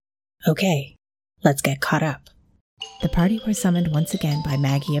Okay, let's get caught up. The party were summoned once again by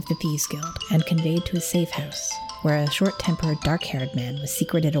Maggie of the Thieves Guild and conveyed to a safe house, where a short-tempered, dark-haired man was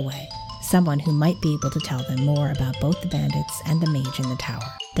secreted away, someone who might be able to tell them more about both the bandits and the mage in the tower.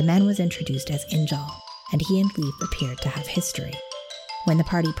 The man was introduced as Injal, and he and Leaf appeared to have history. When the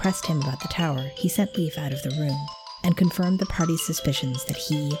party pressed him about the tower, he sent Leaf out of the room, and confirmed the party's suspicions that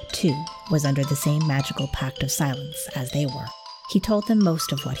he, too, was under the same magical pact of silence as they were. He told them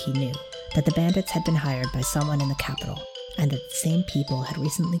most of what he knew, that the bandits had been hired by someone in the capital, and that the same people had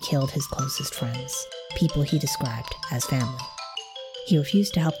recently killed his closest friends, people he described as family. He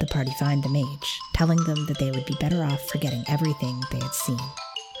refused to help the party find the mage, telling them that they would be better off forgetting everything they had seen.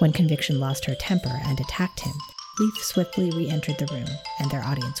 When Conviction lost her temper and attacked him, Leaf swiftly re-entered the room, and their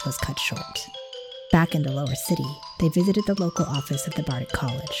audience was cut short. Back in the lower city, they visited the local office of the Bardic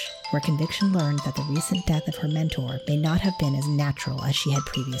College, where Conviction learned that the recent death of her mentor may not have been as natural as she had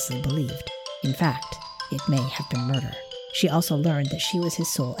previously believed. In fact, it may have been murder. She also learned that she was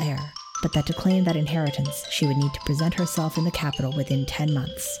his sole heir, but that to claim that inheritance, she would need to present herself in the capital within 10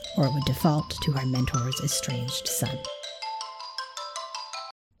 months, or it would default to her mentor's estranged son.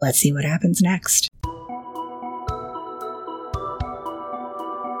 Let's see what happens next.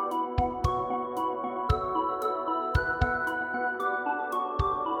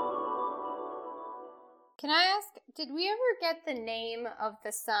 Can I ask, did we ever get the name of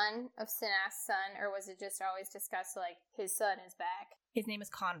the son of Sinas's son, or was it just always discussed like his son is back? His name is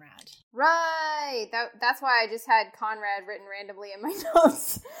Conrad. Right! That's why I just had Conrad written randomly in my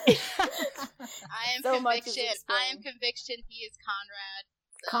notes. I am So Conviction. I am Conviction. He is Conrad.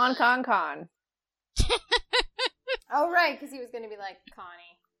 Con. Oh, right, because he was going to be like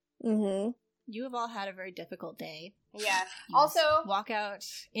Connie. Mm-hmm. You have all had a very difficult day. Yeah. You Also, walk out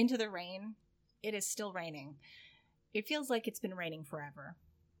into the rain. It is still raining. It feels like it's been raining forever.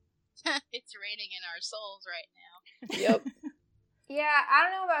 It's raining in our souls right now. Yep. yeah, I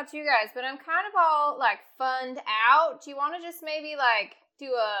don't know about you guys, but I'm kind of all like funned out. Do you want to just maybe like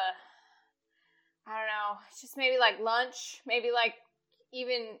do I don't know, just maybe like lunch, maybe like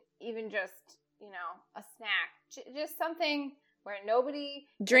even just, you know, a snack, just something where nobody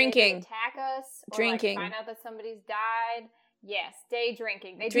Drinking. can attack us or Drinking. like find out that somebody's died. Yes, day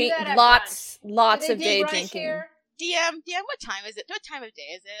drinking. They Drink do that at lots brunch. of day brunch drinking. Here? DM, what time is it? What time of day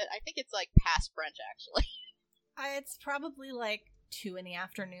is it? I think it's like past brunch, actually. It's probably like 2 in the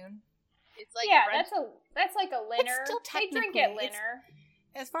afternoon. It's like yeah, brunch. that's like a Linner. It's still They drink technically- at Linner.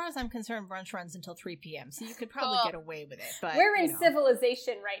 As far as I'm concerned, brunch runs until 3 p.m., so you could probably get away with it. But We're in you know,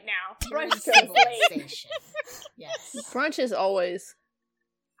 civilization right now. we're in Brunch goes late. civilization. Yes. Brunch is always.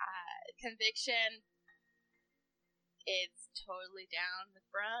 Conviction is totally down with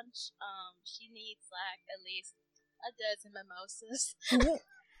brunch. She needs like at least a dozen mimosas.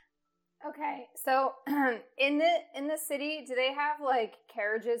 Okay, so in the city, do they have like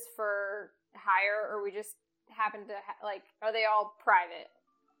carriages for hire, or we just happen to like? Are they all private?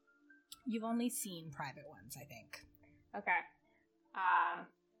 You've only seen private ones, I think. Okay.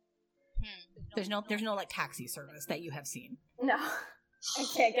 There's no like taxi service that you have seen. No, I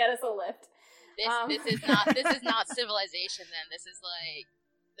can't get us a lift. This is not civilization. Then this is like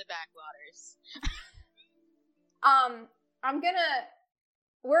the backwaters.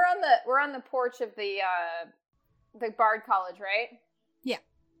 We're on the porch of the Bard College, right? Yeah.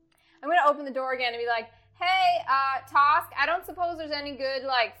 I'm gonna open the door again and be like, "Hey, Tosk, I don't suppose there's any good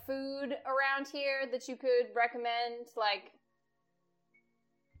like food around here that you could recommend." Like,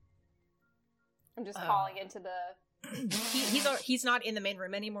 I'm just calling into the. He's not in the main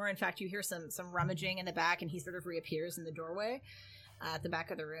room anymore. In fact, you hear some rummaging in the back, and he sort of reappears in the doorway at the back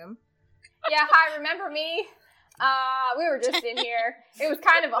of the room. Yeah, hi, remember me? We were just in here. It was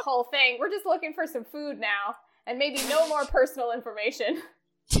kind of a whole thing. We're just looking for some food now, and maybe no more personal information.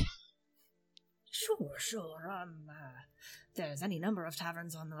 Sure. There's any number of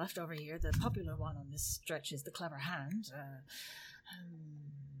taverns on the left over here. The popular one on this stretch is the Clever Hand.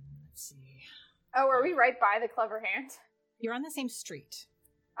 Let's see. Oh, are we right by the Clever Hand? You're on the same street.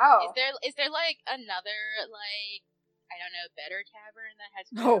 Oh. Is there like another like I don't know better tavern that has?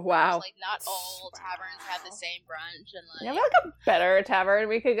 Oh wow! Like not all taverns have the same brunch and like. Yeah, like a better tavern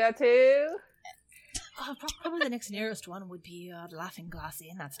we could go to. Probably the next nearest one would be the Laughing Glassy,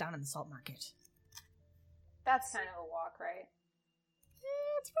 and that's down in the Salt Market. That's kind of a walk, right?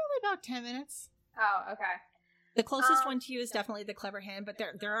 It's probably about 10 minutes. Oh, okay. The closest one to you is definitely the Clever Hand, but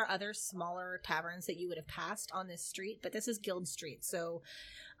there are other smaller taverns that you would have passed on this street, but this is Guild Street, so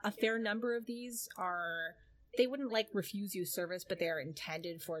a fair number of these are... They wouldn't, like, refuse you service, but they are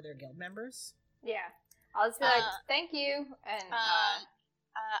intended for their guild members. Yeah. I'll just be like, thank you, and,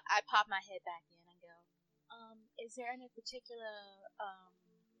 I pop my head back in and go, is there any particular,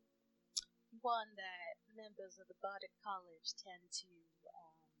 one that members of the Bardic College tend to,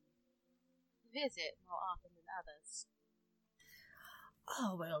 visit more often than others?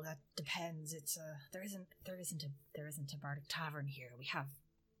 Oh well, that depends. It's there isn't a Bardic Tavern here. We have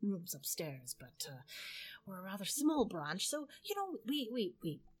rooms upstairs, but we're a rather small branch, so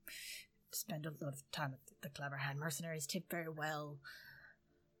we spend a lot of time at the Clever Hand. Mercenaries tip very well.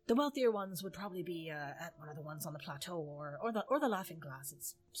 The wealthier ones would probably be at one of the ones on the plateau, or the Laughing Glass.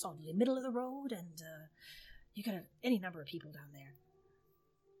 It's solidly middle of the road, and you get any number of people down there.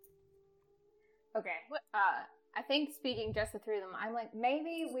 Okay. I think speaking just the three of them, I'm like,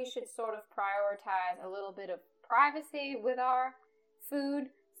 maybe we should sort of prioritize a little bit of privacy with our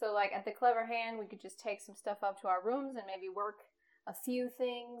food. So, like, at the Clever Hand, we could just take some stuff up to our rooms and maybe work a few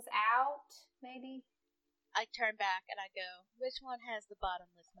things out, maybe. I turn back and I go, which one has the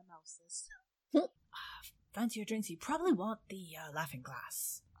bottomless mimosas? Fancy your drinks, you probably want the Laughing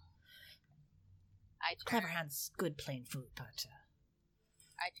Glass. Clever Hand's good plain food, but...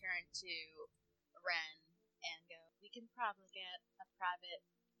 I turn to Ren and go, we can probably get a private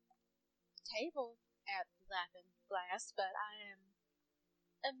table at the Laughing Glass, but I am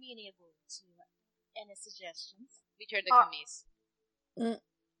amenable to any suggestions. We turn to Camise.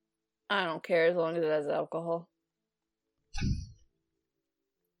 I don't care as long as it has alcohol.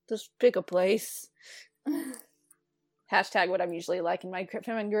 Just pick a place. Hashtag what I'm usually like in my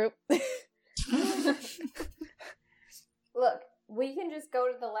Cryptoman group. Look, we can just go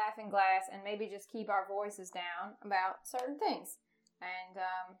to the Laughing Glass and maybe just keep our voices down about certain things. And,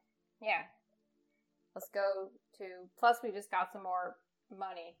 yeah. Let's go to... Plus, we just got some more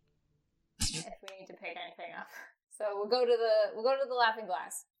money if we need to pick anything up. So we'll go to the Laughing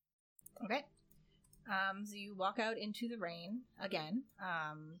Glass. Okay. So you walk out into the rain again.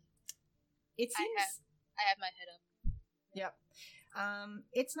 It seems... I have my hood up. Yep.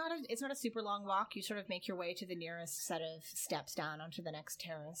 It's not a super long walk. You sort of make your way to the nearest set of steps down onto the next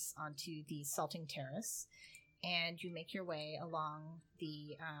terrace, onto the Salting Terrace, and you make your way along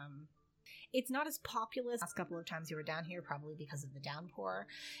the, it's not as populous. The last couple of times you were down here, probably because of the downpour.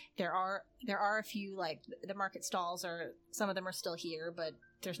 There are a few, like, the market stalls some of them are still here, but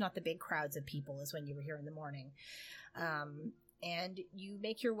there's not the big crowds of people as when you were here in the morning. And you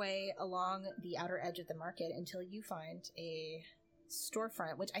make your way along the outer edge of the market until you find a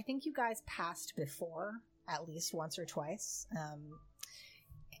storefront, which I think you guys passed before at least once or twice.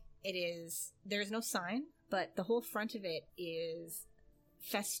 There's no sign, but the whole front of it is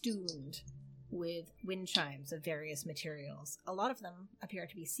festooned with wind chimes of various materials. A lot of them appear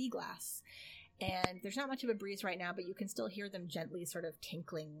to be sea glass, and there's not much of a breeze right now, but you can still hear them gently sort of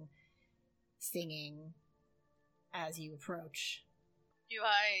tinkling, singing as you approach. Do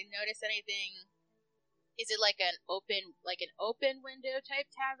I notice anything? Is it like an open window type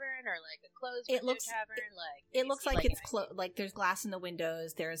tavern, or like a closed window tavern? It looks like it's closed. Like, there's glass in the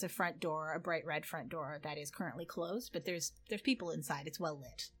windows. There is a front door, a bright red front door that is currently closed, but there's people inside. It's well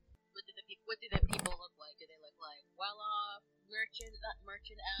lit. What do the people look like? Do they look like well off merchant?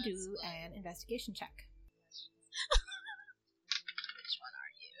 Do an investigation check. Which one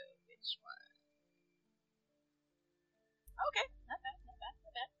are you? Which one? Okay, not bad.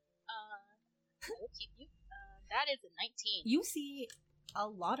 I will keep you. That is a 19. You see a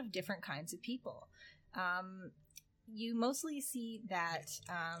lot of different kinds of people. You mostly see that,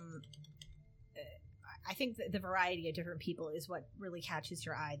 I think the variety of different people is what really catches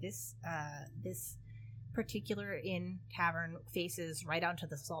your eye. This particular inn tavern faces right onto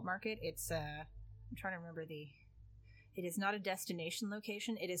the salt market. It's, I'm trying to remember it is not a destination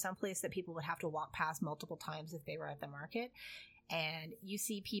location. It is someplace that people would have to walk past multiple times if they were at the market. And you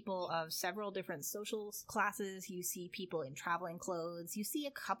see people of several different social classes. You see people in traveling clothes. You see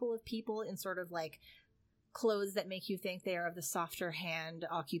a couple of people in sort of like clothes that make you think they are of the softer hand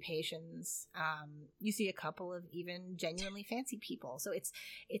occupations. You see a couple of even genuinely fancy people. So it's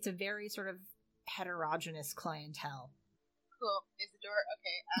a very sort of heterogeneous clientele. Cool. Is the door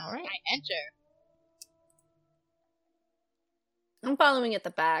okay? All right. I enter. I'm following at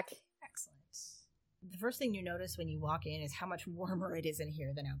the back. Excellent. The first thing you notice when you walk in is how much warmer it is in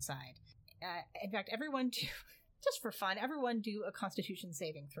here than outside. In fact, everyone do, just for fun, everyone do a Constitution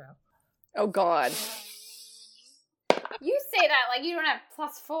saving throw. Oh, God. You say that like you don't have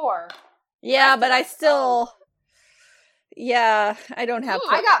 +4. Yeah, but I still... Yeah, I don't have...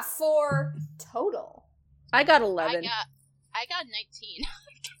 I got 4 total. I got 11. I got 19.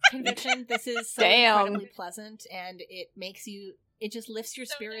 Conviction, this is so incredibly pleasant, and it makes you... It just lifts your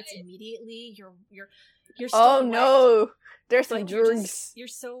spirits immediately. You're still Oh wet, no, there's some but drugs. you're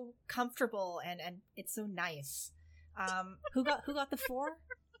so comfortable and it's so nice. Who got the 4?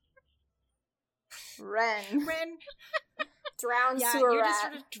 Ren. Ren. Drowned Yeah, sewer you're rat. just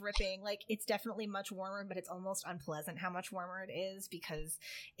sort of dripping. Like, it's definitely much warmer, but it's almost unpleasant how much warmer it is because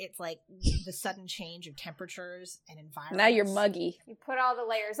it's like the sudden change of temperatures and environment. Now you're muggy. You put all the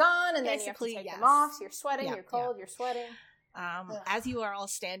layers on, and then you have to Basically, take yes. them off. So you're sweating, Yeah, you're cold, you're sweating. As you are all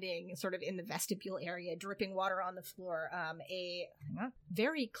standing sort of in the vestibule area, dripping water on the floor, a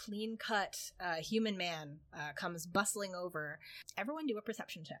very clean-cut human man comes bustling over. Everyone do a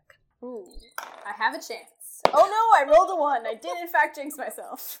perception check. Ooh, I have a chance. Oh no, I rolled a 1. I did in fact jinx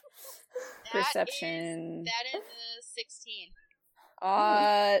myself. Perception. That is a 16.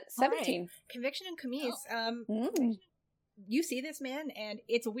 17. Right. Conviction and Camise, Mm. you see this man, and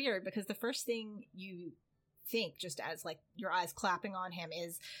it's weird because the first thing you think, just as like your eyes clapping on him,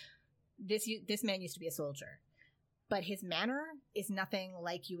 is this man used to be a soldier, but his manner is nothing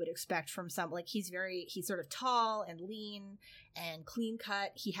like you would expect from some. Like he's sort of tall and lean and clean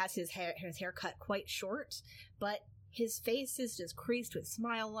cut. He has his hair cut quite short, but his face is just creased with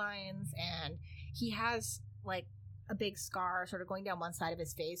smile lines, and he has like a big scar sort of going down one side of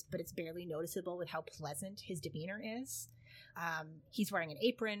his face, but it's barely noticeable with how pleasant his demeanor is. He's wearing an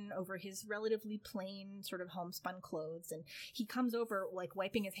apron over his relatively plain sort of homespun clothes, and he comes over like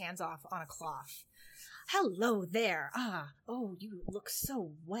wiping his hands off on a cloth. Hello there. Oh, you look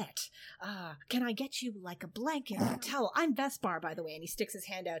so wet. Can I get you like a blanket or a towel? I'm Vespar, by the way, and he sticks his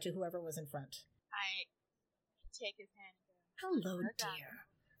hand out to whoever was in front. I take his hand. Hello, Her dear.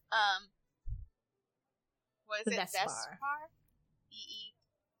 Was The it Vespar. Vespar? E-E.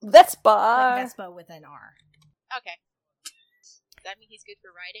 That's Like bar. Vespa with an R. Okay. Does that mean he's good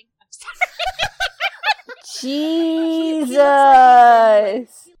for writing? I'm sorry.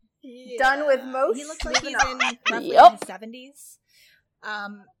 Jesus. Done with most. He looks like he's Moving in on. roughly Yep. his 70s.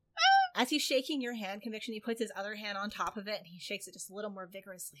 As he's shaking your hand, Conviction, he puts his other hand on top of it, and he shakes it just a little more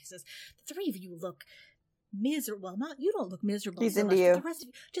vigorously. He says, "The 3 of you look miserable. Well, not you don't look miserable. He's so into much, you. but the rest of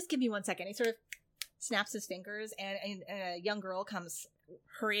you, just give me 1 second." He sort of snaps his fingers, and a young girl comes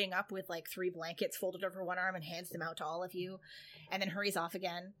hurrying up with like 3 blankets folded over one arm and hands them out to all of you, and then hurries off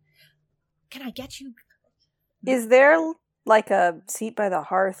again. Can I get you? Is there like a seat by the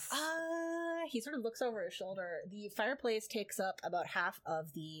hearth? He sort of looks over his shoulder. The fireplace takes up about half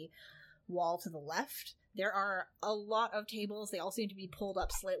of the wall to the left. There are a lot of tables. They all seem to be pulled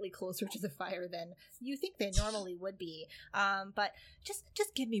up slightly closer to the fire than you think they normally would be. But just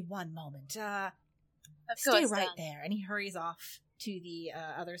give me 1 moment. Stay right there. And he hurries off to the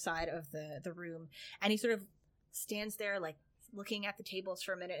other side of the room. And he sort of stands there like looking at the tables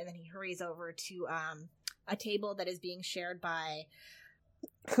for a minute, and then he hurries over to a table that is being shared by...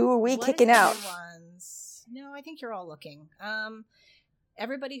 Who are we What kicking is out? everyone's? No, I think you're all looking.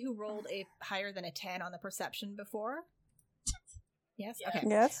 Everybody who rolled a higher than a 10 on the perception before. Yes. Yeah. Okay.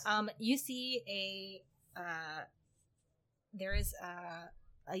 Yes. You see there is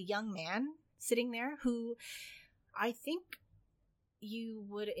a young man sitting there who I think you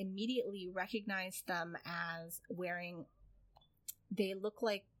would immediately recognize them as wearing. They look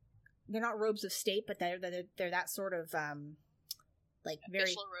like they're not robes of state, but they're that sort of like very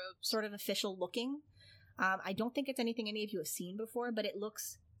Official robes. sort of official looking. I don't think it's anything any of you have seen before, but it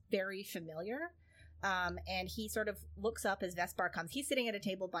looks very familiar. And he sort of looks up as Vespar comes. He's sitting at a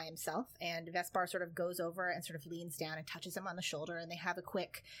table by himself, and Vespar sort of goes over and sort of leans down and touches him on the shoulder, and they have a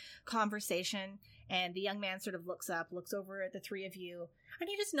quick conversation. And the young man sort of looks up, looks over at the 3 of you, and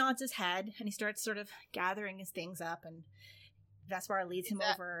he just nods his head, and he starts sort of gathering his things up, and Vespar leads him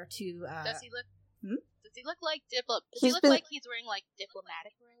over to... Does he look... Hmm? Does he look like Does He's he look been- like he's wearing, like,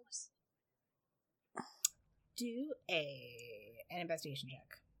 diplomatic robes? do an investigation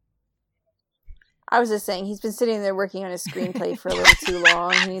check. I was just saying, he's been sitting there working on his screenplay for a little too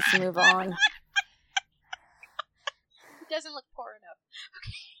long. He needs to move on. He doesn't look poor enough.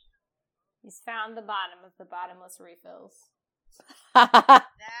 He's found the bottom of the bottomless refills. That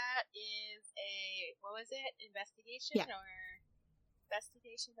is a... What was it? Investigation? Yeah. Or...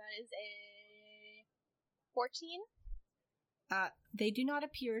 Investigation, that is a... 14? They do not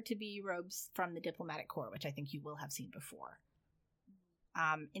appear to be robes from the diplomatic corps, which I think you will have seen before.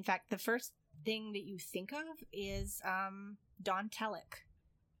 In fact, the first thing that you think of is Don Telek,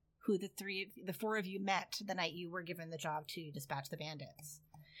 who the 4 of you met the night you were given the job to dispatch the bandits.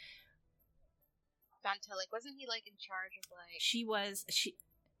 Don Telek, wasn't he, like, in charge of, like... She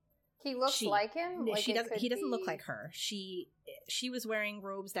He looks like him. No, Like she it doesn't. could He doesn't look be- like her. She was wearing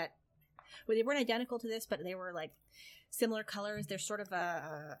robes that, well, they weren't identical to this, but they were like similar colors. There's sort of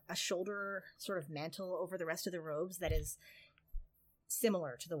a shoulder sort of mantle over the rest of the robes that is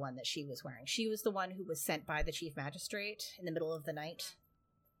similar to the one that she was wearing. She was the one who was sent by the chief magistrate in the middle of the night.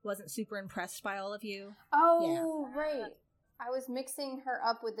 Wasn't super impressed by all of you. Oh, right. I was mixing her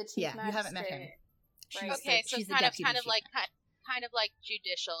up with the chief magistrate. Yeah, you haven't met him. Right. Okay, so she's the kind of deputy like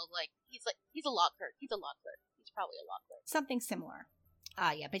judicial. Like he's a law clerk. He's a law clerk. He's probably a law clerk. Something similar.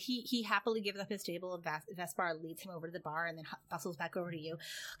 Yeah, but he happily gives up his table. Vespar leads him over to the bar and then bustles back over to you.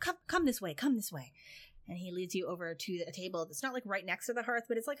 Come this way. And he leads you over to a table that's not like right next to the hearth,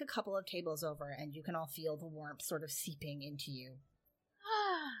 but it's like a couple of tables over, and you can all feel the warmth sort of seeping into you.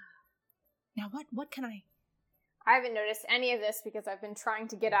 Now, what can I haven't noticed any of this because I've been trying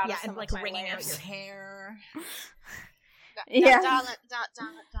to get out of some and like of my wringing out layers. your hair. Yeah. Darling,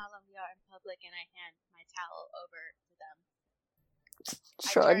 we are in public, and I hand my towel over to them.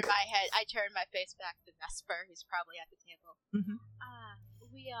 Shrug. I turn my face back to Vesper, who's probably at the table. Mm-hmm.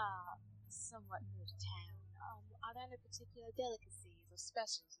 We are somewhat new to town. Are there any particular delicacies or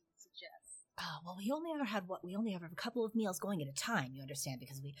specials you would suggest? Well, we only ever have a couple of meals going at a time, you understand,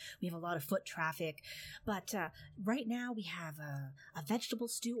 because we have a lot of foot traffic. But right now we have a vegetable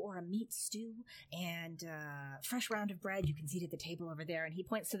stew or a meat stew and a fresh round of bread. You can see it at the table over there. And he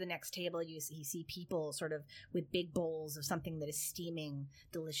points to the next table. You see people sort of with big bowls of something that is steaming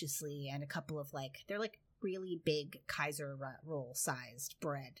deliciously, and a couple of they're like really big Kaiser roll sized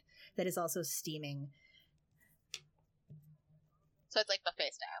bread that is also steaming. So it's like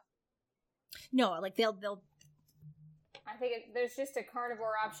buffet style. No, they'll. I think there's just a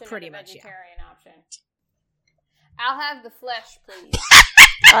carnivore option Pretty and a much, vegetarian option. I'll have the flesh, please.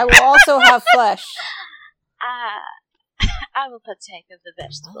 I will also have flesh. I will partake of the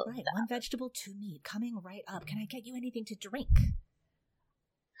vegetable. All right, one vegetable, 2 meat. Coming right up. Can I get you anything to drink?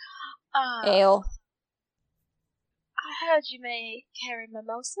 Ale. I heard you may carry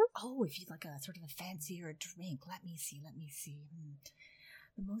mimosas. Oh, if you'd like a sort of a fancier drink, let me see.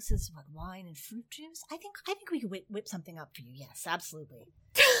 Mimosas, what, wine and fruit juice? I think we could whip something up for you. Yes, absolutely.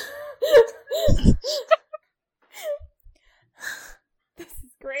 This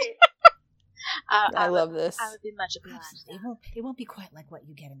is great. I love this. I would be much obliged. Absolutely. It won't be quite like what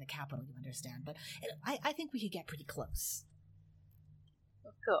you get in the capital, you understand, but I think we could get pretty close.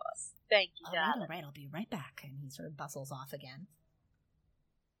 Of course. Thank you, darling. All right, I'll be right back. And he sort of bustles off again.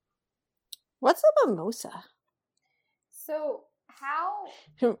 What's a mimosa? So, how...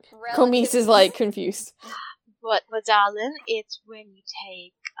 Comise is confused. Well, darling, it's when you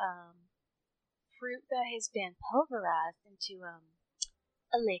take fruit that has been pulverized into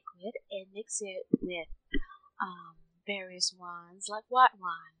a liquid and mix it with various wines, like white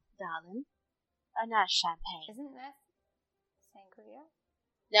wine, darling. Not champagne. Isn't that sangria?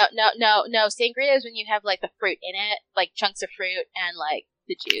 No. Sangria is when you have the fruit in it, like chunks of fruit and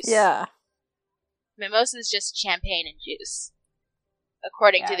the juice. Yeah. Mimosa is just champagne and juice.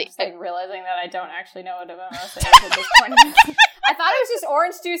 According to the... I'm just, realizing that I don't actually know what a mimosa is at this point. I thought it was just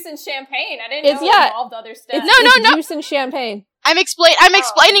orange juice and champagne. I didn't know it involved other stuff. It's juice and champagne. I'm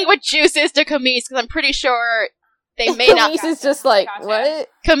explaining what juice is to Camise, because I'm pretty sure they may not... Camise is just what?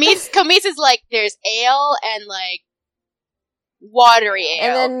 Camise is there's ale and watery ale.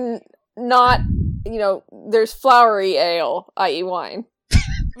 And then not, there's flowery ale, i.e. wine.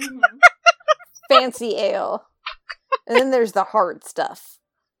 Mm-hmm. Fancy ale. And then there's the hard stuff,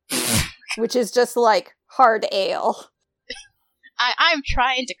 which is just hard ale. I'm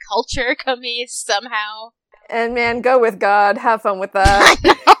trying to culture Camise somehow. And man, go with God. Have fun with that.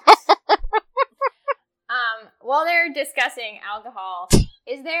 While they're discussing alcohol,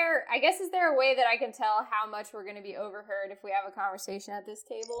 is there a way that I can tell how much we're going to be overheard if we have a conversation at this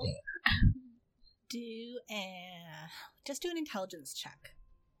table? Just do an intelligence check.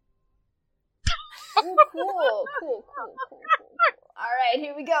 Ooh, cool. All right,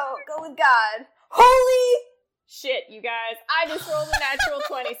 here we go. Go with God. Holy shit, you guys. I just rolled a natural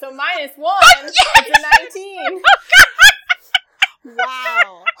 20, so -1. It's a 19.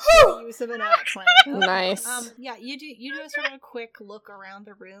 Wow. Use of an nat 20. Nice. Yeah, you do a sort of a quick look around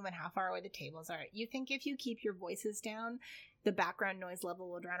the room and how far away the tables are. You think if you keep your voices down, the background noise level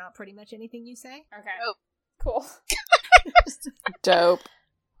will drown out pretty much anything you say? Okay. Oh. Cool. Dope.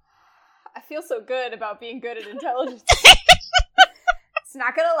 I feel so good about being good at intelligence. It's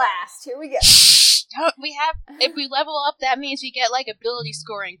not gonna last. Here we go. If we level up, that means we get ability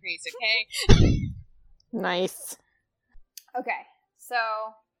score increase, okay? Nice. Okay, so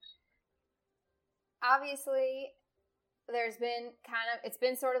obviously there's been it's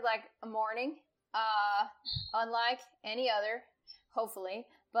been sort of like a morning, unlike any other, hopefully,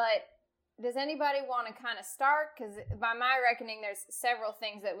 but does anybody want to kind of start? Because by my reckoning, there's several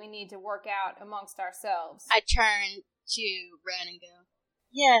things that we need to work out amongst ourselves. I turn to Ren and go,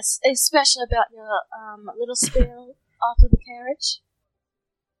 yes, especially about your little spill off of the carriage.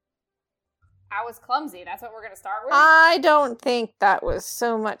 I was clumsy. That's what we're going to start with? I don't think that was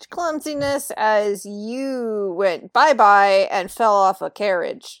so much clumsiness as you went bye-bye and fell off a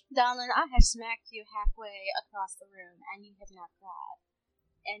carriage. Darling, I have smacked you halfway across the room, and you have not cried.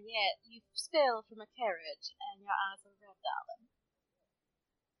 And yet, you spilled from a carriage, and your eyes are red, darling.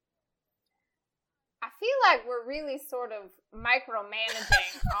 I feel like we're really sort of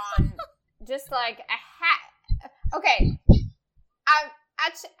micromanaging on just like a hat. Okay,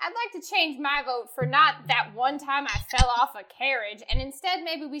 I'd like to change my vote for not that one time I fell off a carriage, and instead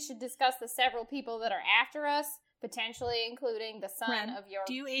maybe we should discuss the several people that are after us, potentially including the son Ren, of your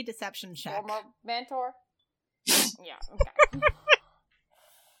do a deception check. former mentor. Yeah, okay. Does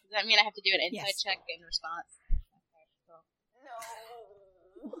that mean I have to do an insight Yes. check in response?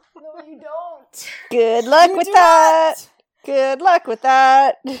 No, you don't. Good luck You with do that! not. Good luck with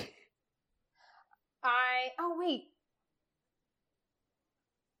that! Oh wait.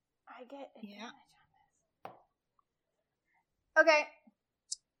 I get advantage Yeah. on this. Okay.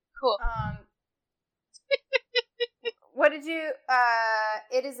 Cool. What did you,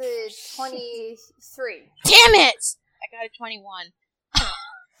 it is a 23. Damn it! I got a 21.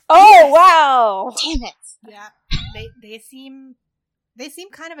 Oh, wow! Damn it! Yeah, they seem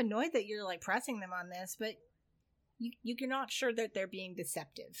kind of annoyed that you're like pressing them on this, but you're not sure that they're being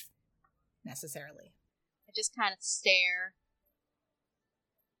deceptive necessarily. I just kind of stare.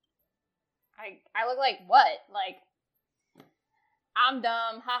 I look like what? Like, I'm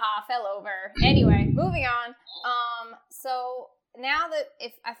dumb, haha, fell over. Anyway, moving on. So now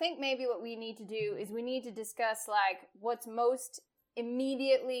that I think maybe what we need to do is we need to discuss like what's most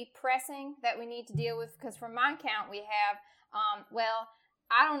immediately pressing that we need to deal with, because from my count we have, well,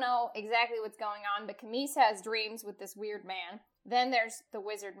 I don't know exactly what's going on, but Camise has dreams with this weird man. Then there's the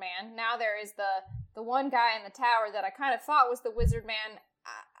wizard man. Now there is the one guy in the tower that I kind of thought was the wizard man.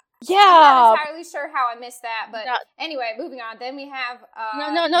 I'm Yeah! not entirely sure how I missed that, but No. anyway, moving on. Then we have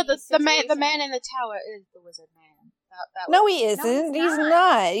No. The man situation- in the tower is the wizard man. That No, was- he isn't. No, he's He's not.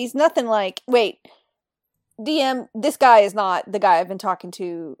 not. He's nothing like... Wait. DM, this guy is not the guy I've been talking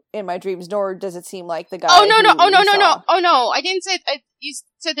to in my dreams, nor does it seem like the guy Oh no! who Oh no! we No! saw. Oh no! I didn't say. You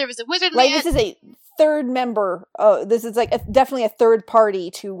said there was a wizard Like, man. this is a third member. Oh, this is like definitely a third party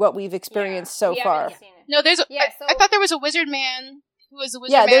to what we've experienced so we far. haven't seen it. No, there's. Yeah, I thought there was a wizard man who was the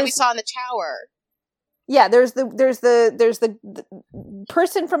wizard Yeah, man we there's- saw in the tower. Yeah, there's the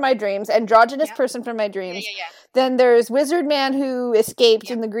person from my dreams, androgynous Yep. person from my dreams. Yeah. Then there's wizard man who escaped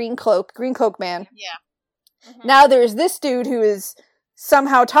Yep. in the green cloak man. Yeah. Mhm. Now there's this dude who is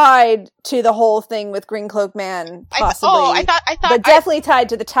somehow tied to the whole thing with green cloak man, possibly, I thought. but definitely tied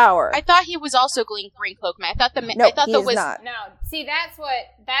to the tower. I thought he was also Green Cloak man. I thought the. No, I thought he the is wizard. not. No, see, that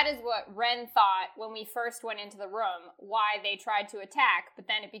is what Ren thought when we first went into the room, why they tried to attack, but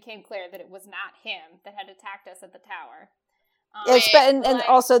then it became clear that it was not him that had attacked us at the tower. And like-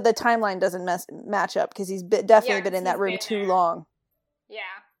 also the timeline doesn't match up because he's definitely Yeah, been in that he's room been too there. long. Yeah.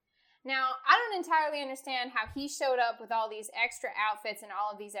 Now, I don't entirely understand how he showed up with all these extra outfits and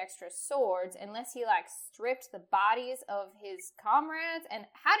all of these extra swords, unless he, like, stripped the bodies of his comrades, and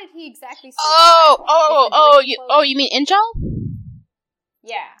how did he exactly survive? You mean Angel?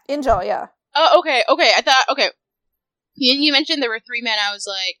 Yeah. Injal, yeah. Oh, okay. I thought, okay. You mentioned there were three men. I was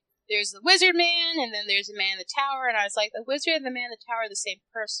like, there's the wizard man, and then there's the man in the tower, and I was like, the wizard and the man in the tower are the same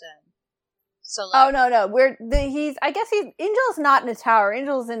person. So, like, Oh no, Angel's not in a tower.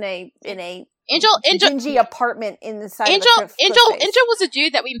 Angel's in a Angel, dingy apartment in the side of Angel the cliff face. was a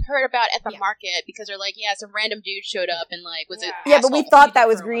dude that we heard about at the Yeah. market because they're like, yeah, some random dude showed up and like was it? Yeah, but we asshole. thought that for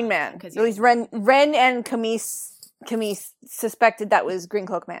was a Green while, Man. 'cause At least Ren and Camise suspected that was Green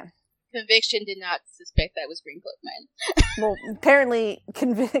Cloak Man. Conviction did not suspect that was Green Cloak Man. Well, apparently,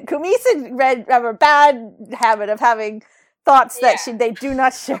 Camise and Red have a bad habit of having thoughts that Yeah. they do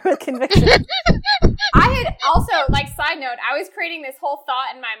not share with Conviction. I had also, like, side note, I was creating this whole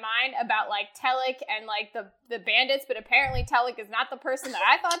thought in my mind about, like, Telek and, like, the bandits, but apparently Telek is not the person that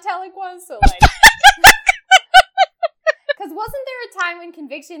I thought Telek was, so, like... Because wasn't there a time when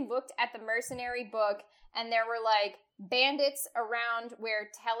Conviction looked at the mercenary book and there were, like, bandits around where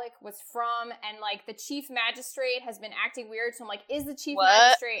Telek was from, and, like, the chief magistrate has been acting weird, so I'm like, is the chief What?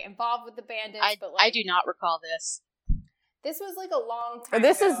 magistrate involved with the bandits? But, like, I do not recall this. this was, like, a long time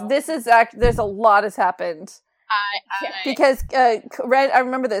This ago. is actually, there's a lot has happened. Because Ren, I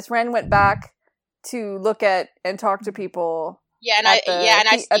remember this. Ren went back to look at and talk to people Yeah, and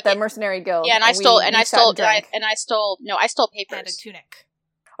at the I mercenary guild. Yeah, I stole papers. And a tunic.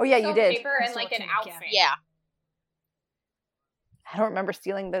 Oh yeah, So you did. paper and Stole like a an tunic, outfit. Yeah. I don't remember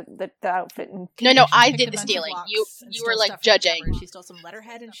stealing the outfit. And No, I Picked did a the bunch of stealing. locks You and were stole like stuff from judging. Deborah. She stole some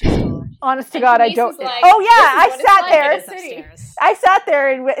letterhead and she stole. honest to And Denise God, I don't. was like, I "This is sat what there. it's like in a city." Upstairs. I sat there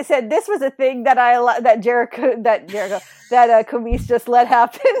and said this was a thing that Camise just let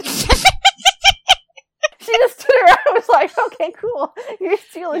happen. She just stood around and was like, "Okay, cool, you're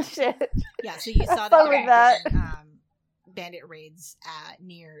stealing shit." Yeah, so you saw fun that, with that. bandit raids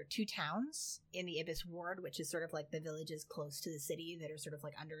near two towns in the Ibis Ward, which is sort of like the villages close to the city that are sort of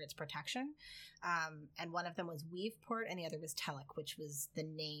like under its protection. And one of them was Weaveport, and the other was Telek, which was the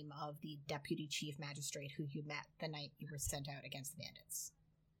name of the deputy chief magistrate who you met the night you were sent out against the bandits.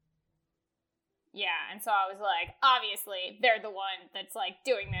 Yeah, and so I was like, obviously, they're the one that's, like,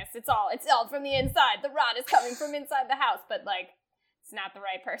 doing this. It's all from the inside. The rot is coming from inside the house, but, like, it's not the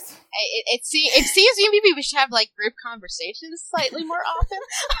right person. It seems maybe we should have, like, group conversations slightly more often.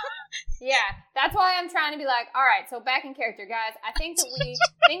 Yeah, that's why I'm trying to be like, all right, so back in character, guys. I think that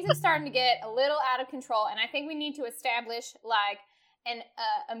things are starting to get a little out of control, and I think we need to establish, like,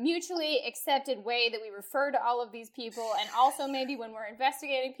 a mutually accepted way that we refer to all of these people, and also maybe when we're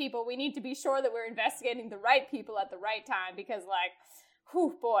investigating people, we need to be sure that we're investigating the right people at the right time, because, like,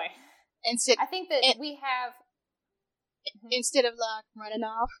 whew, boy. I think that we have... Instead of, like, running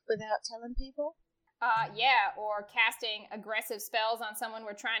off without telling people? Yeah, or casting aggressive spells on someone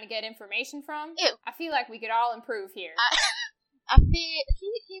we're trying to get information from. Ew. I feel like we could all improve here. I feel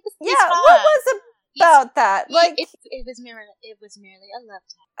he was. Yeah, what was about that? Like, it was merely a love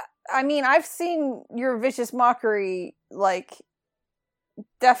tap. I mean, I've seen your vicious mockery, like,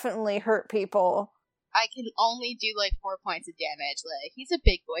 definitely hurt people. I can only do, like, 4 points of damage. Like, he's a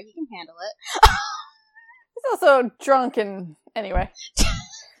big boy. He can handle it. He's also drunk and... Anyway.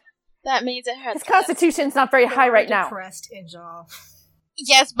 That means it hurts. His constitution's not very high right now. Depressed Angel.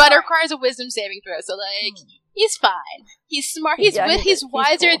 Yes, but it requires a wisdom saving throw, so, like, he's fine. He's smart. He's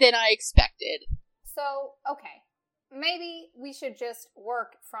wiser cool. than I expected. So, okay. Maybe we should just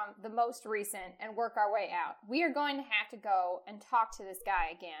work from the most recent and work our way out. We are going to have to go and talk to this guy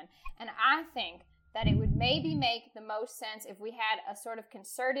again. And I think that it would maybe make the most sense if we had a sort of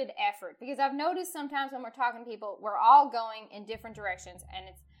concerted effort. Because I've noticed sometimes when we're talking to people, we're all going in different directions, and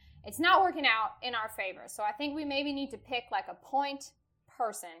it's not working out in our favor. So I think we maybe need to pick, like, a point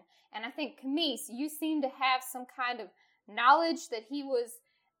person. And I think, Camise, you seem to have some kind of knowledge that he was,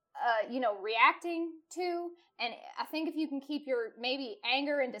 reacting to. And I think if you can keep your maybe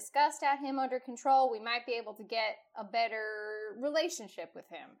anger and disgust at him under control, we might be able to get a better relationship with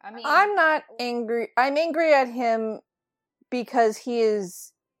him. I mean, I'm not angry. I'm angry at him because he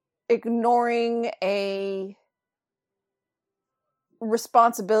is ignoring a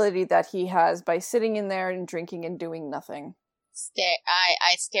responsibility that he has by sitting in there and drinking and doing nothing.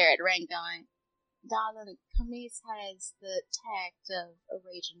 I stare at Ren going, darling, Camise has the tact of a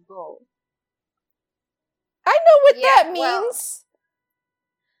raging bull. I know what that means.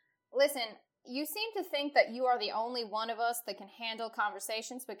 Well, listen, you seem to think that you are the only one of us that can handle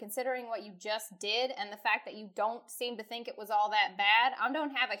conversations, but considering what you just did and the fact that you don't seem to think it was all that bad, I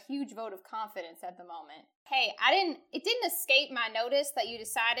don't have a huge vote of confidence at the moment. Hey, it didn't escape my notice that you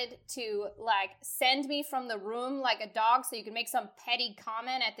decided to, like, send me from the room like a dog so you could make some petty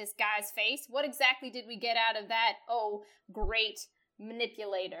comment at this guy's face. What exactly did we get out of that, great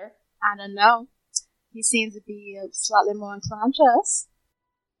manipulator? I don't know. He seems to be slightly more inclined to us.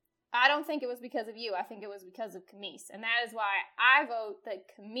 I don't think it was because of you. I think it was because of Camise. And that is why I vote that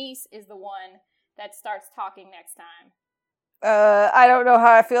Camise is the one that starts talking next time. I don't know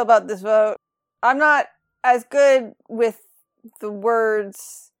how I feel about this vote. I'm not as good with the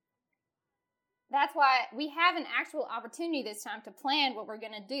words. That's why we have an actual opportunity this time to plan what we're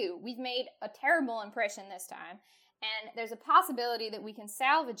going to do. We've made a terrible impression this time, and there's a possibility that we can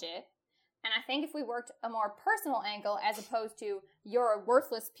salvage it. And I think if we worked a more personal angle as opposed to, you're a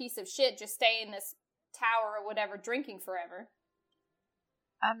worthless piece of shit, just stay in this tower or whatever drinking forever.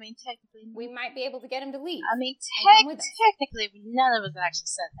 I mean, technically... we might be able to get him to leave. I mean, technically, none of us actually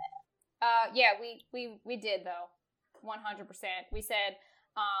said that. Yeah, we did, though. 100%. We said,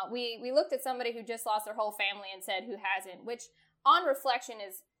 we looked at somebody who just lost their whole family and said who hasn't, which, on reflection,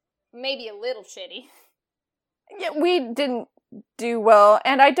 is maybe a little shitty. Yeah, we didn't do well,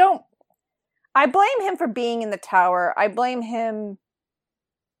 and I blame him for being in the tower. I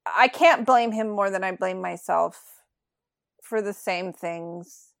can't blame him more than I blame myself for the same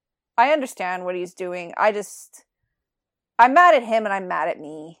things. I understand what he's doing. I'm mad at him and I'm mad at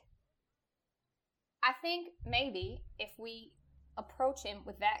me. I think maybe if we approach him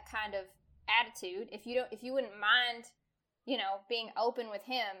with that kind of attitude, if you wouldn't mind, being open with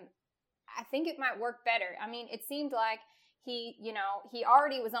him, I think it might work better. I mean, it seemed like he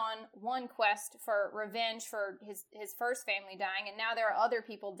already was on one quest for revenge for his first family dying, and now there are other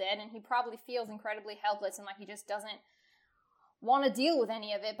people dead, and he probably feels incredibly helpless and like he just doesn't want to deal with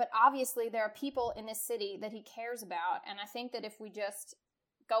any of it. But obviously there are people in this city that he cares about, and I think that if we just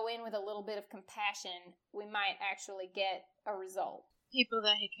go in with a little bit of compassion, we might actually get a result. People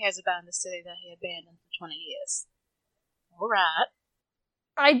that he cares about in the city that he abandoned for 20 years. All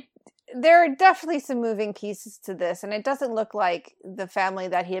right. There are definitely some moving pieces to this, and it doesn't look like the family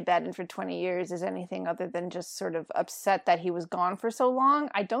that he abandoned for 20 years is anything other than just sort of upset that he was gone for so long.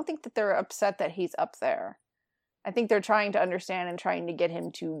 I don't think that they're upset that he's up there. I think they're trying to understand and trying to get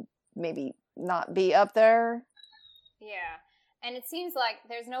him to maybe not be up there. Yeah. And it seems like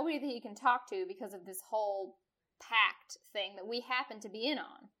there's nobody that he can talk to because of this whole pact thing that we happen to be in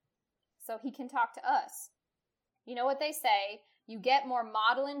on. So he can talk to us. You know what they say? You get more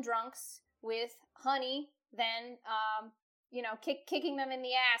maudlin drunks with honey than, kicking them in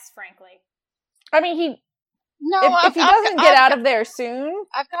the ass, frankly. I mean, if he doesn't get out of there soon...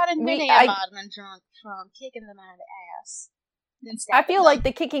 I've gotten many a maudlin drunk from kicking them out of the ass. I feel like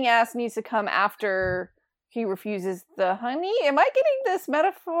the kicking ass needs to come after he refuses the honey. Am I getting this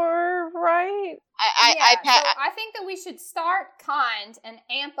metaphor right? I think that we should start kind and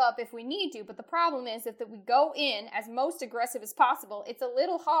amp up if we need to, but the problem is that we go in as most aggressive as possible. It's a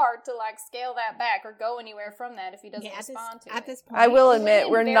little hard to scale that back or go anywhere from that if he doesn't respond to it. At this point, I will admit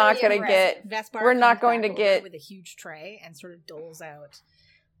we're not going to get with a huge tray and sort of doles out.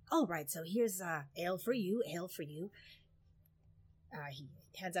 All right, so here's ale for you. He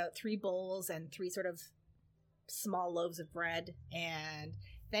hands out 3 bowls and 3 sort of small loaves of bread, and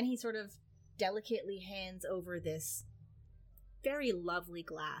then he sort of delicately hands over this very lovely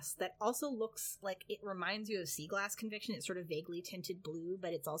glass that also looks like it reminds you of sea glass conviction. It's sort of vaguely tinted blue,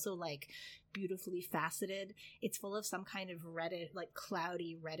 but it's also beautifully faceted. It's full of some kind of reddish,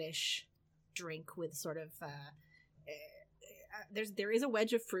 cloudy reddish drink with sort of there is a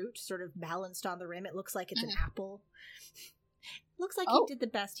wedge of fruit sort of balanced on the rim. It looks like it's an apple. Looks like he did the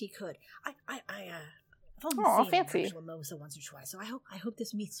best he could. I've only seen an actual mimosa once or twice, so I hope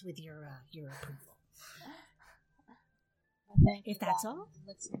this meets with your approval. If that's all,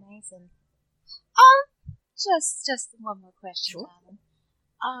 looks amazing. Just one more question, sure.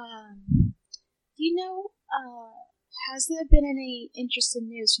 Adam. Do you know? Has there been any interesting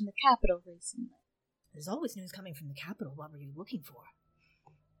news from the capital recently? There's always news coming from the capital. What were you looking for?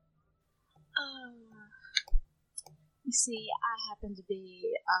 You see, I happen to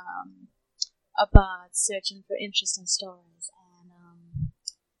be a bard searching for interesting stories, and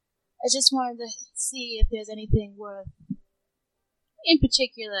I just wanted to see if there's anything worth, in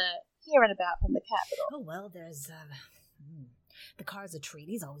particular, hearing about from the capital. Oh, well, there's the Karza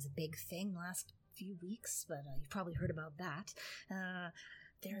Treaty's always a big thing last few weeks, but you've probably heard about that.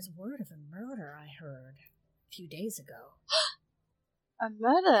 There's word of a murder I heard a few days ago. A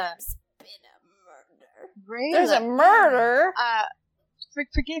murder? There's been a murder. Really? There's a murder?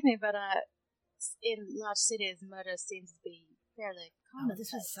 Forgive me, but in large cities, murder seems to be fairly common. Oh,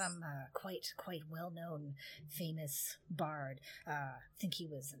 this was some quite well-known, famous bard. Think he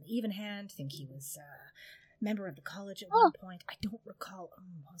was an even hand. Think he was a member of the college at one point. I don't recall.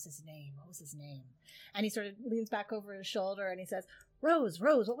 What was his name? And he sort of leans back over his shoulder and he says, Rose,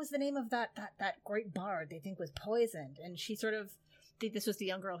 what was the name of that great bard they think was poisoned? And she sort of, this was the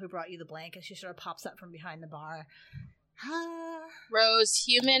young girl who brought you the blanket. She sort of pops up from behind the bar. Rose,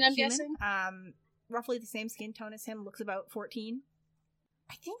 human, I'm guessing? Roughly the same skin tone as him, looks about 14.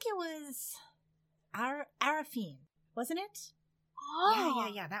 I think it was Arafine, wasn't it? Oh.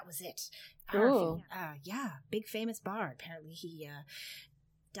 Yeah, that was it. Arafine. Big famous bard. Apparently he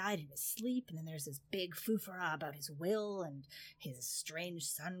died in his sleep, and then there's this big foofara about his will, and his strange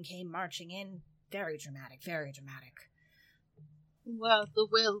son came marching in. Very dramatic, very dramatic. Well, the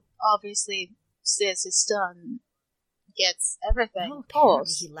will obviously says his son gets everything. Oh,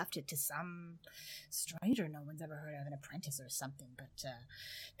 apparently he left it to some stranger no one's ever heard of, an apprentice or something, but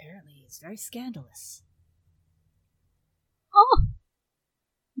apparently it's very scandalous. Oh!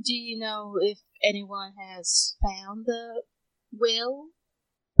 Do you know if anyone has found the will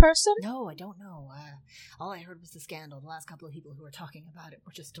person? No, I don't know. All I heard was the scandal. The last couple of people who were talking about it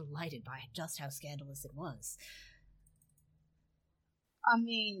were just delighted by just how scandalous it was. I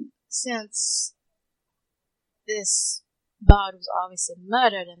mean, since this bard was obviously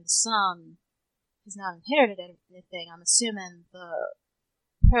murdered and the son has not inherited anything, I'm assuming the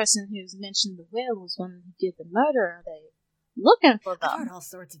person who's mentioned the will was one who did the murder. Are they looking for I've heard them. all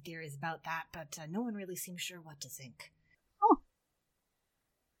sorts of theories about that, but no one really seems sure what to think.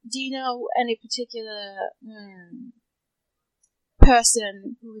 Do you know any particular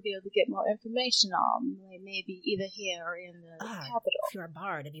person who would be able to get more information on? Like maybe either here or in the capital. If you're a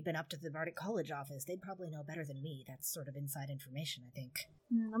bard, have you been up to the Bardic College office? They'd probably know better than me. That's sort of inside information, I think.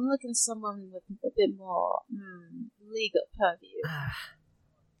 I'm looking for someone with a bit more legal purview.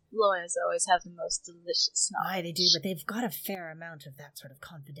 Lawyers always have the most delicious knowledge. Aye, they do, but they've got a fair amount of that sort of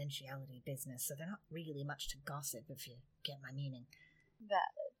confidentiality business, so they're not really much to gossip, if you get my meaning.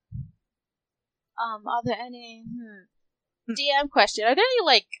 Valid. Are there any DM question? Are there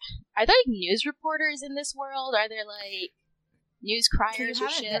any news reporters in this world? Are there news criers or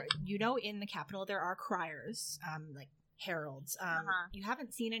shit? You know, in the capital there are criers, like heralds. You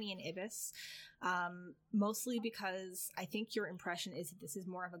haven't seen any in Ibis, mostly because I think your impression is that this is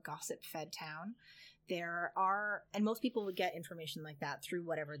more of a gossip-fed town. There are, and most people would get information like that through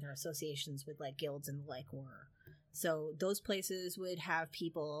whatever their associations with guilds and the like were. So those places would have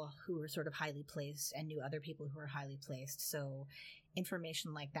people who were sort of highly placed and knew other people who were highly placed. So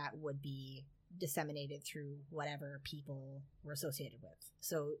information like that would be disseminated through whatever people were associated with.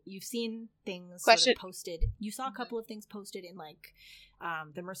 So you've seen things sort of posted. You saw a couple of things posted in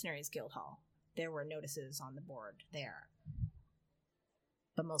the Mercenaries Guild Hall. There were notices on the board there.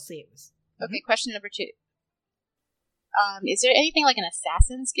 But mostly it was... Okay, question number 2. Is there anything like an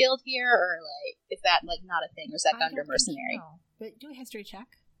Assassin's Guild here, or is that not a thing, or is that under mercenary? No, but do a history check.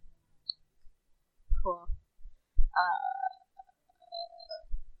 Cool.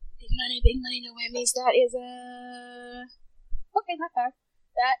 Big money, no whammies. That is a... Okay, not bad.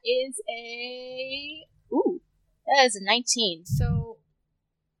 That is a... Ooh, that is a 19. So,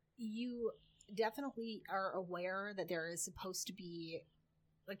 you definitely are aware that there is supposed to be...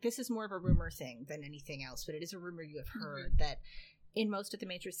 this is more of a rumor thing than anything else, but it is a rumor you have heard that in most of the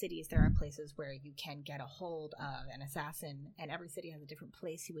major cities there are places where you can get a hold of an assassin, and every city has a different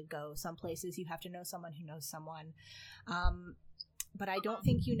place you would go. Some places you have to know someone who knows someone. But I don't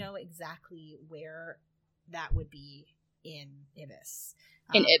think you know exactly where that would be in Ibis.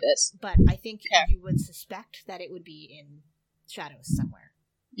 In Ibis. But I think you would suspect that it would be in Shadows somewhere.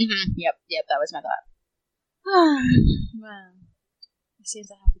 Mm-hmm. Yep, that was my thought. Well, it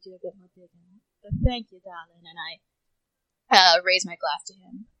seems I have to do a bit more digging. But thank you, darling, and I raise my glass to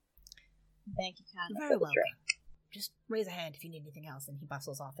him. Thank you, Connor, for the drink. Just raise a hand if you need anything else, and he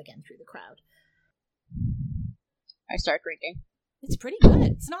bustles off again through the crowd. I start drinking. It's pretty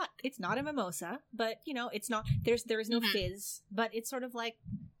good. It's not a mimosa, but it's not. There is no fizz, but it's sort of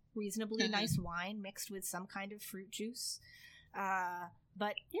reasonably nice wine mixed with some kind of fruit juice.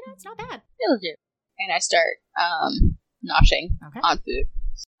 But it's not bad. It'll do. And I start noshing on food.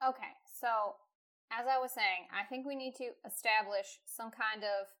 Okay, so as I was saying, I think we need to establish some kind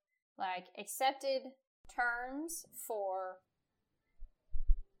of accepted terms for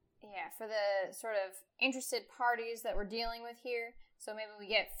the sort of interested parties that we're dealing with here. So maybe we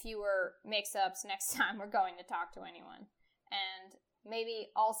get fewer mix-ups next time we're going to talk to anyone. And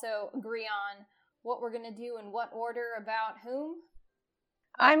maybe also agree on what we're going to do in what order about whom.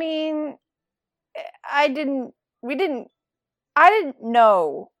 I mean, I didn't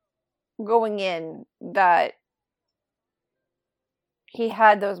know going in that he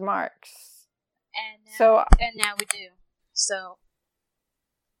had those marks. And now we do. So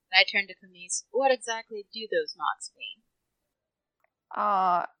I turn to Camise. What exactly do those marks mean?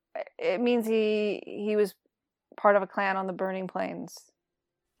 It means he was part of a clan on the Burning Plains.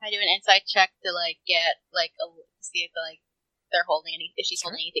 I do an insight check to get see if they're holding if she's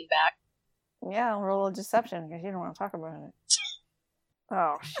holding anything back. Yeah, I'll roll a deception because you don't want to talk about it.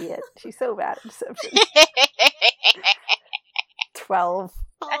 Oh shit, she's so bad at deception. 12.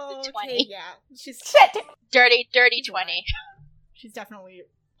 That's a 20. Yeah, she's shit. Dirty 20. She's definitely.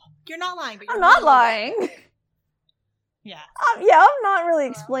 You're not lying, but I'm not lying. Yeah. I'm not really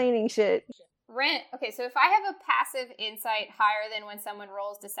explaining shit. Ren, okay, so if I have a passive insight higher than when someone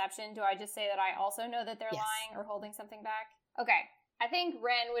rolls deception, do I just say that I also know that they're lying or holding something back? Okay, I think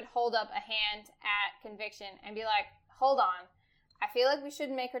Ren would hold up a hand at conviction and be like, hold on. I feel like we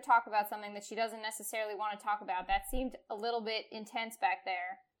shouldn't make her talk about something that she doesn't necessarily want to talk about. That seemed a little bit intense back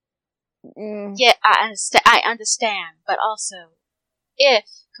there. Yeah, I understand, but also, if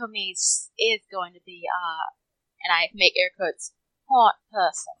Camise is going to be, and I make air quotes, haunt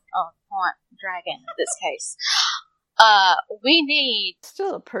person, or haunt dragon in this case, we need...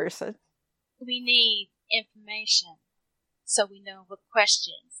 Still a person. We need information, so we know what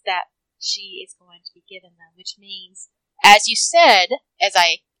questions that she is going to be given them, which means, as you said, as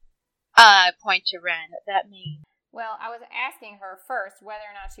I point to Ren, that means Well, I was asking her first whether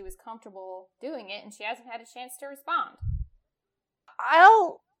or not she was comfortable doing it, and she hasn't had a chance to respond.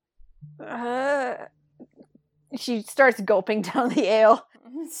 She starts gulping down the ale.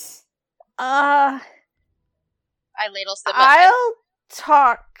 I ladle some. I'll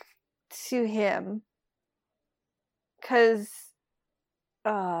talk to him. 'Cause,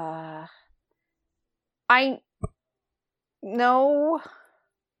 I know.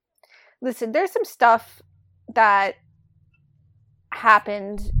 Listen, there's some stuff that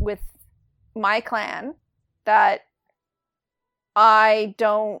happened with my clan that I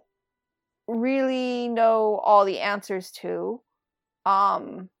don't really know all the answers to.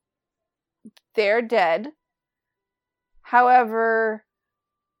 They're dead. However,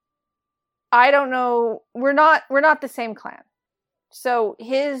 I don't know. We're not the same clan. So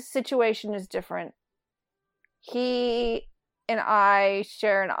his situation is different. He and I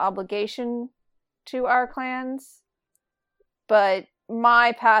share an obligation to our clans, but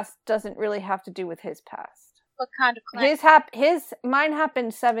my past doesn't really have to do with his past. What kind of clan? Mine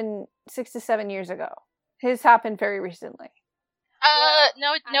happened 6 to 7 years ago. His happened very recently.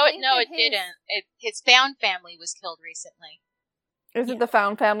 No, it didn't. His found family was killed recently. Is it the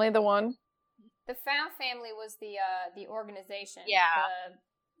Found family, the one? The Found family was the organization. Yeah.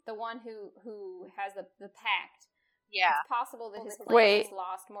 The one who has the pact. Yeah. It's possible that his clan was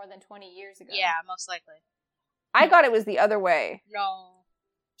lost more than 20 years ago. Yeah, most likely. I got it was the other way. No.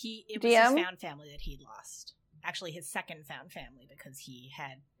 It was his found family that he'd lost. Actually, his second found family, because he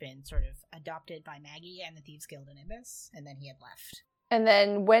had been sort of adopted by Maggie and the Thieves Guild in Ibis, and then he had left. And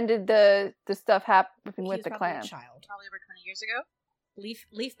then when did the stuff happen with the clan? A child. Probably over 20 years ago.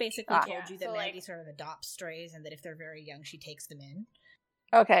 Leaf basically told you that Maggie sort of adopts strays, and that if they're very young, she takes them in.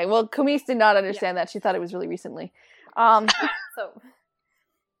 Okay, well, Kumis did not understand that. She thought it was really recently.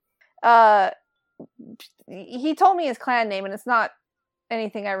 He told me his clan name, and it's not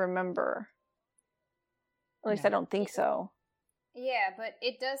anything I remember. At least I don't think so. Yeah, but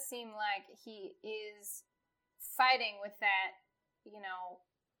it does seem like he is fighting with that,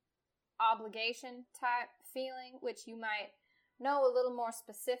 obligation type feeling, which you might know a little more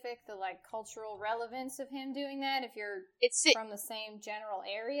specific, the cultural relevance of him doing that if you're from the same general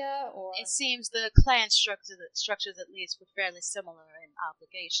area, or it seems the clan structures at least were fairly similar in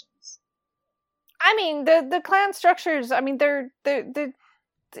obligations. I mean, the clan structures, I mean, they're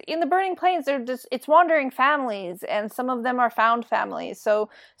in the Burning Plains, it's wandering families, and some of them are found families. So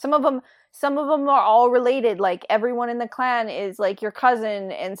some of them are all related. Like, everyone in the clan is like your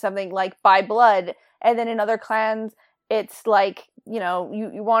cousin and something, like, by blood. And then in other clans, it's like, you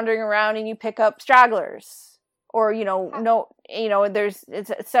wandering around and you pick up stragglers, or there's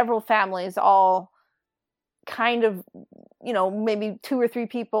several families, all kind of, maybe 2 or 3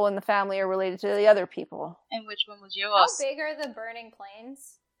 people in the family are related to the other people. And which one was yours? How big are the Burning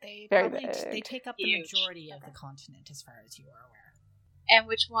Plains? They take up Huge. The majority of the continent, as far as you are aware. And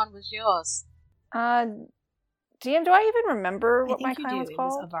which one was yours? DM, do I even remember what my clan was It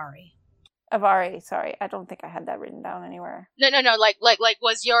called? was Avari. Avari, sorry. I don't think I had that written down anywhere. No, like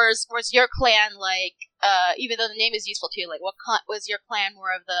was your clan even though the name is useful to you, like, was your clan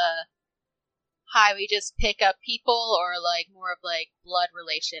more of the hi, we just pick up people, or more of blood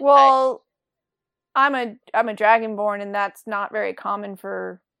relation? Well, I'm a Dragonborn, and that's not very common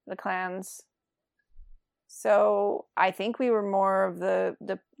for the clans. So I think we were more of the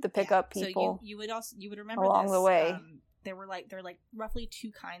pick up people. So you would remember along this, the way. There were roughly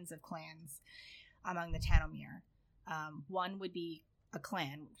 2 kinds of clans among the Tanomir. One would be a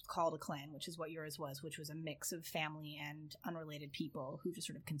clan, called a clan, which is what yours was, which was a mix of family and unrelated people who just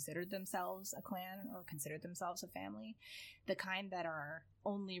sort of considered themselves a clan or considered themselves a family. The kind that are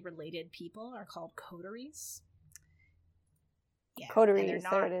only related people are called coteries. Yeah, coteries,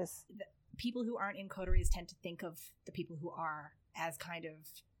 there it is. People who aren't in coteries tend to think of the people who are as kind of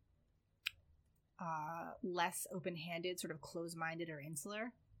less open-handed, sort of close-minded or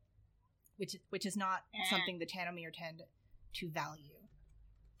insular, which is not something the Tanomir tend to value.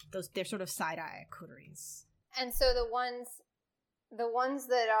 They're sort of side-eye coteries. And so the ones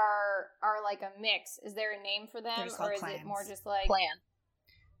that are like a mix, is there a name for them, or is clans. it more just like clan?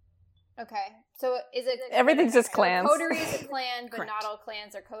 Okay, so is it everything's just clans? Coterie is a clan, but Correct. not all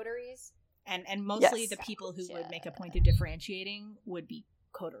clans are coteries. And mostly Yes. the people who would make a point of differentiating would be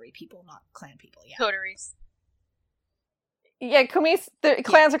coterie people, not clan people. Yeah, Coteries. Yeah, Kumis,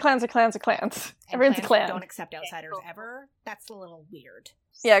 clans are clans are clans are clans. And Everyone's a clans clan. don't accept outsiders cool. ever. That's a little weird.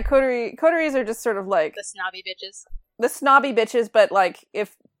 Yeah, coteries are just sort of like The snobby bitches. the snobby bitches, but like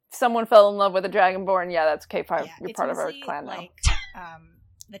if someone fell in love with a Dragonborn, yeah, that's okay, fine. Yeah, You're it's part of our mostly clan now. like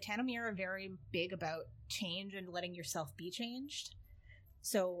The Tanamir are very big about change and letting yourself be changed.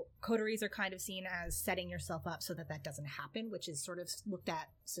 So coteries are kind of seen as setting yourself up so that that doesn't happen, which is sort of looked at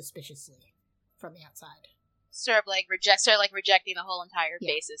suspiciously from the outside. Sort of like rejecting the whole entire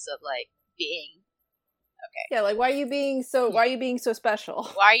basis of like being okay. Yeah, like why are you being so special?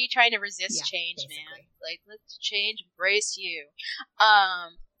 Why are you trying to resist change, basically. man? Like, let the change embrace you.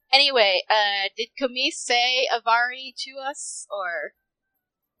 Anyway, did Camise say Avari to us, or?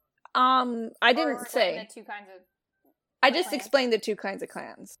 I didn't say. The two kinds of I just clans. explained the two kinds of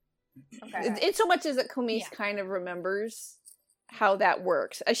clans. Okay. It's so much as that Camise kind of remembers how that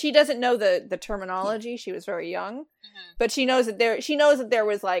works. She doesn't know the terminology. She was very young, but she knows that there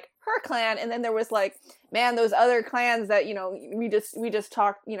was like her clan, and then there was like, man, those other clans that we just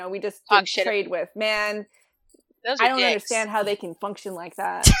talk, we just Talk did shit trade with. Man, Those are I don't dicks. understand how they can function like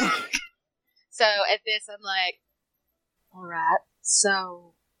that. So at this, I'm like, all right.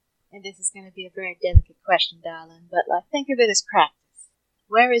 So, and this is going to be a very delicate question, darling, but like, think of it as practice.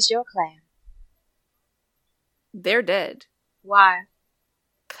 Where is your clan? They're dead Why?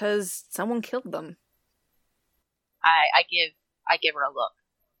 because someone killed them. I give her a look.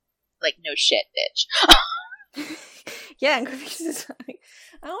 Like, no shit, bitch. Yeah, and Griffiths is like,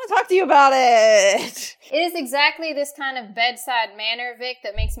 I don't want to talk to you about it. It is exactly this kind of bedside manner, Vic,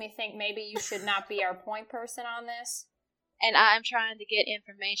 that makes me think maybe you should not be our point person on this. And I'm trying to get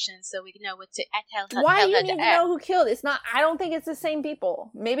information so we can know what to tell her. Why tell do you her need to act. know who killed? It's not. I don't think it's the same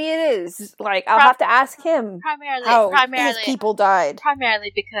people. Maybe it is. Like, I'll have to ask him how his people died.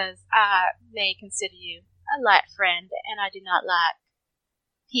 Primarily because I may consider you a light friend, and I do not like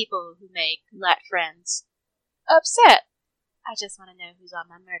people who make light friends upset. I just want to know who's on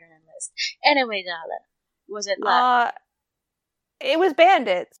my murdering list. Anyway, darling, was it like... It was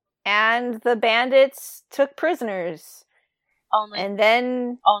bandits, and the bandits took prisoners. And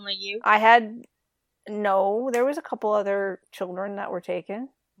then only you? there was a couple other children that were taken.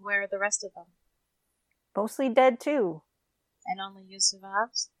 Where are the rest of them? Mostly dead too. And only you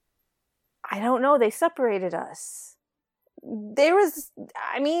survived? I don't know. They separated us. I'm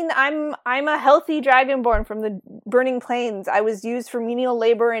a healthy dragonborn from the Burning Plains. I was used for menial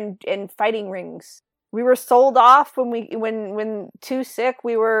labor and fighting rings. We were sold off when too sick.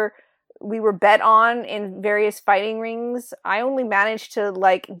 We were bet on in various fighting rings. I only managed to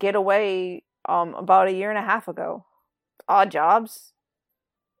get away about a year and a half ago. Odd jobs.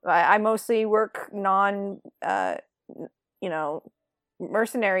 I mostly work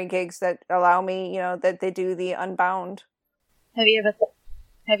mercenary gigs that allow me, that they do the Unbound. Have you ever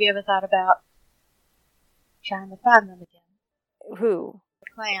thought about trying to find them again? Who? The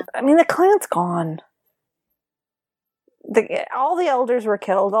clan. I mean, the clan's gone. All the elders were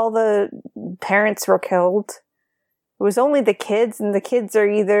killed. All the parents were killed. It was only the kids, and the kids are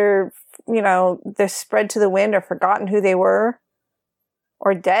either, they're spread to the wind or forgotten who they were,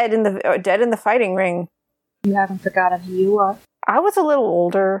 or dead in the fighting ring. You haven't forgotten who you are. I was a little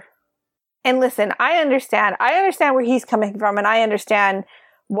older. And listen, I understand where he's coming from, and I understand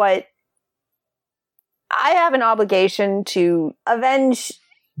what I have an obligation to avenge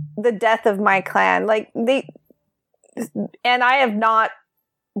the death of my clan. And I have not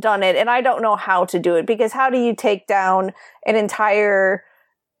done it, and I don't know how to do it, because how do you take down an entire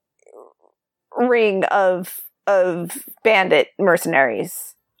ring of bandit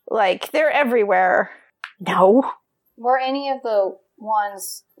mercenaries? They're everywhere. No. Were any of the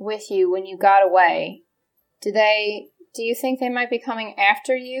ones with you when you got away? Do you think they might be coming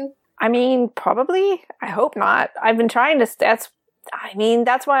after you? I mean, probably. I hope not. I've been trying to... That's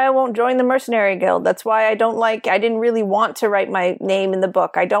why I won't join the Mercenary Guild. That's why I didn't really want to write my name in the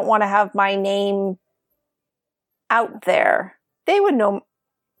book. I don't want to have my name out there. They would know...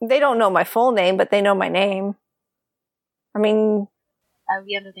 They don't know my full name, but they know my name. I mean... I was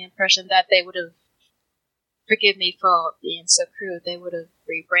under the impression that they would have... Forgive me for being so crude. They would have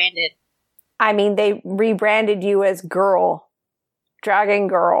rebranded. I mean, they rebranded you as Girl. Dragon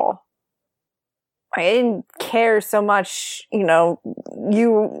Girl. I didn't care so much, when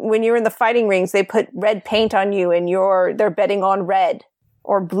you were in the fighting rings, they put red paint on you, and they're betting on red,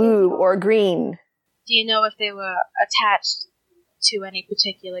 or blue, or green. Do you know if they were attached to any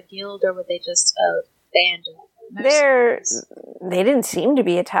particular guild, or were they just a band of mercenaries? They didn't seem to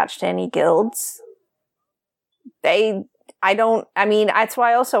be attached to any guilds. That's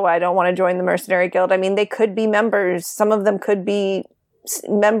why also I don't want to join the Mercenary Guild. I mean, they could be members. Some of them could be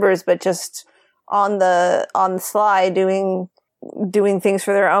members, but just on the sly doing things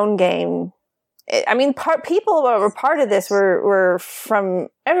for their own game. People who were part of this were from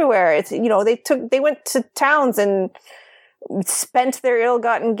everywhere. It's, they went to towns and spent their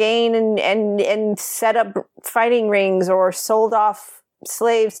ill-gotten gain and set up fighting rings or sold off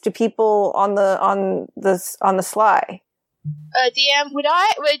slaves to people on the sly. DM, would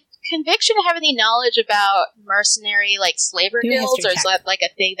Conviction have any knowledge about mercenary, like, slaver guilds, or is that, like,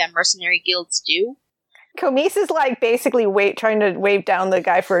 a thing that mercenary guilds do? Comise is, like, basically trying to wave down the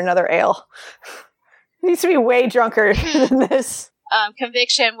guy for another ale. He needs to be way drunker than this.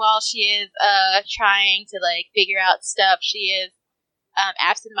 Conviction, while she is, trying to, like, figure out stuff, she is,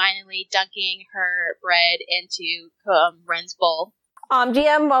 absentmindedly dunking her bread into, Ren's bowl.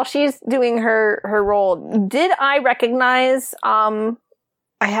 GM, while she's doing her role, did I recognize,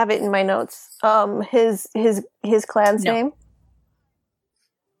 I have it in my notes. His clan's name.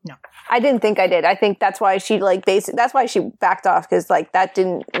 No, I didn't think I did. I think that's why she that's why she backed off, because like that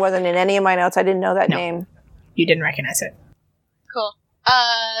wasn't in any of my notes. I didn't know that name. You didn't recognize it. Cool.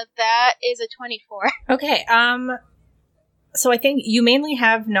 That is a 24. Okay. So I think you mainly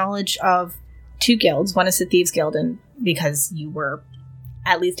have knowledge of two guilds. One is the Thieves Guild, and because you were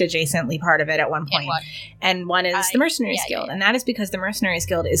at least adjacently part of it at one point. And one is the Mercenaries Guild. And that is because the Mercenaries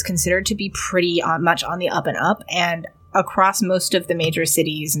Guild is considered to be pretty much on the up and up. And across most of the major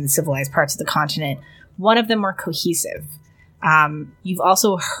cities and civilized parts of the continent, one of them are cohesive. You've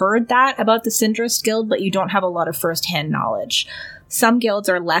also heard that about the Syndrist Guild, but you don't have a lot of first-hand knowledge. Some guilds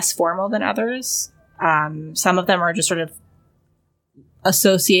are less formal than others. Some of them are just sort of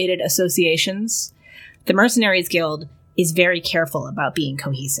associated associations. The Mercenaries Guild is very careful about being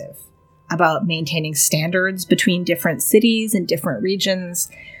cohesive, about maintaining standards between different cities and different regions.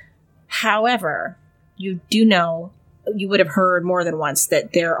 However, you do know, you would have heard more than once, that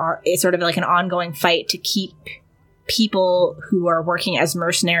it's sort of like an ongoing fight to keep people who are working as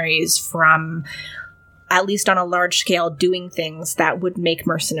mercenaries from, at least on a large scale, doing things that would make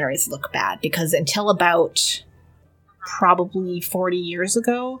mercenaries look bad. Because until about probably 40 years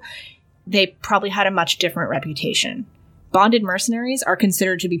ago, they probably had a much different reputation. Bonded mercenaries are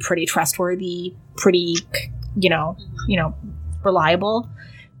considered to be pretty trustworthy, pretty, reliable.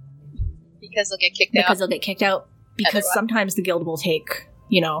 Because they'll get kicked out. Because sometimes the guild will take,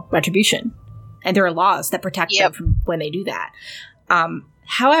 retribution. And there are laws that protect them from when they do that.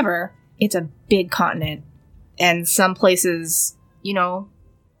 However, it's a big continent. And some places,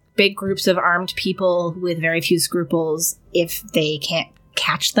 big groups of armed people with very few scruples, if they can't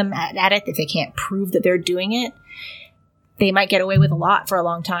catch them at it, if they can't prove that they're doing it, they might get away with a lot for a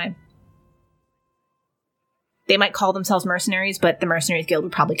long time. They might call themselves mercenaries, but the Mercenaries Guild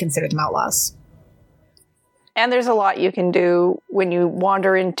would probably consider them outlaws. And there's a lot you can do when you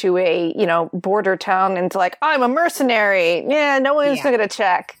wander into a, border town and it's like, I'm a mercenary. Yeah, no one's going to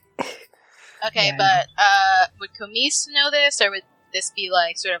check. Okay, but would Comise know this, or would this be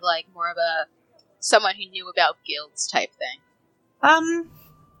like sort of like more of a someone who knew about guilds type thing?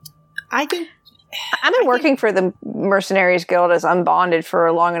 I think I've been working for the Mercenaries Guild as unbonded for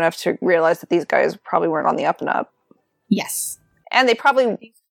long enough to realize that these guys probably weren't on the up and up. Yes. And they probably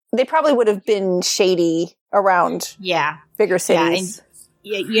would have been shady around bigger cities.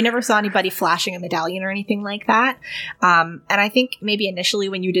 Yeah, you never saw anybody flashing a medallion or anything like that. And I think maybe initially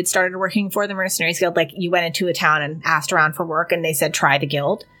when you started working for the Mercenaries Guild, like you went into a town and asked around for work and they said, try the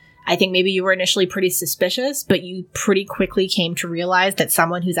guild. I think maybe you were initially pretty suspicious, but you pretty quickly came to realize that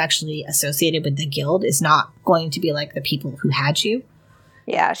someone who's actually associated with the guild is not going to be like the people who had you.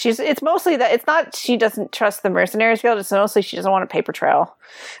 Yeah, it's mostly that it's not she doesn't trust the Mercenaries Guild, it's mostly she doesn't want a paper trail.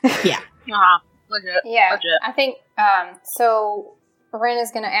 Yeah. Legit. Yeah, legit. I think, so Ren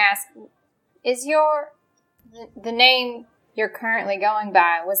is going to ask, is the name you're currently going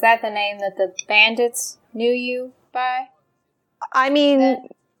by, was that the name that the bandits knew you by? I mean,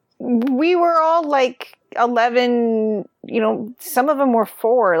 we were all like 11, some of them were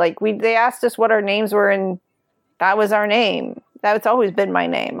 4. Like they asked us what our names were and that was our name. That's always been my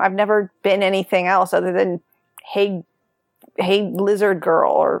name. I've never been anything else other than hey lizard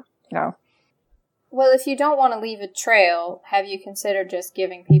girl or, Well, if you don't want to leave a trail, have you considered just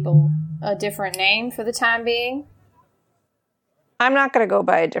giving people a different name for the time being? I'm not going to go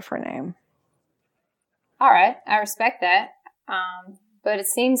by a different name. All right, I respect that. But it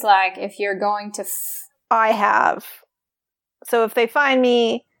seems like if you're going to... I have. So if they find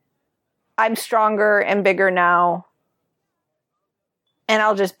me, I'm stronger and bigger now. And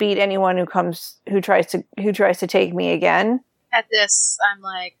I'll just beat anyone who tries to take me again. At this, I'm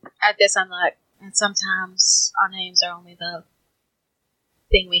like, and sometimes our names are only the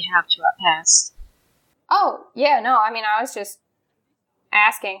thing we have to outpass. Oh, yeah, no, I mean, I was just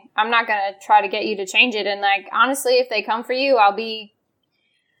asking. I'm not going to try to get you to change it. And, honestly, if they come for you, I'll be...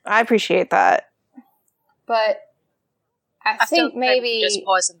 I appreciate that. But I think maybe just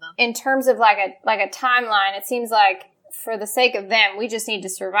poison them. In terms of like a timeline, it seems like for the sake of them, we just need to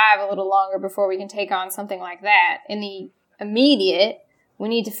survive a little longer before we can take on something like that. In the immediate, we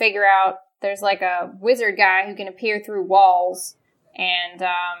need to figure out there's like a wizard guy who can appear through walls, and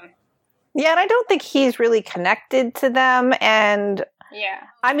yeah, and I don't think he's really connected to them, and yeah,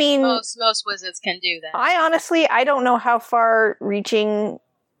 I mean, most wizards can do that. I don't know how far reaching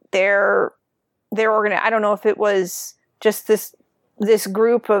their I don't know if it was just this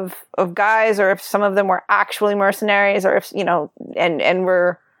group of guys, or if some of them were actually mercenaries, or if, and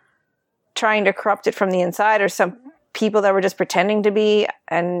were trying to corrupt it from the inside, or some people that were just pretending to be.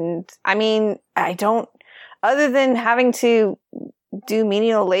 And I mean, I don't, other than having to do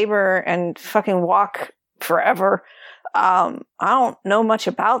menial labor and fucking walk forever, I don't know much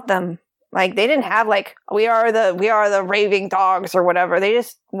about them. Like, they didn't have like, we are the raving dogs or whatever. They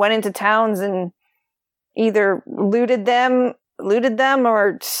just went into towns and either looted them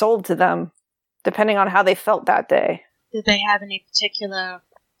or sold to them, depending on how they felt that day. Did they have any particular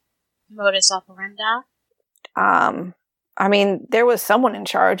modus operandi? I mean, there was someone in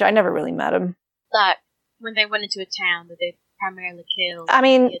charge. I never really met him. But when they went into a town, did they primarily kill? I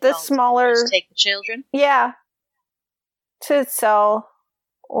mean, the adults, smaller, just take the children. Yeah, to sell,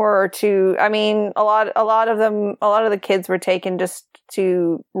 or to. I mean, a lot of the kids were taken just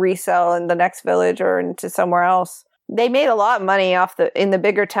to resell in the next village or into somewhere else. They made a lot of money in the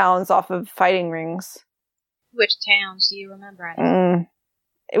bigger towns off of fighting rings. Which towns do you remember?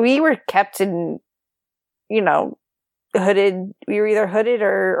 We were kept in, hooded. We were either hooded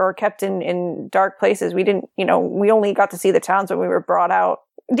or kept in dark places. We didn't, we only got to see the towns when we were brought out.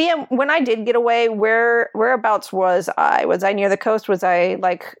 DM, when I did get away, whereabouts was I? Was I near the coast? Was I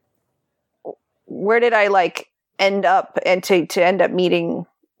like, where did I like end up, and to end up getting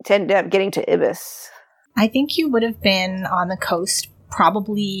to Ibis? I think you would have been on the coast,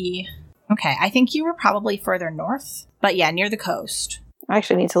 probably. Okay, I think you were probably further north, but yeah, near the coast. I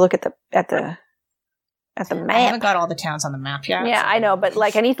actually need to look at the map. I haven't got all the towns on the map yet. Yeah, so. I know, but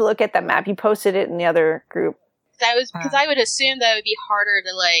like, I need to look at that map. You posted it in the other group. Because I would assume that it would be harder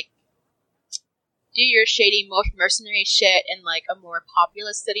to like do your shady mercenary shit in like a more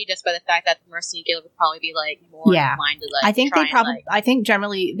populous city, just by the fact that the mercenary guild would probably be like more inclined to like. I think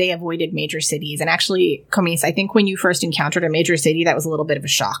generally they avoided major cities, and actually, Comise, I think when you first encountered a major city, that was a little bit of a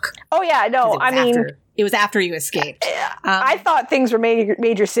shock. Oh yeah, no, it was after you escaped. I thought things were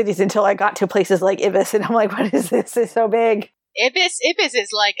major cities until I got to places like Ibis, and I'm like, what is this? It's so big. Ibis is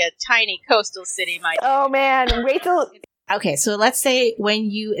like a tiny coastal city, my dear. Oh man, wait till. Okay, so let's say when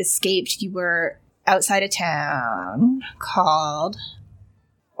you escaped, you were outside a town called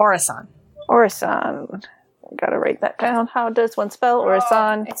Orison. Orison. Gotta write that down. How does one spell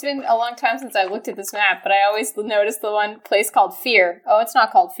Orison? It's been a long time since I looked at this map, but I always noticed the one place called Fear. Oh, it's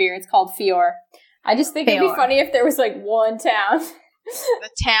not called Fear, it's called Fior. I just think it'd be funny if there was like one town. The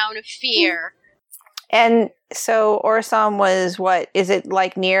town of Fear. And so Orison was what? Is it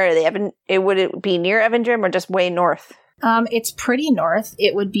like near the would it be near Evendrim or just way north? It's pretty north.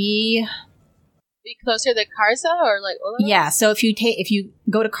 It would be closer to Karza or like Olaros? Yeah, so if you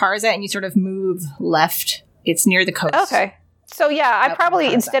go to Karza and you sort of move left, it's near the coast. Okay. So yeah, I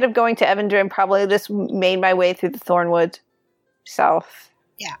probably, instead of going to Evendrim, probably just made my way through the Thornwood south.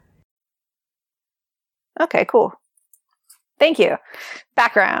 Yeah. Okay, cool. Thank you.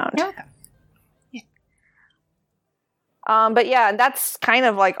 Background. You're welcome. But yeah, that's kind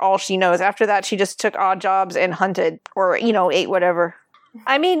of like all she knows. After that, she just took odd jobs and hunted, or, ate whatever.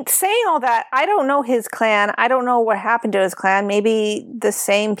 I mean, saying all that, I don't know his clan. I don't know what happened to his clan. Maybe the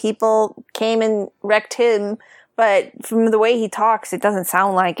same people came and wrecked him, but from the way he talks, it doesn't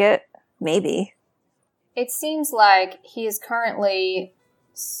sound like it. Maybe. It seems like he is currently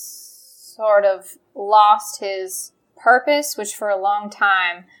sort of lost his purpose, which for a long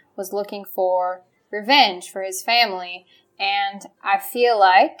time was looking for revenge for his family. And I feel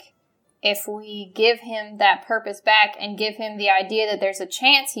like if we give him that purpose back and give him the idea that there's a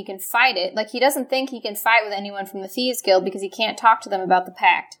chance he can fight it, like he doesn't think he can fight with anyone from the Thieves Guild because he can't talk to them about the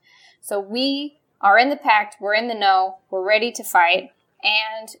pact. So we are in the pact, we're in the know, we're ready to fight,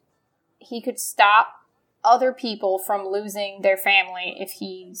 and he could stop other people from losing their family if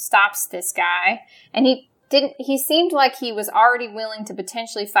he stops this guy. And he seemed like he was already willing to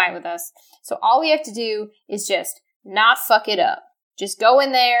potentially fight with us. So all we have to do is just not fuck it up. Just go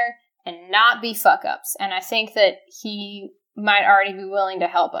in there and not be fuck-ups. And I think that he might already be willing to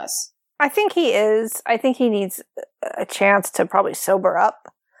help us. I think he is. I think he needs a chance to probably sober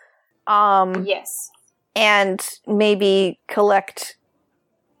up. Yes. And maybe collect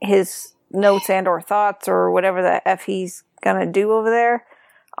his notes and or thoughts or whatever the F he's gonna do over there.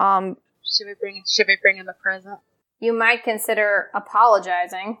 Should we bring him a present? You might consider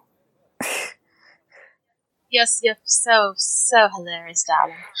apologizing. Yes, you're so hilarious,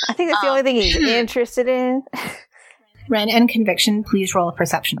 darling. I think that's the only thing he's interested in. Ren and Conviction, please roll a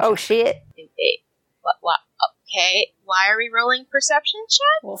perception check. Oh shit. What? Okay, why are we rolling perception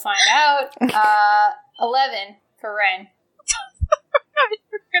check? We'll find out. 11 for Ren.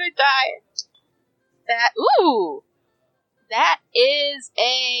 We're gonna die. That is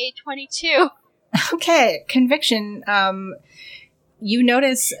a 22. Okay, Conviction. You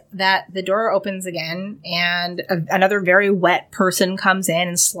notice that the door opens again, and another very wet person comes in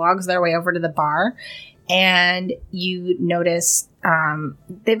and slogs their way over to the bar. And you notice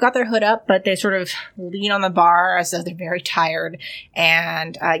they've got their hood up, but they sort of lean on the bar as though they're very tired.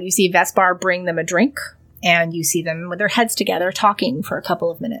 And you see Vespar bring them a drink, and you see them with their heads together talking for a couple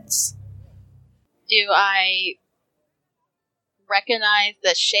of minutes. Do I recognize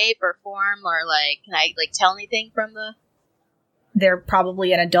the shape or form, or can I tell anything from the... They're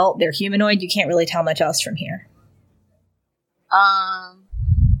probably an adult. They're humanoid. You can't really tell much else from here.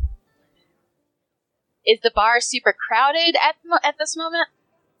 Is the bar super crowded at this moment?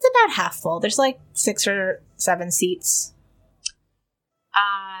 It's about half full. There's 6 or 7 seats.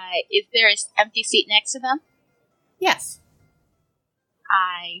 Is there an empty seat next to them? Yes.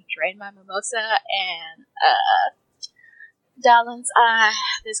 I drain my mimosa and, darlings,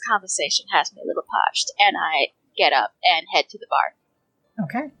 this conversation has me a little parched, and I get up and head to the bar.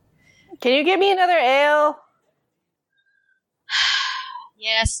 Okay. Can you give me another ale?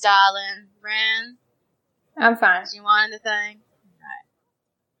 Yes, darling. Ren? I'm fine. Do you want anything?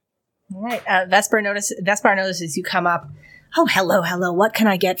 All right. Vespar notices you come up. Oh, hello. What can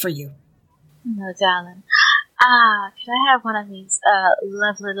I get for you? No, darling. Could I have one of these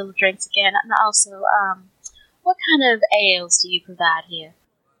lovely little drinks again? And also, what kind of ales do you provide here?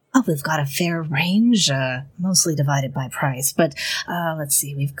 Oh, we've got a fair range, mostly divided by price. But let's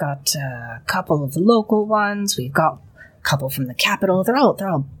see, we've got a couple of the local ones. We've got a couple from the capital. They're all,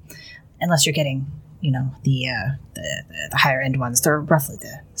 unless you're getting, the higher end ones, they're roughly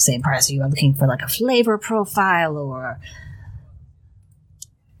the same price. So you are looking for a flavor profile, or...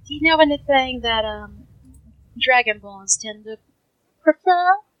 Do you know anything that Dragonborns tend to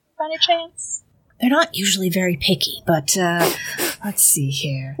prefer, by any chance? They're not usually very picky, but let's see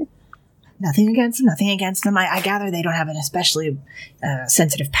here. Nothing against them. I gather they don't have an especially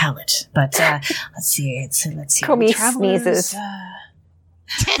sensitive palate. But let's see. Comey sneezes.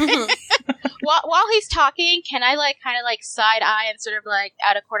 While he's talking, can I kind of side eye and sort of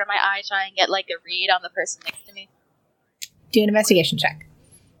out of corner of my eye try and get a read on the person next to me? Do an investigation check.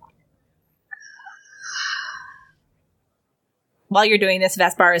 While you're doing this,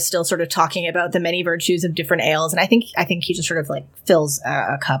 Vespar is still sort of talking about the many virtues of different ales, and I think he just sort of fills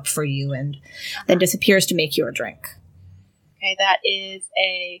a cup for you and then disappears to make your drink. Okay, that is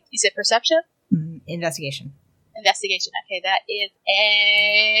you said perception? Investigation. Investigation. Okay, that is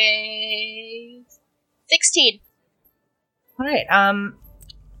a 16. All right.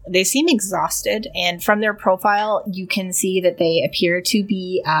 They seem exhausted, and from their profile, you can see that they appear to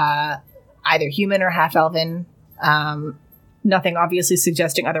be either human or half-elven. Nothing obviously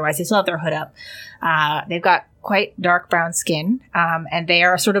suggesting otherwise. They still have their hood up. They've got quite dark brown skin, and they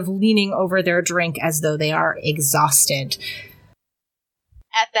are sort of leaning over their drink as though they are exhausted.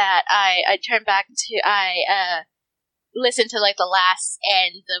 At that, I turn back to, I listen to the last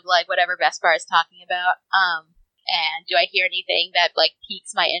end of whatever Vespar is talking about. And do I hear anything that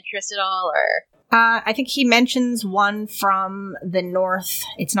piques my interest at all, or? I think he mentions one from the north.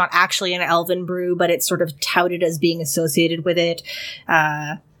 It's not actually an elven brew, but it's sort of touted as being associated with it.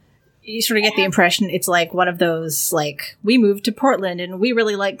 You sort of get the impression it's one of those, we moved to Portland and we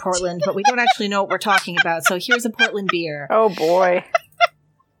really like Portland, but we don't actually know what we're talking about, so here's a Portland beer. Oh boy.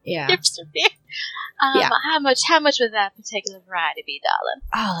 Yeah. Hipster beer. Yeah. How much would that particular variety be, darling?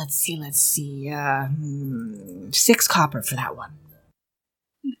 Oh, let's see. 6 copper for that one.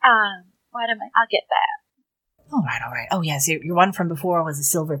 I'll get that. All right. Oh, yes, your one from before was a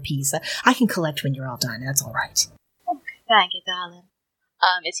silver piece. I can collect when you're all done. That's all right. Okay, thank you, darling.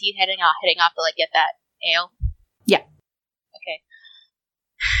 Is he heading off to get that ale? Yeah. Okay.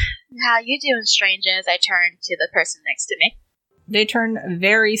 How you doing, strangers? I turn to the person next to me. They turn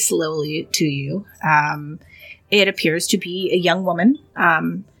very slowly to you. It appears to be a young woman.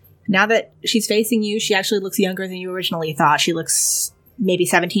 Now that she's facing you, she actually looks younger than you originally thought. She looks maybe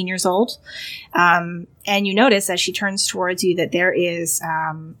 17 years old. And you notice as she turns towards you that there is,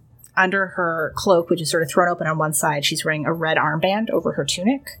 under her cloak, which is sort of thrown open on one side, she's wearing a red armband over her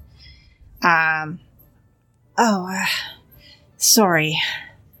tunic. Sorry.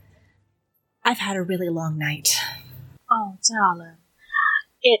 I've had a really long night. Oh, darling.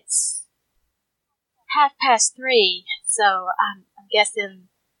 It's 3:30, so I'm guessing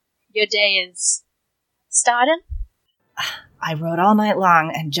your day is starting? I rode all night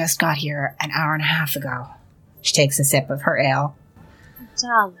long and just got here an hour and a half ago. She takes a sip of her ale. Oh,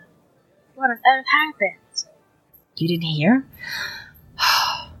 darling, what on earth happened? You didn't hear?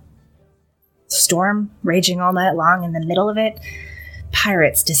 Storm raging all night long. In the middle of it,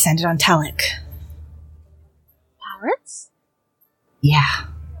 pirates descended on Telek. Pirates? Yeah.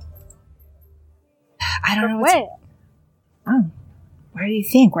 I don't From know where? Where do you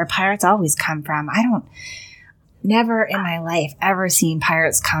think? Where pirates always come from. Never in my life ever seen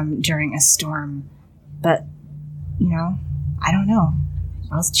pirates come during a storm. But, I don't know.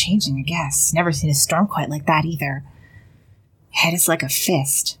 World's changing, I guess. Never seen a storm quite like that either. Head is like a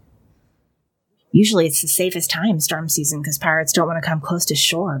fist. Usually it's the safest time, storm season, because pirates don't want to come close to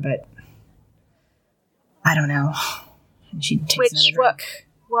shore, but I don't know. And she takes another drink.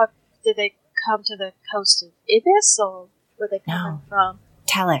 What, did they come to the coast of Ibis, or were they coming from?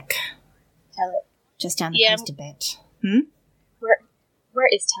 Telek. Telek. Just down the coast a bit. Where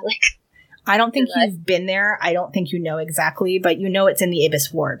is Telek? I don't think you've been there. I don't think you know exactly, but you know it's in the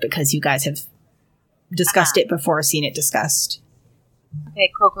Ibis Ward because you guys have discussed it before, seen it discussed.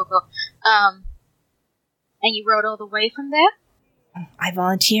 Okay, cool. And you rode all the way from there? I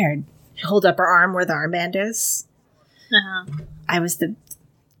volunteered. She holds up her arm where the armband is. I was the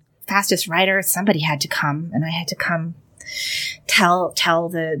fastest rider. Somebody had to come, and I had to come tell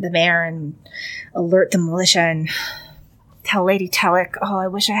the mayor and alert the militia and tell Lady Telek. Oh, I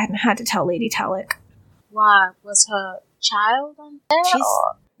wish I hadn't had to tell Lady Telek. Why? Was her child on there?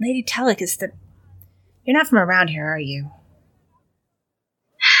 Lady Telek is the... You're not from around here, are you?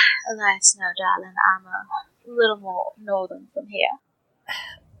 Alas, no, darling. I'm a little more northern from here.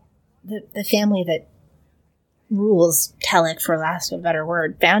 The family that rules Telek, for lack of a better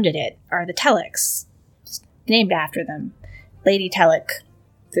word, founded it, are the Teleks. Just named after them. Lady Telek,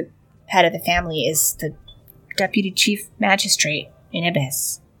 the head of the family, is the deputy chief magistrate in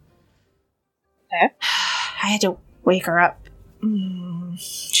Ibis. Okay. I had to wake her up.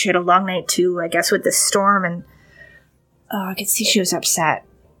 She had a long night too, I guess, with the storm, and I could see she was upset.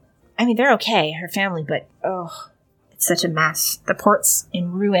 I mean, they're okay, her family, but it's such a mess. The port's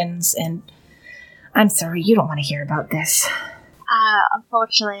in ruins, and I'm sorry, you don't want to hear about this.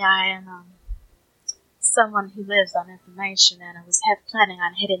 Unfortunately, I am someone who lives on information, and I was planning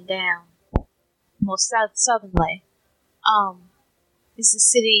on heading down more southernly. Is the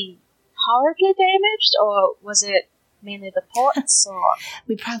city horribly damaged, or was it mainly the ports? Or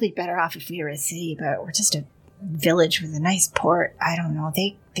we'd probably be better off if we were a city, but we're just a village with a nice port. I don't know.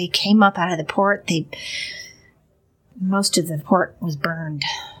 They came up out of the port. Most of the port was burned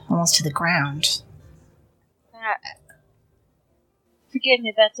almost to the ground. Forgive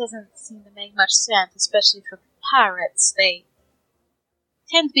me, that doesn't seem to make much sense, especially for pirates. They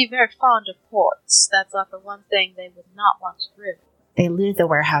tend to be very fond of ports. That's like the one thing they would not want to ruin. They looted the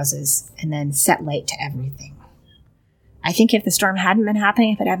warehouses and then set light to everything. I think if the storm hadn't been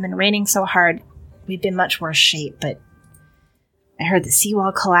happening, if it hadn't been raining so hard, we'd been much worse shape, but I heard the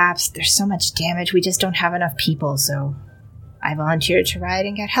seawall collapsed. There's so much damage, we just don't have enough people, so I volunteered to ride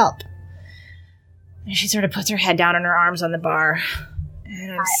and get help. And she sort of puts her head down on her arms on the bar.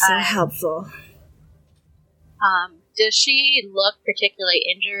 And I'm so helpful. Does she look particularly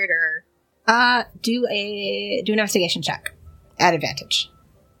injured, or? Do an investigation check. At advantage.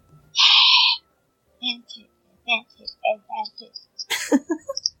 Advantage.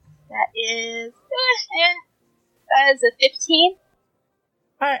 That is a 15.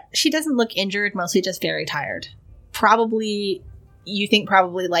 She doesn't look injured, mostly just very tired. You think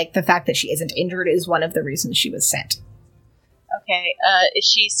like the fact that she isn't injured is one of the reasons she was sent. Okay, is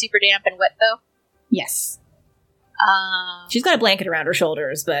she super damp and wet, though? Yes. She's got a blanket around her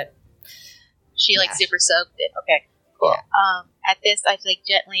shoulders, but... She, super soaked it. Okay, cool. Yeah. At this, I,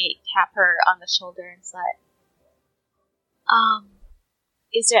 gently tap her on the shoulder and say,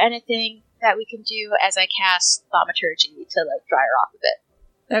 is there anything that we can do as I cast thaumaturgy to, dry her off a bit?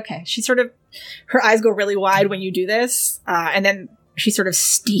 Okay. She her eyes go really wide when you do this, and then she sort of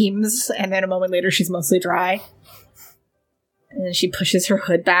steams, and then a moment later she's mostly dry. And then she pushes her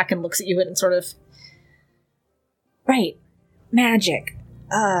hood back and looks at you and sort of... Right. Magic.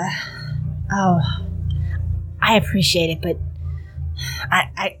 I appreciate it, but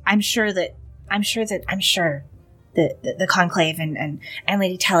I'm sure that the Conclave and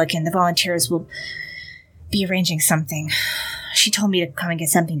Lady Telek and the volunteers will be arranging something. She told me to come and get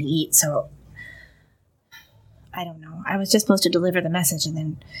something to eat, so I don't know. I was just supposed to deliver the message and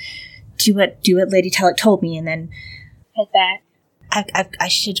then do what Lady Telek told me, and then head back. I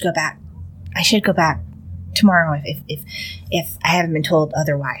should go back. I should go back tomorrow if I haven't been told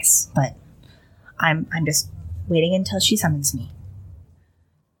otherwise. But I'm just waiting until she summons me.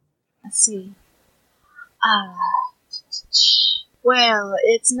 Let's see. Well,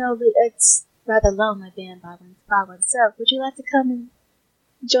 it's rather lonely being by oneself. Would you like to come and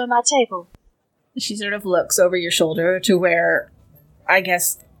join my table? She sort of looks over your shoulder to where, I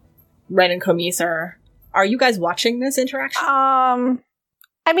guess, Ren and Komis are. Are you guys watching this interaction?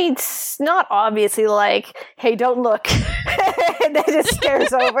 I mean, it's not obviously like, hey, don't look. And then just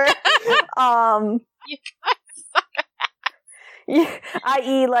stares over. You guys Yeah,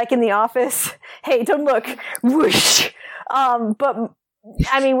 i.e., like in The Office, hey, don't look, whoosh. But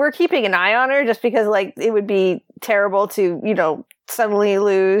I mean, we're keeping an eye on her just because, like, it would be terrible to, suddenly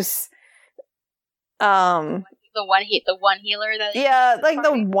lose. The one healer that. Yeah, like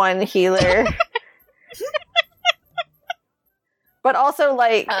the one healer. But also,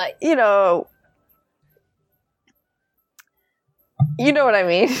 like, you know what I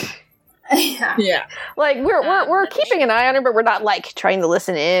mean. Yeah. Like we're keeping an eye on her, but we're not like trying to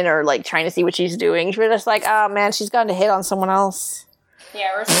listen in or like trying to see what she's doing. We're just like, oh man, she's gotten to hit on someone else. Yeah,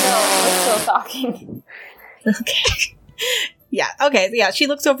 we're still talking. Okay. Yeah. Okay. Yeah. She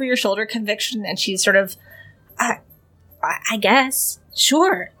looks over your shoulder, conviction, and she's sort of, I guess,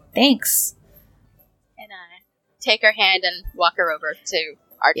 sure, thanks. And I take her hand and walk her over to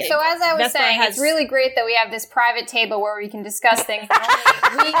our table. So as I was Vespa saying, it's really great that we have this private table where we can discuss things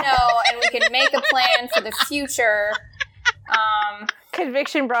that only we know, and we can make a plan for the future.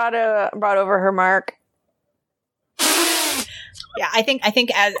 Conviction brought over her mark. Yeah, I think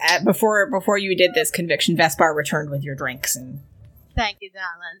as before you did this, conviction, Vespar returned with your drinks and. Thank you,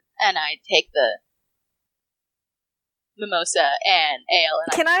 darling. And I take the mimosa and ale.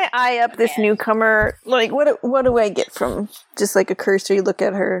 And Can I eye up this newcomer? Like, what do I get from just like a cursory look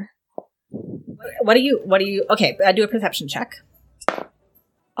at her? What do you? Okay, do a perception check.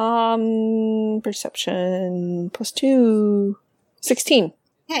 Perception +2, 16.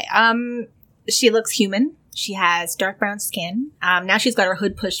 Okay, she looks human. She has dark brown skin. Now she's got her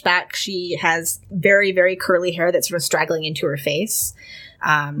hood pushed back. She has very, very curly hair that's sort of straggling into her face.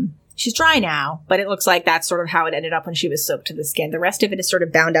 She's dry now, but it looks like that's sort of how it ended up when she was soaked to the skin. The rest of it is sort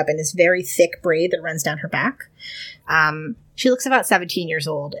of bound up in this very thick braid that runs down her back. She looks about 17 years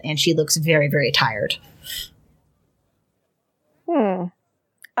old, and she looks very, very tired.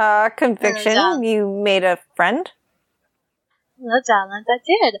 Conviction, you made a friend? Well, darling, I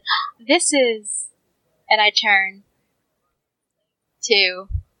did. This is... And I turn to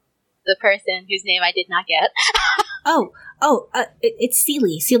the person whose name I did not get. It's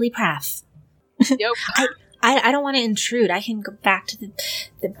Seely Prath. Nope. I don't want to intrude. I can go back to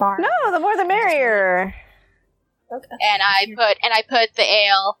the bar. No, the more the merrier. Okay. And I put the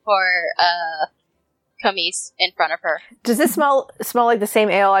ale for Komis in front of her. Does this smell like the same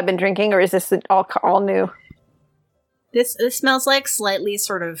ale I've been drinking, or is this all new? This smells like slightly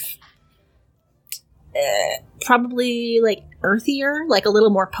sort of probably like earthier, like a little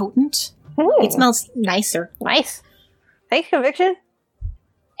more potent. It smells nicer. Nice. Thanks, Conviction.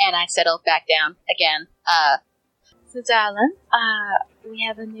 And I settled back down again. So, darling, we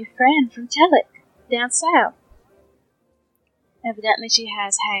have a new friend from Telek down south. Evidently, she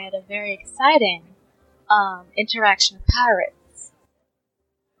has had a very exciting interaction with pirates.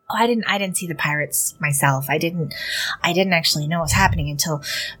 Oh, I didn't see the pirates myself. I didn't actually know what was happening until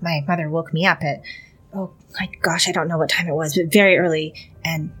my mother woke me up at, oh my gosh, I don't know what time it was, but very early,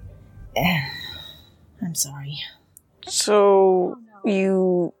 and I'm sorry. So but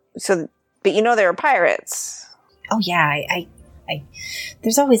you know there are pirates. Oh yeah, I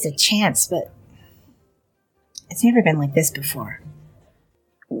there's always a chance, but it's never been like this before.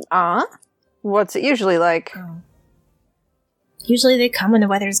 What's it usually like? Usually they come when the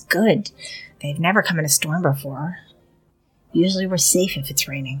weather's good. They've never come in a storm before. Usually we're safe if it's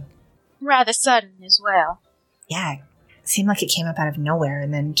raining. Rather sudden as well. Yeah, it seemed like it came up out of nowhere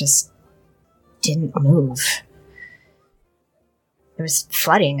and then just didn't move. There was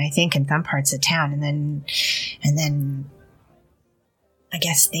flooding, I think, in some parts of town, and then I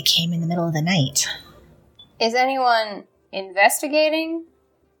guess they came in the middle of the night. Is anyone investigating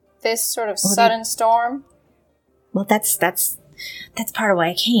this sort of sudden storm? Well, that's part of why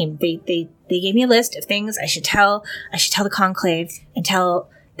I came. They gave me a list of things I should tell the conclave and tell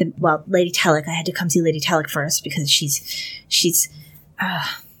Lady Telek. I had to come see Lady Telek first because she's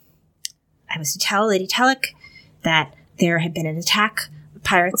I was to tell Lady Telek that there had been an attack of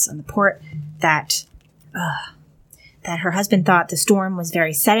pirates on the port, that that her husband thought the storm was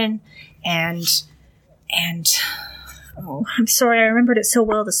very sudden, and oh, I'm sorry, I remembered it so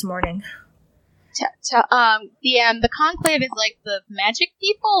well this morning. The conclave is like the magic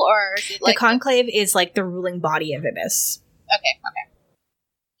people, or is it like the conclave is like the ruling body of Ibis. Okay.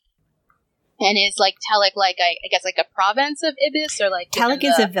 And is like Telek like I guess like a province of Ibis, or like Telek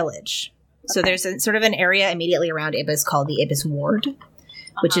is a village. Okay. So there's sort of an area immediately around Ibis called the Ibis Ward,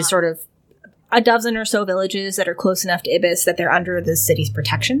 which is sort of a dozen or so villages that are close enough to Ibis that they're under the city's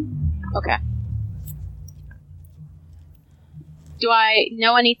protection. Okay. Do I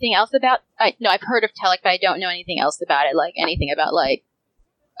know anything else about? No, I've heard of Telek, but I don't know anything else about it. Like anything about like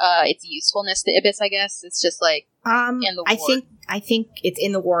its usefulness to Ibis. I guess it's just like in the ward. I think it's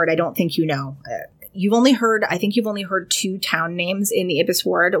in the ward. I don't think you know. You've only heard 2 town names in the Ibis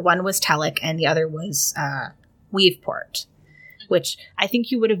ward. One was Telek, and the other was Weaveport, which I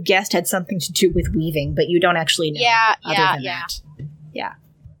think you would have guessed had something to do with weaving, but you don't actually know. Yeah.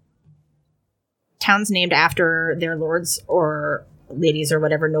 Towns named after their lords or ladies or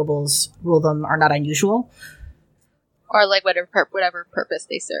whatever nobles rule them are not unusual. Or like whatever purpose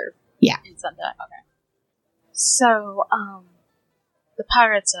they serve. Yeah. In some time. Okay. So, the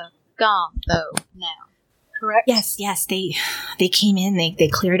pirates are gone though now, correct? Yes. They came in, they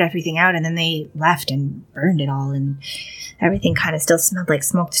cleared everything out, and then they left and burned it all, and everything kind of still smelled like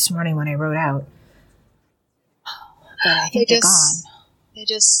smoke this morning when I rode out. But I think they're gone. They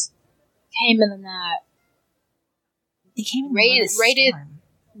just came in the night. They came in raided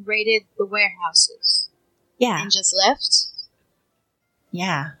the warehouses. Yeah. And just left?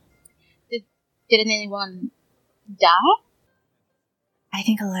 Yeah. Didn't anyone die? I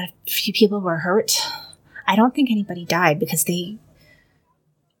think few people were hurt. I don't think anybody died because they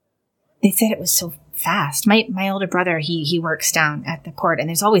said it was so fast. My older brother, he works down at the port, and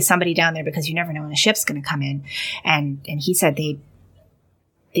there's always somebody down there because you never know when a ship's going to come in. And he said they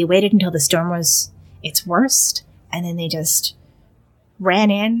waited until the storm was its worst, and then they just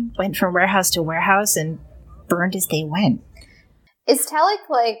ran in, went from warehouse to warehouse, and burned as they went. Is Telek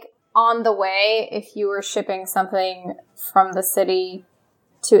like on the way if you were shipping something from the city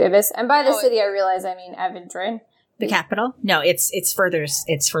to Ibis? And by the city, I realize I mean Evandrin. The capital? No, it's further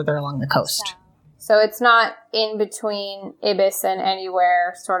along the coast. So it's not in between Ibis and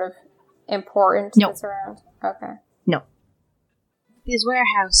anywhere sort of important that's around? Okay. No. These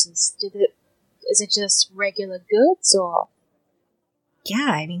warehouses, is it just regular goods or?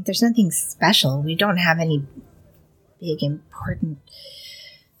 Yeah, I mean, there's nothing special. We don't have any big, important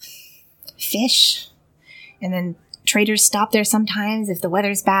fish. And then traders stop there sometimes if the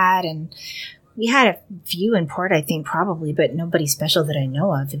weather's bad. And we had a few in port, I think, probably, but nobody special that I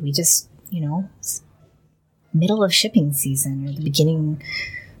know of. We just, it's middle of shipping season or the beginning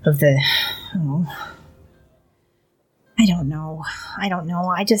of the, I don't know.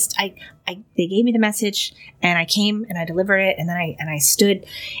 They gave me the message, and I came and I delivered it, and then I stood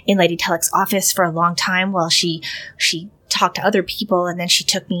in Lady Telek's office for a long time while she talked to other people, and then she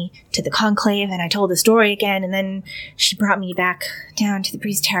took me to the conclave, and I told the story again, and then she brought me back down to the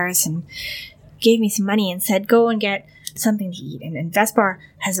priest terrace and gave me some money and said, go and get something to eat. And Vespar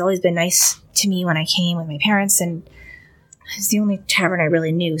has always been nice to me when I came with my parents, and it's the only tavern I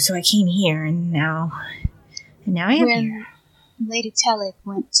really knew, so I came here, and now I am here. When Lady Telek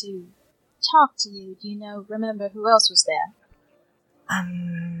went to talk to you, do you remember who else was there? I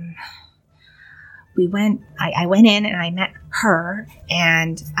went in and I met her,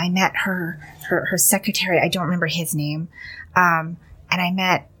 and I met her secretary. I don't remember his name.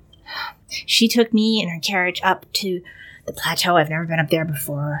 She took me in her carriage up to the plateau. I've never been up there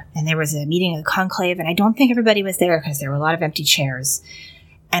before. And there was a meeting of the conclave, and I don't think everybody was there because there were a lot of empty chairs.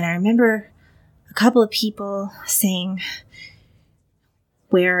 And I remember a couple of people saying,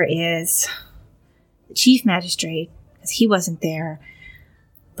 where is the chief magistrate? Because he wasn't there.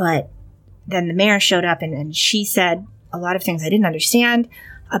 But then the mayor showed up, and she said a lot of things I didn't understand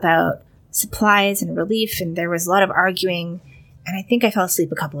about supplies and relief, and there was a lot of arguing, and I think I fell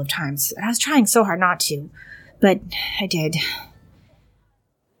asleep a couple of times. And I was trying so hard not to, but I did.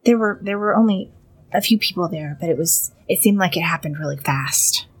 There were only a few people there, but it seemed like it happened really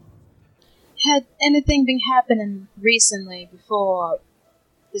fast. Had anything been happening recently before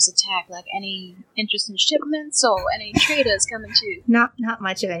this attack, like any interesting shipments or any traders coming to? Not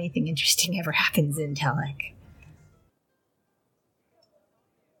much of anything interesting ever happens in Telek.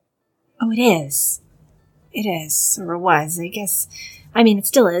 Oh, it is. It is, or it was, I guess. I mean, it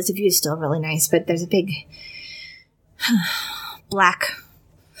still is. The view is still really nice, but there's a big black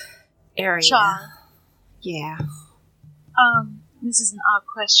area. Shaw. Yeah. This is an odd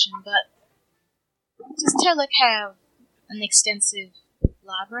question, but does Telek have an extensive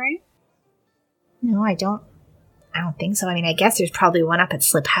library? No, I don't think so. I mean, I guess there's probably one up at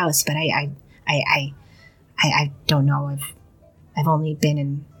Slip House, but I don't know. I've only been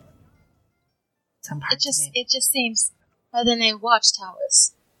in some parts of it. It just seems other than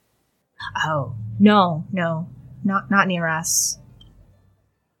watchtowers. Oh, no, not near us.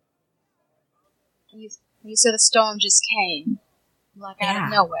 You said the storm just came, like out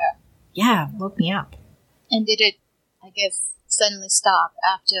of nowhere. Yeah, woke me up. And did it, I guess, suddenly stop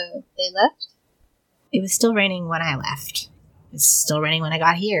after they left? It was still raining when I left. It's still raining when I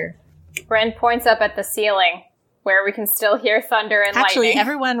got here. Ren points up at the ceiling, where we can still hear thunder and Actually, lightning.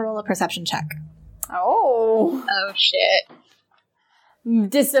 everyone roll a perception check. Oh, shit!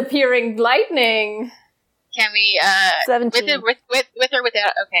 Disappearing lightning. Can we 17. with or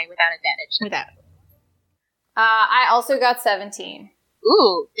without? Okay, without advantage. Without. I also got 17.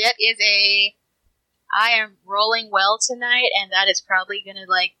 Ooh, that is I am rolling well tonight, and that is probably gonna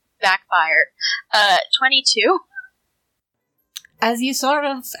backfire. 22. As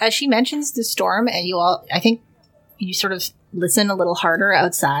she mentions the storm, and you all, I think you sort of listen a little harder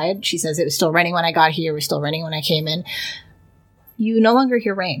outside. She says it was still raining when I got here. It was still raining when I came in. You no longer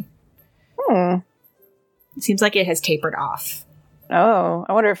hear rain. It seems like it has tapered off. Oh,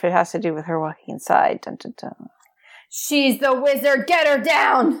 I wonder if it has to do with her walking inside. Dun, dun, dun. She's the wizard. Get her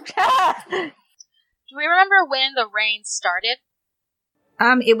down. Do we remember when the rain started?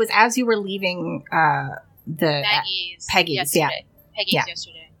 It was as you were leaving Peggy's Peggy's yesterday.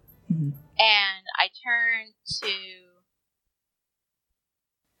 Mm-hmm. And I turned to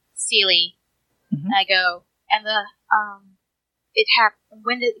Seely. Mm-hmm. And I go, and it happened.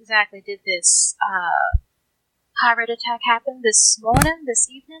 When exactly did this pirate attack happen? This morning? This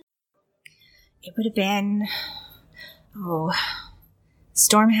evening? It would have been.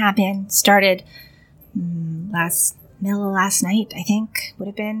 Storm started middle of last night, I think, would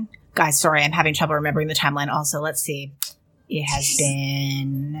have been. Guys, sorry, I'm having trouble remembering the timeline also. Let's see. It has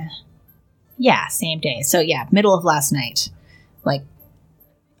been... Yeah, same day. So, yeah, middle of last night.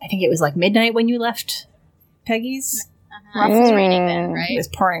 I think it was midnight when you left Peggy's. It was raining then, right? It was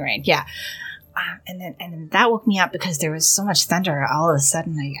pouring rain, yeah. And then that woke me up because there was so much thunder all of a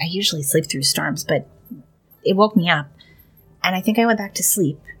sudden. I usually sleep through storms, but it woke me up. And I think I went back to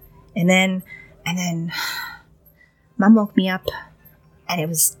sleep. And then Mom woke me up, and it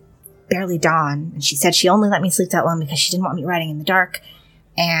was barely dawn. And she said she only let me sleep that long because she didn't want me riding in the dark.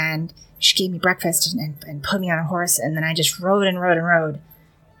 And she gave me breakfast and put me on a horse. And then I just rode and rode and rode.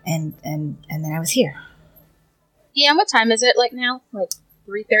 And then I was here. Yeah, and what time is it now?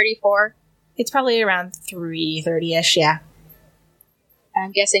 3:34? It's probably around 3:30ish, yeah.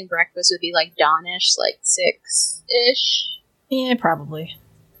 I'm guessing breakfast would be dawnish, 6-ish. Yeah, probably.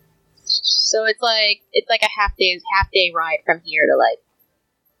 So it's a half day ride from here to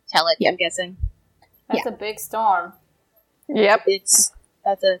Telik, I'm guessing. That's a big storm. Yep.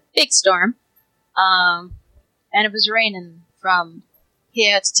 That's a big storm. And it was raining from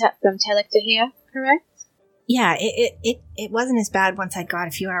here from Telik to here, correct? Yeah, it wasn't as bad once I got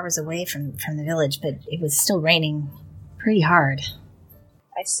a few hours away from the village, but it was still raining pretty hard.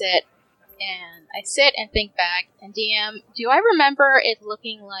 I sit and think back, and DM, do I remember it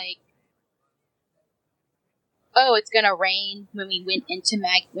looking it's gonna rain when we went into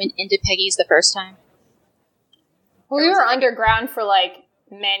Peggy's the first time? We were underground for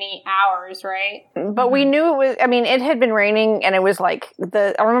many hours, right? But we knew it was, it had been raining, and it was I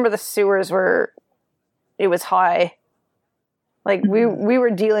remember the sewers it was high. We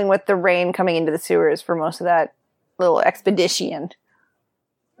were dealing with the rain coming into the sewers for most of that little expedition.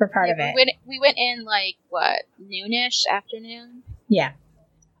 For part of it. We went in noonish, afternoon? Yeah.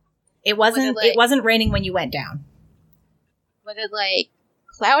 It wasn't raining when you went down. Was it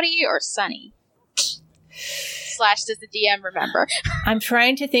cloudy or sunny? / does the DM remember? I'm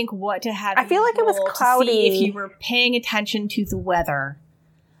trying to think what to have. I feel like it was cloudy. To see if you were paying attention to the weather.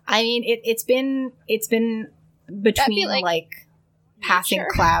 I mean, it's been between passing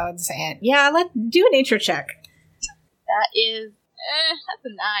clouds and let's do a nature check. That is that's a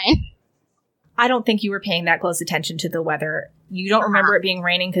 9. I don't think you were paying that close attention to the weather. You don't remember it being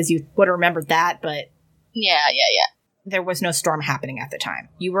raining because you would have remembered that, but yeah. There was no storm happening at the time.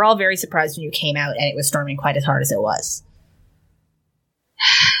 You were all very surprised when you came out and it was storming quite as hard as it was.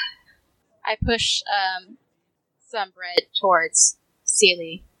 I push some bread towards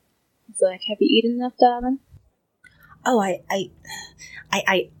Seely. It's have you eaten enough, darling? Oh, I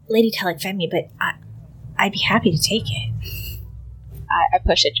Lady Telik fed me, but I'd be happy to take it. I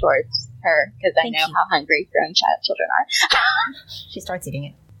push it towards her because I know how hungry grown children are. She starts eating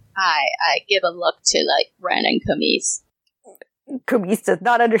it. I give a look to Ren and Kumis. Kumis does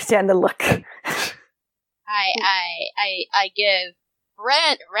not understand the look. I give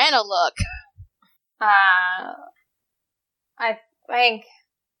Ren a look. I think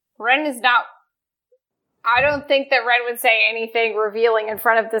Ren is not. I don't think that Ren would say anything revealing in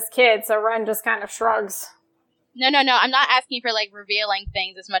front of this kid, so Ren just kind of shrugs. No. I'm not asking for, like, revealing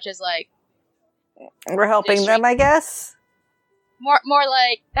things as much as, like... We're helping them, I guess? More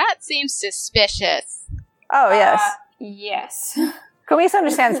like, that seems suspicious. Oh, yes. Yes. Kumis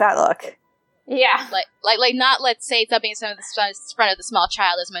understands that look. Yeah. Like not let's say something in front of the small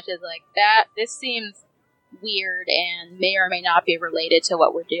child as much as, like, this seems weird and may or may not be related to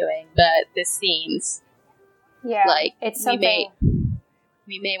what we're doing, but this seems... Yeah, like, it's something...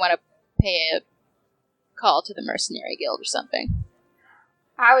 We may want to pay a call to the Mercenary Guild or something.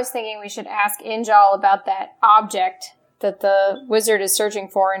 I was thinking we should ask Injal about that object that the wizard is searching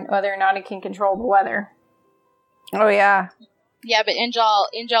for and whether or not it can control the weather. Oh, yeah. Yeah, but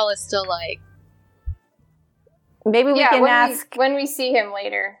Injal is still, like... Maybe we can ask... when we see him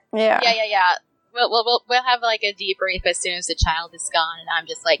later. Yeah. Yeah. We'll have, like, a debrief as soon as the child is gone, and I'm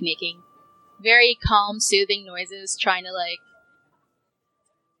just, like, making very calm, soothing noises, trying to, like,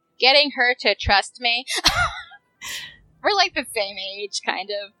 getting her to trust me. We're, like, the same age,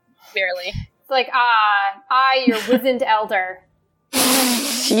 kind of, barely. It's like, your wizened elder.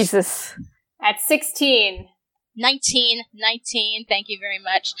 Jesus. At 16. 19, thank you very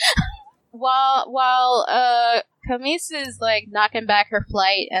much. While Kumis is, like, knocking back her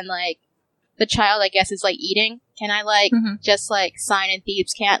flight, and, like, the child, I guess, is, like, eating, can I, like, just, like, sign in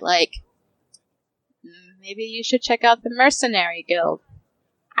Thieves' Cant, like, maybe you should check out the Mercenary Guild.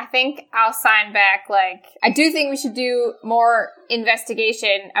 I think I'll sign back, like, I do think we should do more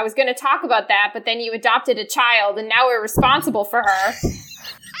investigation. I was going to talk about that, but then you adopted a child, and now we're responsible for her.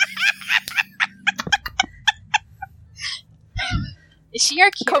 Is she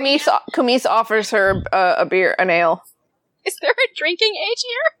our curator? Kumis offers her a beer, an ale. Is there a drinking age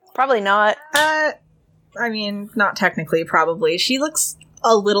here? Probably not. I mean, not technically, probably. She looks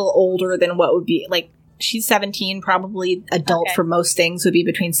a little older than what would be, like, she's 17, probably adult for most things would be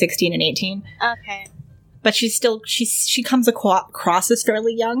between 16 and 18. Okay. But she's still, she comes across as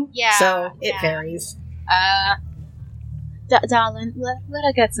fairly young. Yeah. So it varies. Darling, let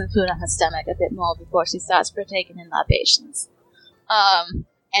her get some food on her stomach a bit more before she starts partaking in libations.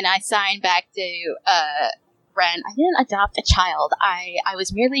 And I signed back to, Ren. I didn't adopt a child. I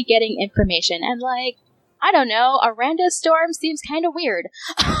was merely getting information, and, like, I don't know, a rando storm seems kind of weird.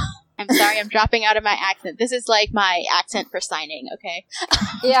 I'm sorry, I'm dropping out of my accent. This is, like, my accent for signing, okay?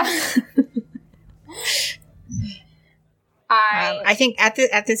 Yeah. I think at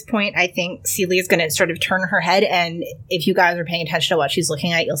this point, I think Celia is going to sort of turn her head, and if you guys are paying attention to what she's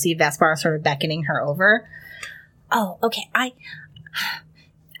looking at, you'll see Vespar sort of beckoning her over. Oh, okay.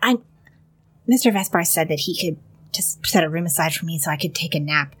 Mr. Vespar said that he could just set a room aside for me so I could take a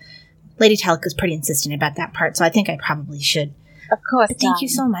nap. Lady Talik was pretty insistent about that part, so I think I probably should. Of course, but thank you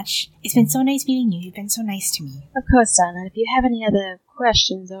so much. It's been so nice meeting you. You've been so nice to me. Of course, darling. If you have any other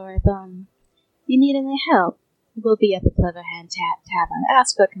questions or if you need any help, we'll be at the Clever Hand Tavern.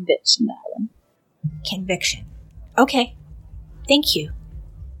 Ask for conviction, darling. Conviction. Okay. Thank you.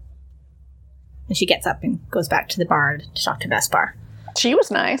 And she gets up and goes back to the bar to talk to Vespar. She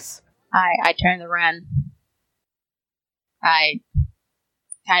was nice. I turn to Ren. I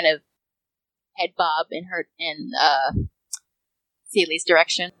kind of head bob in Celia's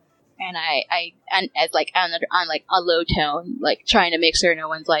direction, and I as like on like a low tone, like trying to make sure no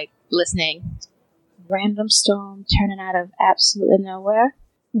one's like listening. Random storm turning out of absolutely nowhere.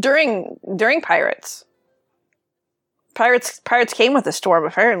 During Pirates came with a storm,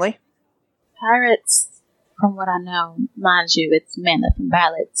 apparently. Pirates, from what I know, mind you, it's mainly from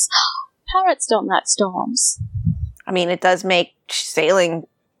ballads. Pirates don't like storms. I mean, it does make sailing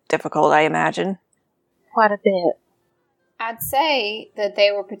difficult, I imagine. Quite a bit. I'd say that they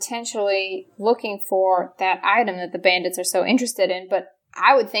were potentially looking for that item that the bandits are so interested in, but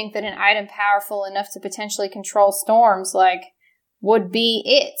I would think that an item powerful enough to potentially control storms, like, would be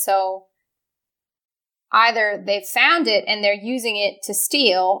it. So either they found it and they're using it to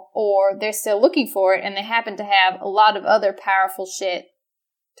steal, or they're still looking for it and they happen to have a lot of other powerful shit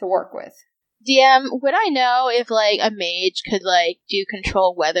to work with. DM, would I know if, like, a mage could, like, do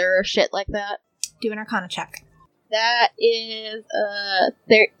control weather or shit like that? Do an Arcana check. That is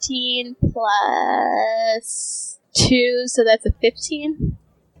 13 plus 2, so that's a 15.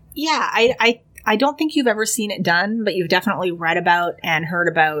 Yeah, I don't think you've ever seen it done, but you've definitely read about and heard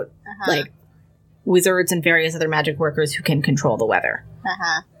about, like, wizards and various other magic workers who can control the weather.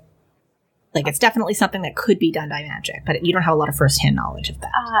 Like, it's definitely something that could be done by magic, but you don't have a lot of first-hand knowledge of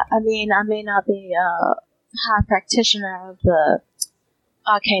that. I mean, I may not be a high practitioner of the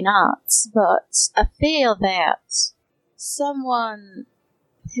arcane arts, but I feel that someone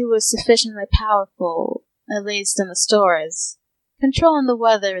who is sufficiently powerful, at least in the stories, controlling the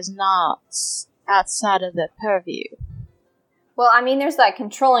weather is not outside of their purview. Well, I mean, there's like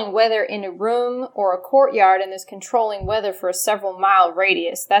controlling weather in a room or a courtyard, and there's controlling weather for a several mile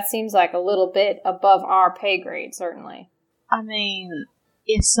radius. That seems like a little bit above our pay grade, certainly. I mean,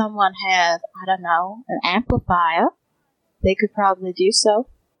 if someone had, I don't know, an amplifier, they could probably do so.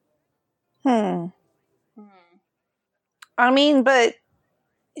 I mean, but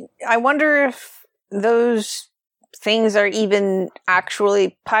I wonder if those things are even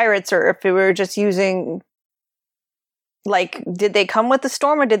actually pirates, or if they were just using, like, did they come with the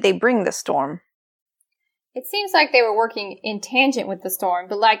storm or did they bring the storm? It seems like they were working in tangent with the storm,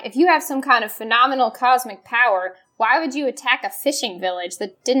 but like, if you have some kind of phenomenal cosmic power, why would you attack a fishing village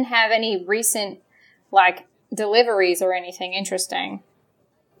that didn't have any recent, like, deliveries or anything interesting?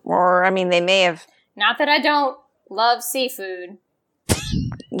 Or, I mean, they may have... Not that I don't love seafood.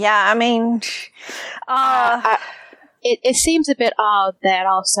 Yeah, I mean... It seems a bit odd that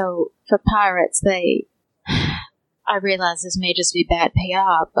also, for pirates, they... I realize this may just be bad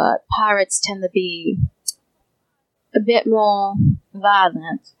PR, but pirates tend to be a bit more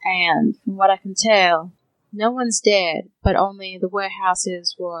violent, and from what I can tell, no one's dead, but only the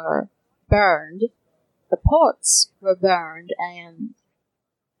warehouses were burned, the ports were burned, and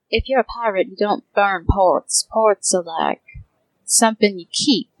if you're a pirate, you don't burn ports. Ports are like something you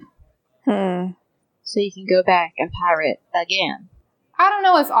keep. So you can go back and pirate again. I don't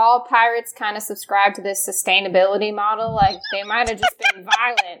know if all pirates kind of subscribe to this sustainability model. Like, they might have just been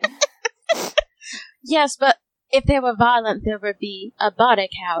violent. Yes, but if they were violent, there would be a body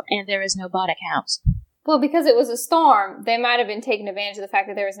count, and there is no body count. Well, because it was a storm, they might have been taking advantage of the fact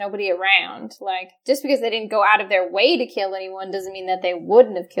that there was nobody around. Like, just because they didn't go out of their way to kill anyone doesn't mean that they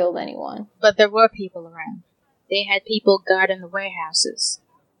wouldn't have killed anyone. But there were people around. They had people guarding the warehouses.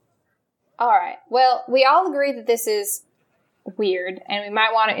 Alright, well, we all agree that this is weird, and we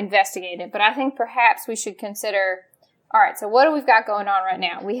might want to investigate it, but I think perhaps we should consider... Alright, so what do we've got going on right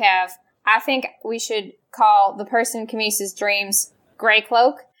now? We have... I think we should call the person in Camisa's dreams Grey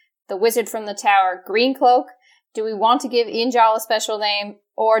Cloak, the wizard from the tower Green Cloak. Do we want to give Injal a special name,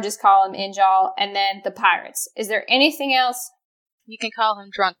 or just call him Injal, and then the pirates? Is there anything else? You can call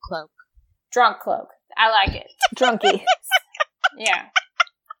him Drunk Cloak. Drunk Cloak. I like it. Drunky. Yeah.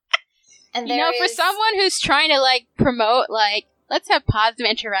 And you know, for someone who's trying to, like, promote, like, let's have positive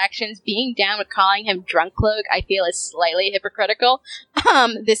interactions, being down with calling him Drunk Cloak, I feel is slightly hypocritical.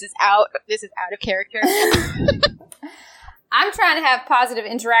 This is out of character. I'm trying to have positive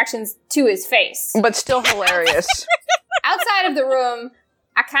interactions to his face. But still hilarious. Outside of the room,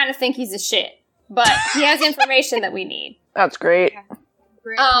 I kind of think he's a shit. But he has information that we need. That's great.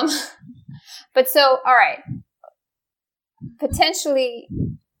 But so, alright. Potentially,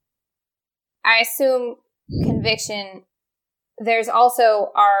 I assume conviction. There's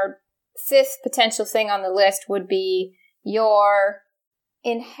also our fifth potential thing on the list would be your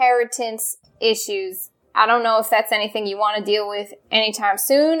inheritance issues. I don't know if that's anything you want to deal with anytime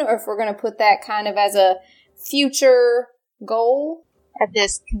soon, or if we're going to put that kind of as a future goal. At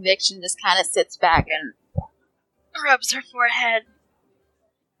this, conviction just kind of sits back and rubs her forehead.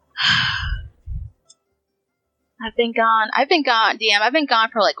 I've been gone, DM. I've been gone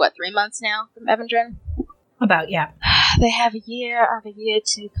for 3 months now from Evandrin? About, yeah. They have a year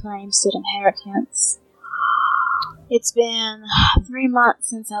to claim said inheritance. It's been 3 months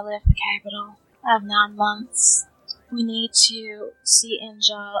since I left the capital. I have 9 months. We need to see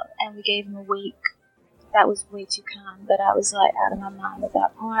Injal, and we gave him a week. That was way too kind, but I was out of my mind at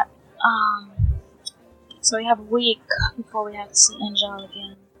that point. So we have a week before we have to see Injal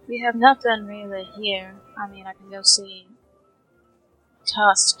again. We have nothing really here. I mean, I can go see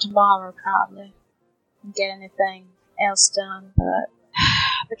Tusk tomorrow, probably, and get anything else done, but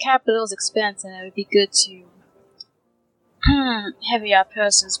the capital's expensive, and it would be good to heavy our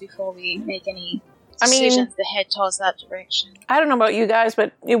purses before we make any decisions to head towards that direction. I don't know about you guys,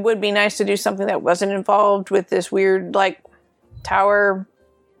 but it would be nice to do something that wasn't involved with this weird, tower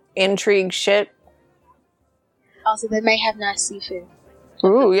intrigue shit. Also, they may have nice seafood.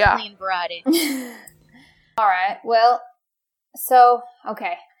 Ooh, yeah. Clean variety. Alright, well, so,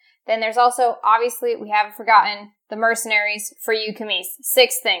 okay. Then there's also, obviously, we haven't forgotten the mercenaries, for you, Camise.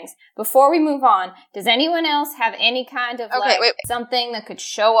 6 things. Before we move on, does anyone else have any kind of something that could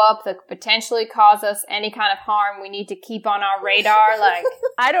show up that could potentially cause us any kind of harm we need to keep on our radar? Like,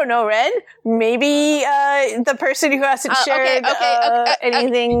 I don't know, Ren. Maybe the person who hasn't shared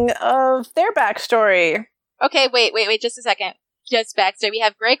anything of their backstory. Okay, wait, just a second. Just backstory. We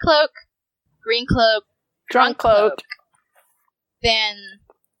have Grey Cloak, Green Cloak, Drunk Cloak. Then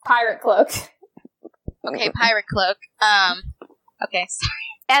Pirate Cloak. Okay, Pirate Cloak. Okay, sorry.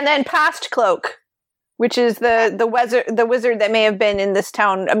 And then Past Cloak, which is the wizard that may have been in this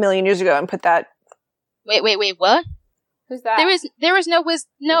town a million years ago and put that. Wait, what? Who's that? There was no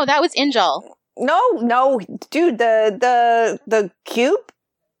No, that was Injal. No, dude, the cube?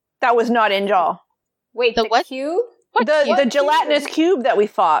 That was not Injal. Wait, the what? Cube? What the gelatinous cube that we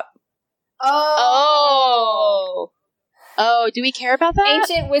fought. Oh, do we care about that?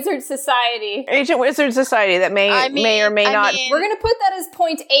 Ancient Wizard Society that may or may not. We're going to put that as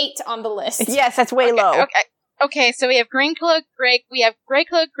point 8 on the list. Yes, that's way low. Okay, so we have Green Cloak, we have Grey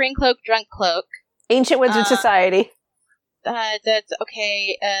Cloak, Green Cloak, Drunk Cloak. Ancient Wizard Society. That's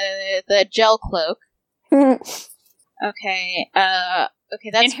okay. The Gel Cloak. Okay. Okay,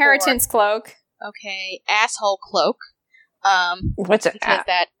 that's Inheritance 4. Cloak. Okay, Asshole Cloak. What's it? Because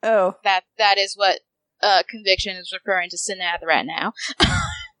that is what Conviction is referring to Sinath right now.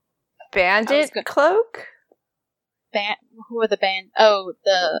 Bandit Cloak? Who are the band? Oh,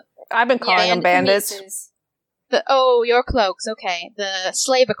 I've been calling them bandits. Your cloaks. Okay, the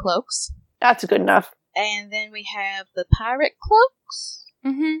Slaver Cloaks. That's good enough. And then we have the Pirate Cloaks.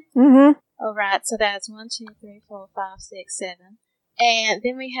 Mm-hmm. All right, so that's 1, 2, 3, 4, 5, 6, 7. And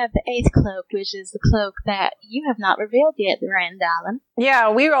then we have the 8th cloak, which is the cloak that you have not revealed yet, Rand darling.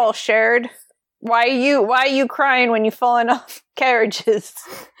 Yeah, we all shared. Why are you crying when you've fallen off carriages?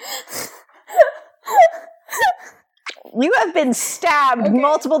 You have been stabbed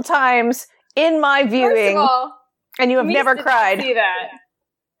multiple times in my viewing, First of all, and you have never cried. See that.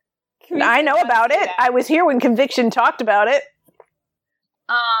 I know about it. I was here when Conviction talked about it.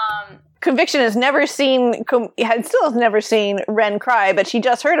 Conviction has never seen, still has never seen Ren cry, but she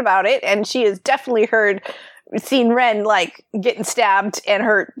just heard about it, and she has definitely seen Ren, like, getting stabbed and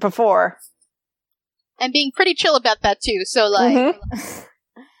hurt before. And being pretty chill about that, too, so, like...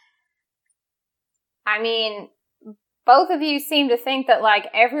 Mm-hmm. I mean, both of you seem to think that, like,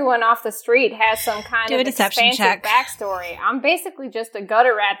 everyone off the street has some kind of expansive backstory. I'm basically just a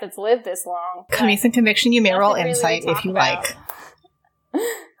gutter rat that's lived this long. Camise and Conviction, you may roll insight if you like.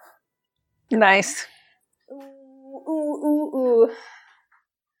 Nice. Ooh.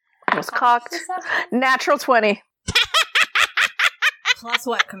 I was cocked. Natural 20. Plus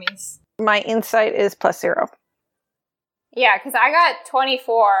what, Camise? My insight is +0. Yeah, because I got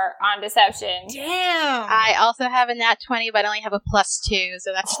 24 on deception. Damn! I also have a nat 20, but I only have a +2,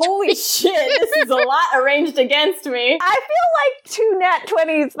 so that's... Holy shit, this is a lot arranged against me. I feel like 2 nat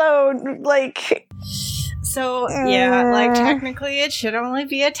 20s, though, like... So, yeah, like, technically it should only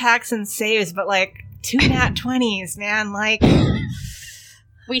be attacks and saves, but, like, 2 nat 20s, man, like...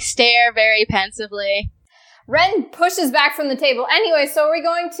 We stare very pensively. Ren pushes back from the table. Anyway, so are we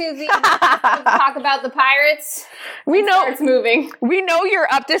going to talk about the pirates? We know it's moving. We know you're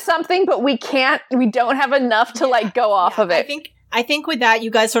up to something, but we don't have enough to like go off of it. I think with that, you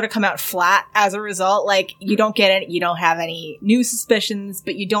guys sort of come out flat as a result. Like, you don't get it, you don't have any new suspicions,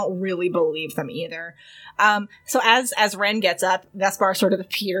 but you don't really believe them either. So as Ren gets up, Vespar sort of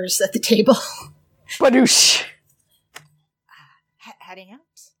appears at the table. Badoosh. Heading out?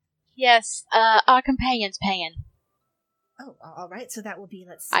 Yes, our companion's paying. Oh, all right. So that will be,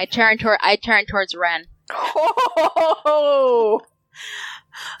 let's see. I turn towards Ren. Oh!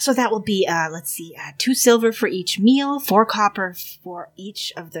 So that will be, let's see, 2 silver for each meal, 4 copper for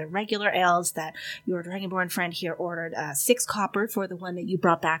each of the regular ales that your Dragonborn friend here ordered, 6 copper for the one that you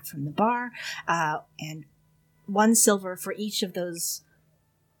brought back from the bar, and 1 silver for each of those,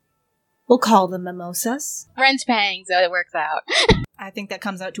 we'll call them mimosas. Ren's paying, so it works out. I think that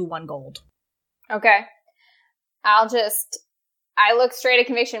comes out to 1 gold. Okay. I look straight at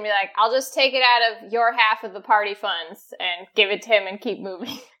Conviction and be like, I'll just take it out of your half of the party funds and give it to him and keep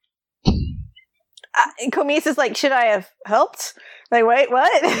moving. Camise is like, should I have helped? Like, wait,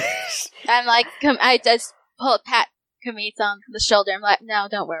 what? I'm like, I just pat Camise on the shoulder. I'm like, no,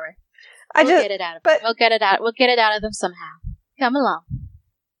 don't worry. We'll get it out of them. We'll get it out. We'll get it out of them somehow. Come along.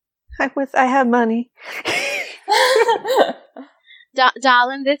 I have money.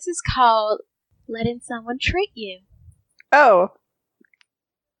 Darling, this is called letting someone treat you. Oh.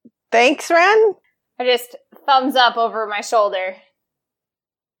 Thanks, Ren? I just thumbs up over my shoulder.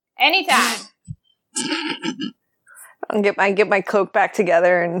 Anytime. I'll get my cloak back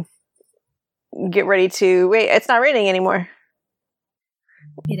together and get ready to... Wait, it's not raining anymore.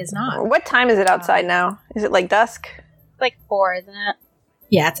 It is not. What time is it outside now? Is it like dusk? Like 4, isn't it?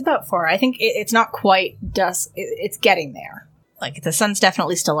 Yeah, it's about 4. I think it's not quite dusk. It's getting there. Like, the sun's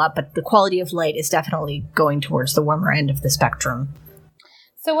definitely still up, but the quality of light is definitely going towards the warmer end of the spectrum.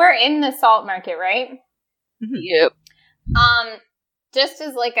 So we're in the salt market, right? Mm-hmm. Yep. Just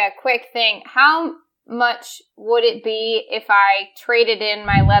as like a quick thing, how much would it be if I traded in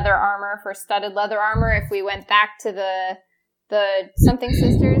my leather armor for studded leather armor if we went back to the something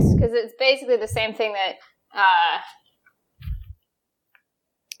sisters? Because it's basically the same thing that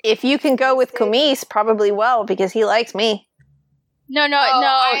If you can go with Kumis, probably well, because he likes me. No,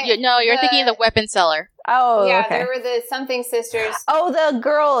 you're thinking of the weapon seller. Oh, yeah, okay. there were the something sisters. Oh, the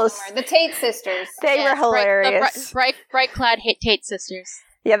girls. The Tate sisters. They were hilarious. Bright clad Tate sisters.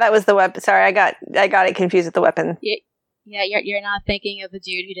 Yeah, that was the weapon. Sorry, I got it confused with the weapon. Yeah, you're not thinking of the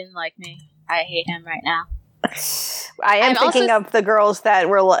dude who didn't like me. I hate him right now. I am thinking of the girls that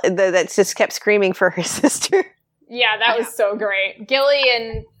were that just kept screaming for her sister. Yeah, that was so great. Gilly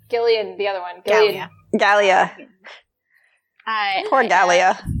and the other one. Gallia. Poor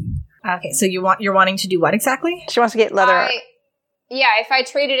Gallia. Okay, so you're wanting to do what exactly? She wants to get leather. If I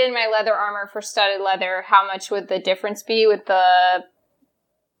traded in my leather armor for studded leather, how much would the difference be with the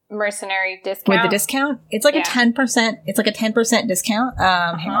mercenary discount? With the discount? It's like a 10%. It's like a 10% discount.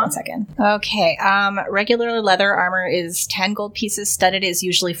 Hang on 1 second. Okay. Regular leather armor is 10 gold pieces. Studded is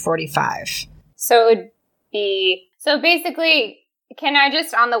usually 45. So it would be... So basically, can I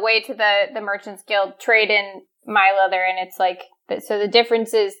just, on the way to the Merchants Guild, trade in my leather, and it's like... So the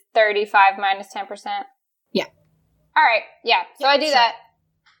difference is 35 minus 10%? Yeah. All right. Yeah. So I do that.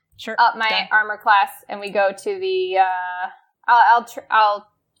 Sure. Up my armor class, and we go to the... I'll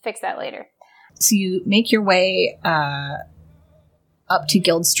fix that later. So you make your way up to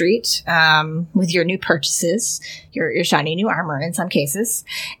Guild Street with your new purchases, your shiny new armor in some cases,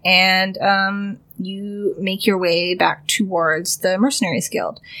 and you make your way back towards the Mercenaries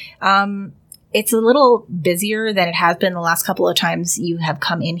Guild. It's a little busier than it has been the last couple of times you have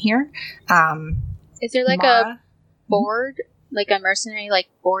come in here. Is there like Mara, a board, like a mercenary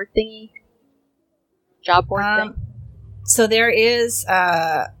board thingy? Job board thing? So there is...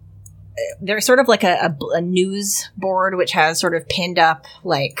 there's sort of like a news board which has sort of pinned up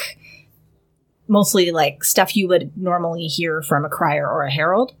like mostly like stuff you would normally hear from a crier or a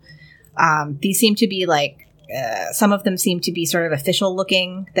herald. These seem to be like some of them seem to be sort of official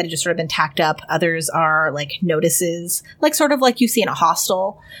looking that have just sort of been tacked up. Others are like notices, like sort of like you see in a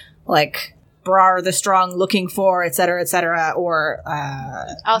hostel, like Brar the Strong looking for, etc., etc. Or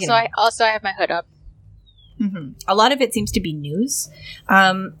I have my hood up. Mm-hmm. A lot of it seems to be news.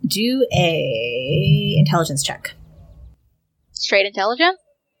 Do a intelligence check. Straight intelligence?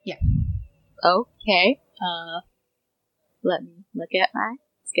 Yeah. Okay. Let me look at my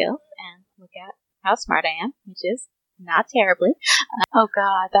skills and look at how smart I am, which is not terribly. Oh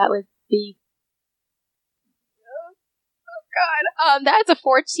god, that would be... Oh god, that's a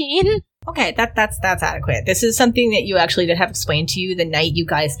 14. Okay, that's adequate. This is something that you actually did have explained to you the night you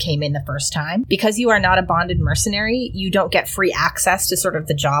guys came in the first time. Because you are not a bonded mercenary, you don't get free access to sort of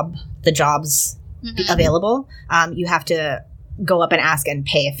the jobs available. You have to go up and ask and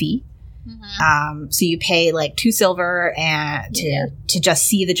pay a fee. Mm-hmm. So you pay like 2 silver and to just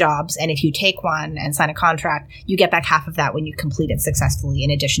see the jobs, and if you take one and sign a contract, you get back half of that when you complete it successfully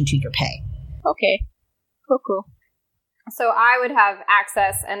in addition to your pay. Okay. Cool. So I would have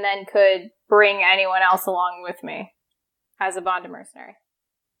access and then could bring anyone else along with me as a bonded mercenary.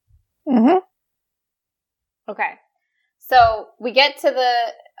 Mm-hmm. Okay. So we get to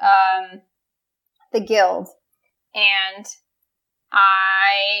the guild, and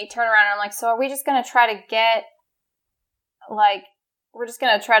I turn around and I'm like, so are we just going to try to get, like, we're just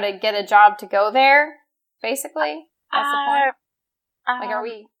going to try to get a job to go there, basically? That's the point? Like, are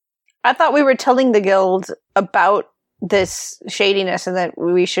we... I thought we were telling the guild about this shadiness and that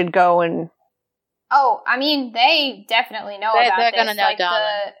we should go and... Oh, I mean, they definitely know about they're this. Gonna know, like,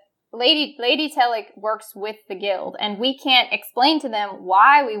 darling. Lady Telic works with the guild, and we can't explain to them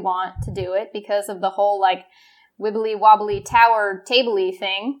why we want to do it because of the whole, like, wibbly wobbly tower tabley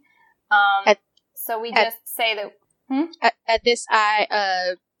thing. So we just say that... At this,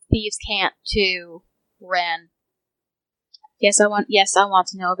 thieves can't to Ren. Yes, I want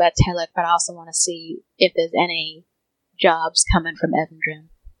to know about Telic, but I also want to see if there's any jobs coming from Evandrin.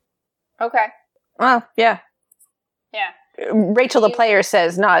 Okay. Oh, yeah. Yeah. Rachel, the player,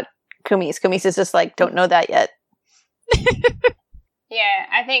 says, not Kumis. Kumis is just like, don't know that yet. Yeah,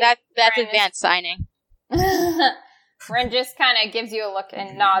 I think... That's advanced signing. Ren just kind of gives you a look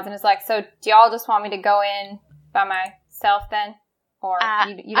and nods and is like, so do y'all just want me to go in by myself then? Or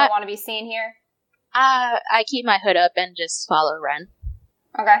you don't want to be seen here? I keep my hood up and just follow Ren.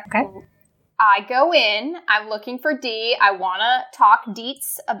 Okay. I go in. I'm looking for D. I want to talk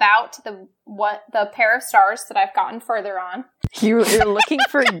deets about the pair of stars that I've gotten further on. You're looking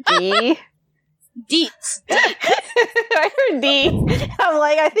for D? Deets. I heard D. I'm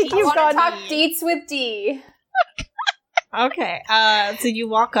like, I think you've I gone. want to talk deets with D. Okay, so you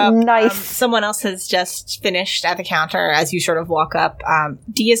walk up. Nice. Someone else has just finished at the counter as you sort of walk up.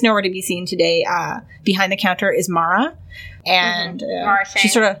 D is nowhere to be seen today. Behind the counter is Mara. And Mara Shane.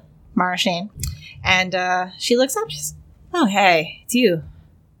 she's sort of... Mara Shane. And she looks up. She's, oh, hey, it's you.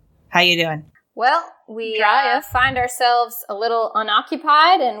 How you doing? Well, we find ourselves a little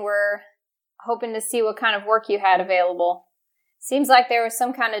unoccupied, and we're hoping to see what kind of work you had available. Seems like there was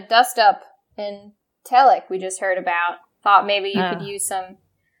some kind of dust-up in Telek we just heard about. Thought maybe you could use some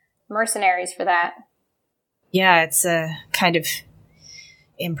mercenaries for that. Yeah, it's kind of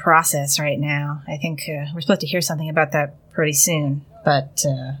in process right now. I think we're supposed to hear something about that pretty soon, but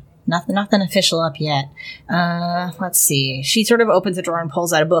nothing official up yet. Let's see. She sort of opens a drawer and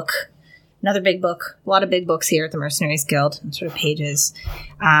pulls out a book. Another big book. A lot of big books here at the Mercenaries Guild. And sort of pages.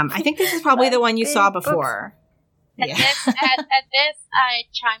 I think this is probably the one you saw before. At this, I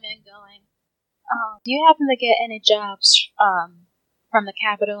chime in going, do you happen to get any jobs from the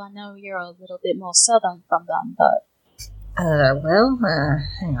capital? I know you're a little bit more southern from them, but...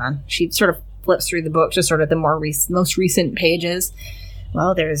 hang on. She sort of flips through the book to sort of the most recent pages.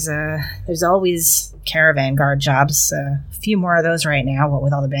 Well, there's always caravan guard jobs. A few more of those right now, what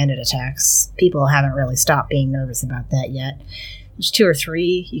with all the bandit attacks. People haven't really stopped being nervous about that yet. There's 2 or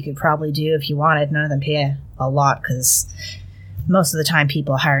 3 you could probably do if you wanted. None of them pay a lot, because most of the time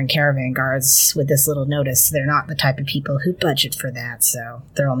people hiring caravan guards with this little notice, they're not the type of people who budget for that, so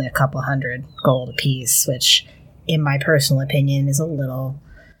they're only a couple $100 gold apiece, which, in my personal opinion, is a little,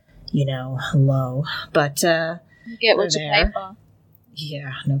 low. But, you get what you pay for.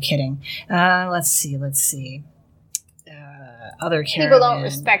 Yeah, no kidding. Let's see. Other caravan... People don't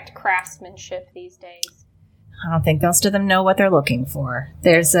respect craftsmanship these days. I don't think most of them know what they're looking for.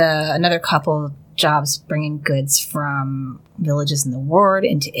 There's another couple jobs bringing goods from villages in the ward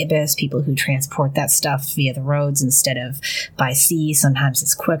into Ibis, people who transport that stuff via the roads instead of by sea. Sometimes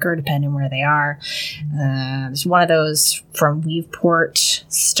it's quicker, depending where they are. There's one of those from Weaveport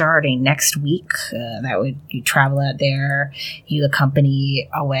starting next week. You travel out there, you accompany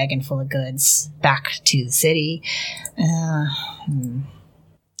a wagon full of goods back to the city.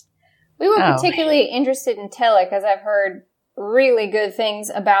 We were particularly interested in Telek, as I've heard really good things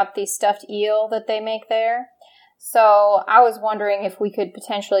about the stuffed eel that they make there. So I was wondering if we could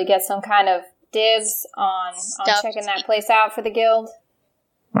potentially get some kind of dibs on checking that place out for the guild.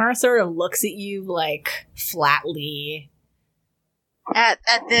 Mara sort of looks at you, like, flatly. At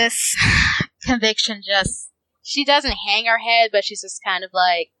this, conviction she doesn't hang her head, but she's just kind of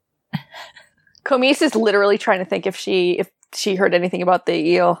like... Comise is literally trying to think if she heard anything about the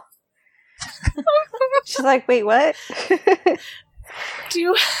eel. She's like, wait, what?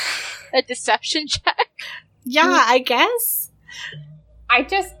 Do a deception check? Yeah, I guess.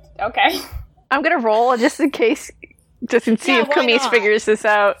 Okay. I'm gonna roll just in case, just to see if Comise figures this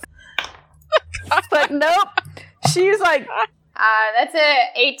out. But nope. She's like, that's a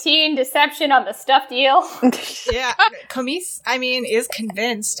 18 deception on the stuffed eel. Yeah, Comise, is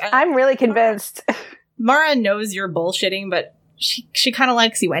convinced. I'm really convinced. Mara knows you're bullshitting, but she kind of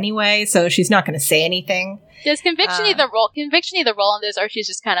likes you anyway, so she's not going to say anything. Does conviction either roll on this, or she's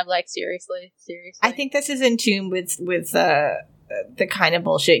just kind of like, seriously? I think this is in tune with the kind of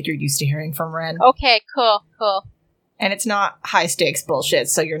bullshit you're used to hearing from Ren. Okay, cool. And it's not high stakes bullshit,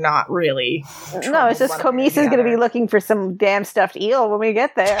 so you're not really... No, it's just Comise is going to be looking for some damn stuffed eel when we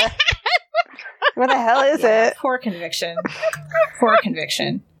get there. Where the hell is it? Poor conviction. Poor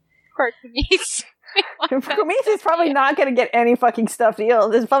Comise. Comise is probably not going to get any fucking stuffed eel.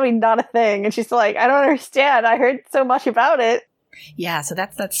 This is probably not a thing. And she's like, I don't understand. I heard so much about it. Yeah, so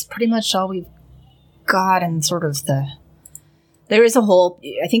that's pretty much all we've got, and sort of there is a whole...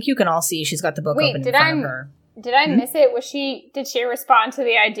 I think you can all see she's got the book open in front of her. Did I miss it? Did she respond to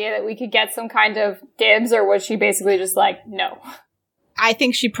the idea that we could get some kind of dibs, or was she basically just like, no? I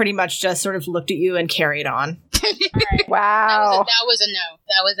think she pretty much just sort of looked at you and carried on. Right. Wow. That was a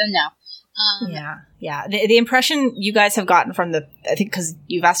no. Yeah. The impression you guys have gotten from I think because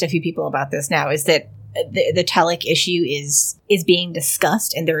you've asked a few people about this now, is that the Telek issue is being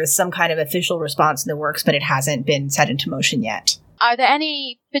discussed, and there is some kind of official response in the works, but it hasn't been set into motion yet. Are there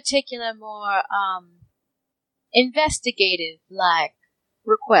any particular more investigative, like,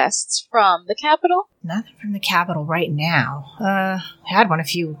 requests from the capital? Nothing from the capital right now. I had one a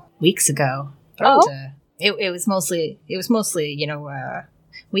few weeks ago. But, Oh. It was mostly, you know,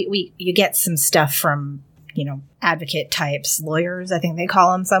 you get some stuff from, you know, advocate types, lawyers, I think they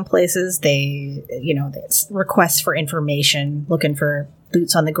call them some places. They, you know, it's requests for information, looking for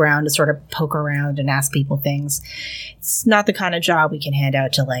boots on the ground to sort of poke around and ask people things. It's not the kind of job we can hand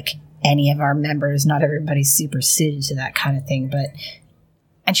out to, like, any of our members. Not everybody's super suited to that kind of thing, but...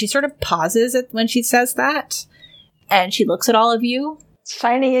 And she sort of pauses when she says that, and she looks at all of you.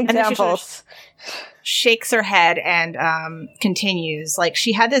 Shining And then she examples. sort of shakes her head and continues. Like,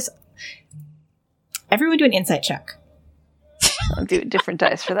 she had this... Everyone do an insight check. I'll do different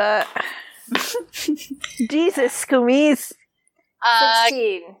dice for that. Jesus, Scoomies.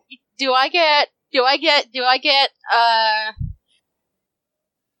 16. Do I get, what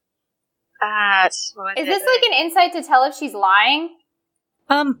was Is it? this like an insight to tell if she's lying?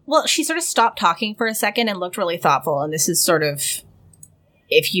 Well, she sort of stopped talking for a second and looked really thoughtful, and this is sort of...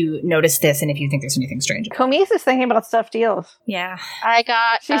 If you notice this and if you think there's anything strange. Comise is thinking about stuffed eels. Yeah. I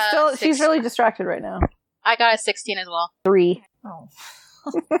got, She's really distracted right now. I got a 16 as well. 3. Oh.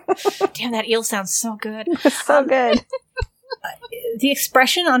 Damn, that eel sounds so good. It's so good. The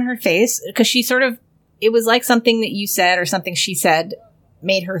expression on her face, because she sort of, it was like something that you said or something she said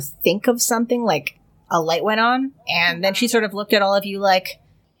made her think of something, like a light went on, and then she sort of looked at all of you like,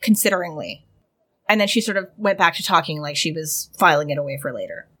 consideringly. And then she sort of went back to talking like she was filing it away for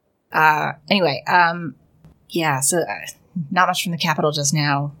later. Anyway, yeah, so not much from the capital just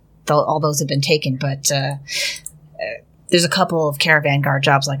now. All those have been taken, but there's a couple of caravan guard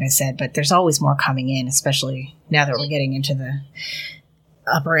jobs, like I said, but there's always more coming in, especially now that we're getting into the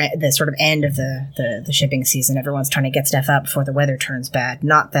sort of end of the shipping season. Everyone's trying to get stuff up before the weather turns bad.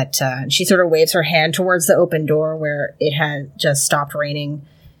 Not that she sort of waves her hand towards the open door where it had just stopped raining.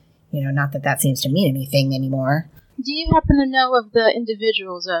 You know, not that that seems to mean anything anymore. Do you happen to know of the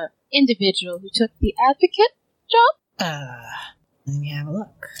individual who took the advocate job? Let me have a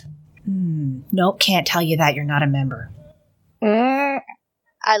look. Nope, can't tell you that. You're not a member. I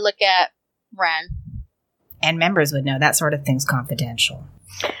look at Ren. And members would know. That sort of thing's confidential.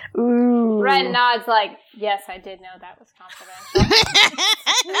 Ooh. Ren nods like, yes, I did know that was confidential.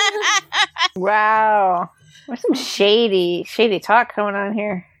 Wow. There's some shady talk going on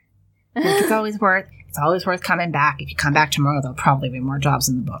here. Look, it's always worth coming back. If you come back tomorrow, there'll probably be more jobs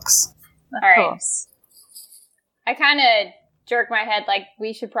in the books. Of All right. course. I kind of jerk my head like,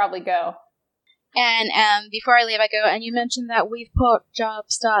 we should probably go. And before I leave, I go, and you mentioned that Weaveport job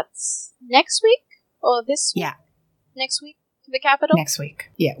starts next week? Or this week? Yeah. Next week? To the capital? Next week.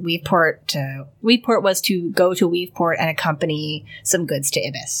 Yeah, Weaveport was to go to Weaveport and accompany some goods to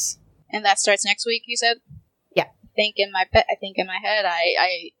Ibis. And that starts next week, you said? Yeah. I think in my head,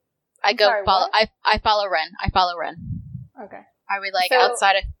 I go sorry, follow. what? I follow Ren. Okay. Are we like So-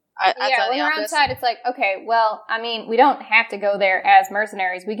 outside of Yeah, when the we're office? outside, it's like, okay, well, I mean, we don't have to go there as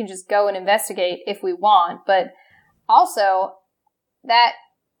mercenaries. We can just go and investigate if we want. But also, that,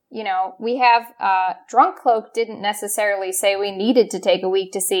 you know, we have, Drunk Cloak didn't necessarily say we needed to take a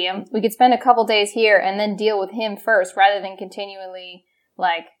week to see him. We could spend a couple days here and then deal with him first, rather than continually,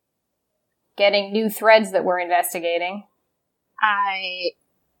 like, getting new threads that we're investigating. I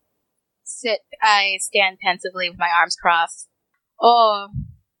stand pensively with my arms crossed. Or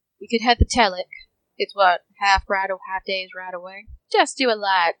we could head to Telik. It's what, half days right away. Just do a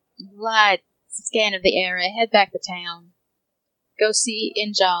light scan of the area, head back to town, go see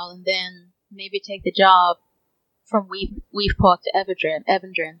Injal, and then maybe take the job from Weaveport to Evandrin.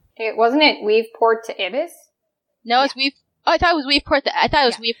 Wasn't it Weaveport to Ibis? No, it's I thought it was Weaveport.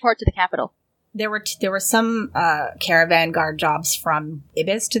 Weaveport to the capital. There were some caravan guard jobs from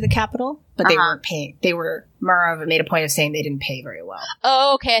Ibis to the capital, but they weren't paying. Murav made a point of saying they didn't pay very well.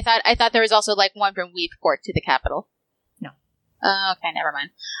 Oh, okay. I thought there was also like one from Weaveport to the capital. No. Okay, never mind.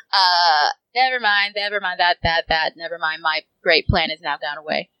 Never mind that. Never mind. My great plan is now gone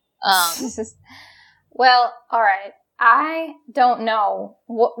away. Well, all right. I don't know.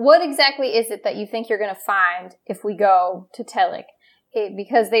 What exactly is it that you think you're going to find if we go to Telik?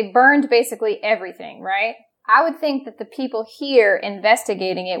 Because they burned basically everything, right? I would think that the people here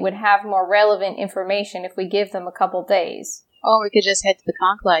investigating it would have more relevant information if we give them a couple days. Or we could just head to the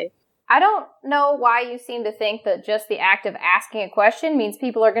Conclave. I don't know why you seem to think that just the act of asking a question means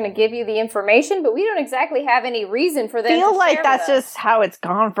people are going to give you the information, but we don't exactly have any reason for them to Feel like share that's with us. just how it's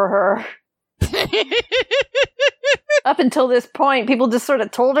gone for her. Up until this point, people just sort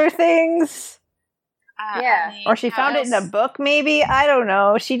of told her things. Yeah. I mean, Or she how found it in a else- book, maybe? I don't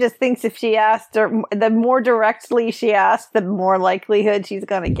know. She just thinks if she asked, or the more directly she asks, the more likelihood she's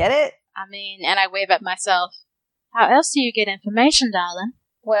going to get it. I mean, and I wave at myself. How else do you get information, darling?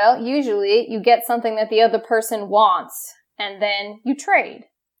 Well, usually you get something that the other person wants, and then you trade.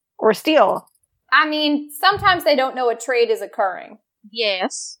 Or steal. I mean, sometimes they don't know a trade is occurring.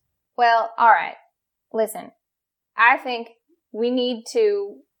 Yes. Well, alright. Listen, I think we need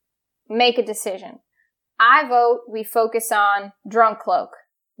to make a decision. I vote we focus on Drunk Cloak.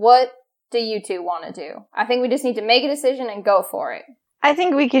 What do you two want to do? I think we just need to make a decision and go for it. I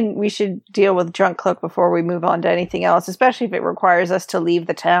think we should deal with Drunk Cloak before we move on to anything else, especially if it requires us to leave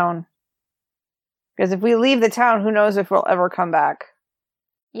the town. Because if we leave the town, who knows if we'll ever come back.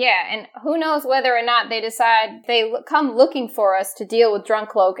 Yeah, and who knows whether or not they decide come looking for us to deal with Drunk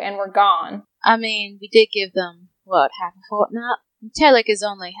Cloak and we're gone. I mean, we did give them, half a fortnight? Telek is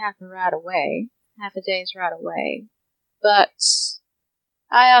only half a ride away. Half a day's ride away. But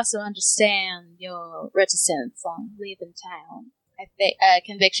I also understand your reticence on leaving town. I think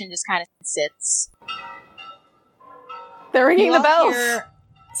conviction just kind of sits. They're ringing You the all bells. hear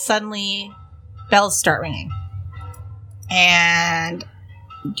suddenly bells start ringing. And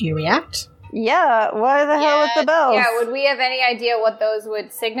do you react? Yeah, why the hell with the bells? Yeah, would we have any idea what those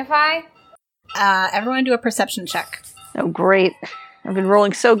would signify? Everyone do a perception check. Oh, great. I've been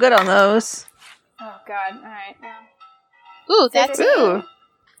rolling so good on those. Oh, God. Alright, well. Ooh, that's Ooh.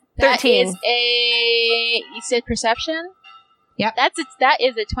 that 13. is a. You said perception? Yep. That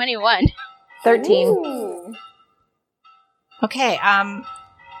is a 21. 13. Ooh. Okay,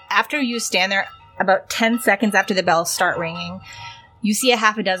 after you stand there, about 10 seconds after the bells start ringing, you see a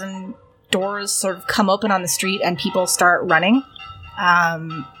half a dozen doors sort of come open on the street and people start running.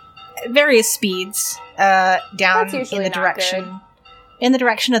 Various speeds, down That's usually in the not direction good. in the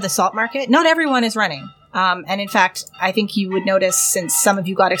direction of the salt market. Not everyone is running. And in fact, I think you would notice, since some of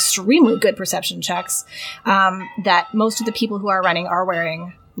you got extremely good perception checks, that most of the people who are running are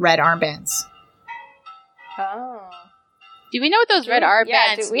wearing red armbands. Oh. Do we know what those red armbands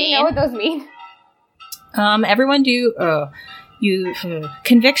Yeah, do we mean? know what those mean? Everyone do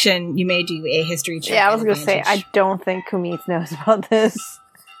conviction. You may do a history check. Yeah, I was at going to say, advantage. I don't think Kumis knows about this.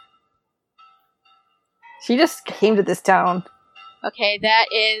 She just came to this town. Okay, that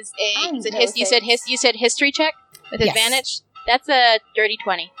is a. I Is it know you said things. you said history check with Yes. advantage. That's a dirty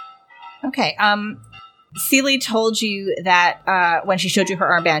 20. Okay. Celie told you that when she showed you her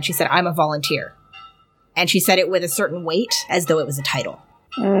armband, she said, "I'm a volunteer," and she said it with a certain weight, as though it was a title.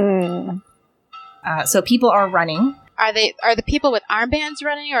 Mm. So people are running. Are the people with armbands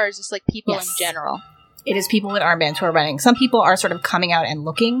running, or is this like people Yes. in general? It is people with armbands who are running. Some people are sort of coming out and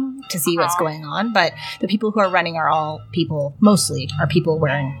looking to see what's Aw. going on, but the people who are running are all people, mostly, are people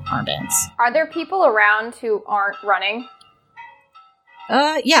wearing armbands. Are there people around who aren't running?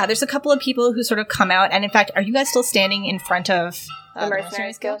 Yeah, there's a couple of people who sort of come out, and in fact, are you guys still standing in front of The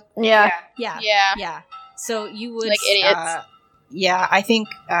Mercenaries Guild? Yeah. Yeah. Yeah. Yeah. So you would Like idiots. Yeah, I think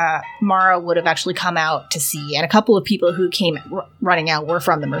Mara would have actually come out to see, and a couple of people who came running out were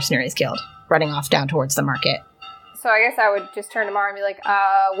from the Mercenaries Guild, running off down towards the market. So I guess I would just turn to Mara and be like,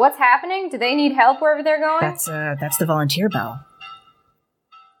 what's happening? Do they need help wherever they're going? That's the volunteer bell.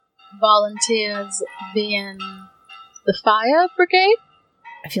 Volunteers being the fire brigade.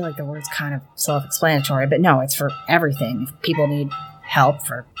 I feel like the word's kind of self-explanatory, but no, it's for everything. If people need help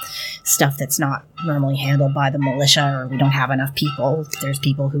for stuff that's not normally handled by the militia, or we don't have enough people, there's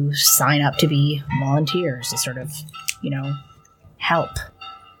people who sign up to be volunteers to sort of, help.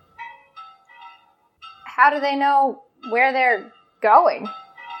 How do they know where they're going?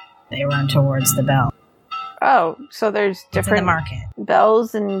 They run towards the bell. Oh, so there's It's in the different market.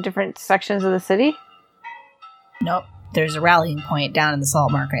 bells in different sections of the city? Nope. There's a rallying point down in the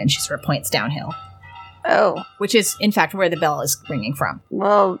salt market, and she sort of points downhill, Oh, which is, in fact, where the bell is ringing from.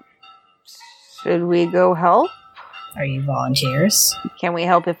 well, should we go help? Are you volunteers? Can we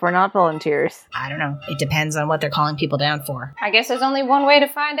help if we're not volunteers? I don't know. It depends on what they're calling people down for. I guess there's only one way to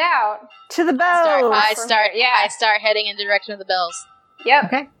find out. To the I bells! start heading in the direction of the bells. Yep.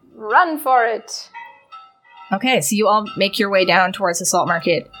 Okay. Run for it. Okay, so you all make your way down towards the salt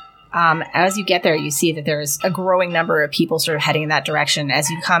market. As you get there, you see that there's a growing number of people sort of heading in that direction. As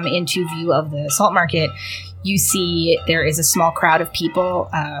you come into view of the salt market, you see there is a small crowd of people,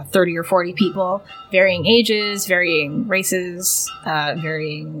 30 or 40 people, varying ages, varying races,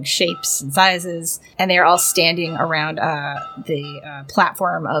 varying shapes and sizes, and they are all standing around the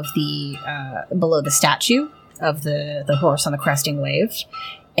platform of the below the statue of the horse on the cresting wave.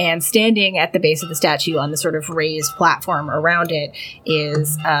 And standing at the base of the statue on the sort of raised platform around it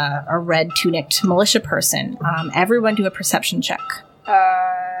is a red-tunicked militia person. Everyone do a perception check.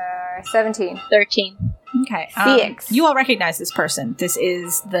 17. 13. Okay. Felix. You all recognize this person. This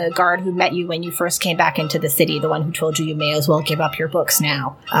is the guard who met you when you first came back into the city, the one who told you may as well give up your books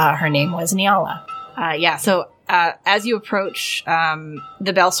now. Her name was Niala. So as you approach,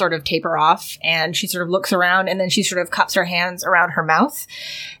 the bells sort of taper off, and she sort of looks around, and then she sort of cups her hands around her mouth,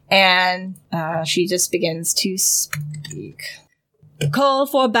 and she just begins to speak. Call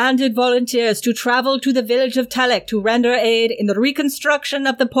for banded volunteers to travel to the village of Talek to render aid in the reconstruction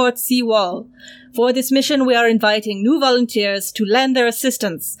of the port seawall. For this mission, we are inviting new volunteers to lend their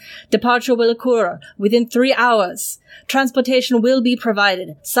assistance. Departure will occur within 3 hours. Transportation will be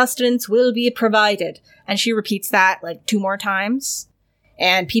provided. Sustenance will be provided. And she repeats that like 2 more times.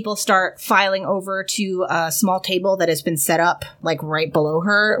 And people start filing over to a small table that has been set up like right below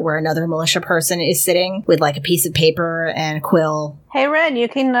her, where another militia person is sitting with like a piece of paper and a quill. Hey, Ren, you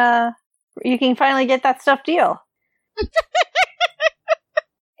can finally get that stuffed deal.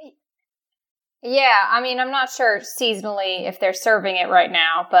 Yeah, I mean, I'm not sure seasonally if they're serving it right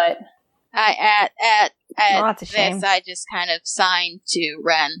now, but At that's a shame. this, I just kind of signed to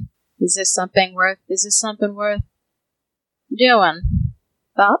Ren. Is this something worth doing?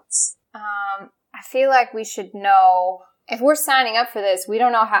 Thoughts? I feel like we should know if we're signing up for this. We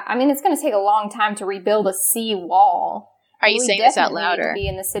don't know how. I mean, it's going to take a long time to rebuild a sea wall. Are you saying this out loud, Need or to be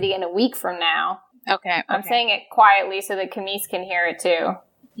in the city in a week from now? okay? I'm saying it quietly so that Camise can hear it too.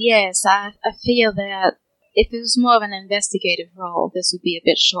 Yes, I feel that if it was more of an investigative role, this would be a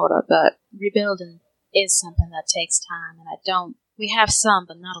bit shorter, but rebuilding is something that takes time, and we have some,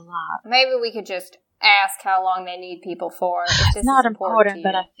 but not a lot. Maybe we could just ask how long they need people for. If this It's not is important to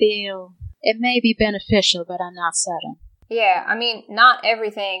but you. I feel it may be beneficial, but I'm not certain. Yeah, I mean, not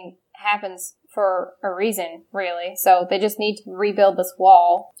everything happens for a reason, really. So they just need to rebuild this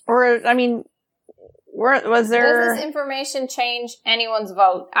wall. Or, I mean, was there... Does this information change anyone's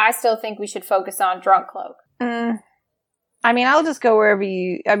vote? I still think we should focus on Drunk Cloak. I mean, I'll just go wherever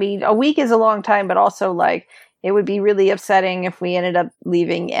you... I mean, a week is a long time, but also, like, it would be really upsetting if we ended up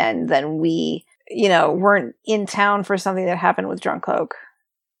leaving and then we, weren't in town for something that happened with Drunk Cloak.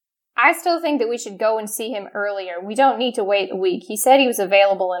 I still think that we should go and see him earlier. We don't need to wait a week. He said he was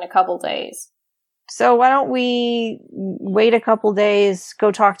available in a couple days. So why don't we wait a couple days,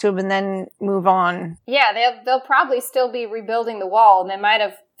 go talk to him, and then move on? Yeah, they'll probably still be rebuilding the wall, and they might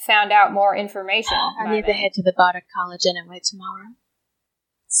have found out more information. I need to head to the Bardic College anyway tomorrow.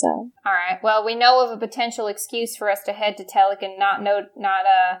 So, all right. Well, we know of a potential excuse for us to head to Telek and not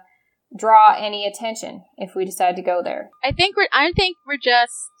draw any attention if we decide to go there. I think we're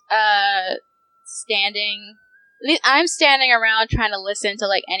just standing. I'm standing around trying to listen to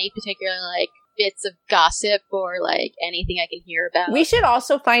like any particular like bits of gossip or like anything I can hear about. We should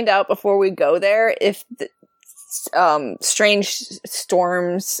also find out before we go there if strange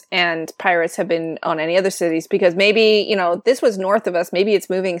storms and pirates have been on any other cities, because maybe, this was north of us. Maybe it's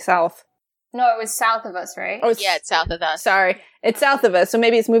moving south. No, it was south of us, right? Oh, yeah, it's south of us. Sorry. It's south of us, so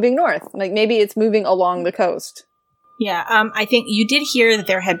maybe it's moving north. Like, maybe it's moving along the coast. Yeah, I think you did hear that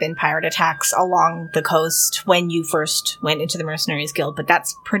there had been pirate attacks along the coast when you first went into the Mercenaries Guild, but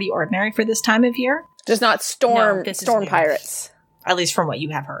that's pretty ordinary for this time of year. Just not storm this is storm new. pirates. At least from what you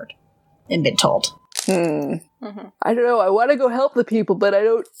have heard and been told. Mm-hmm. I don't know. I want to go help the people, but I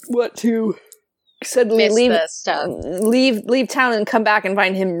don't want to suddenly leave town and come back and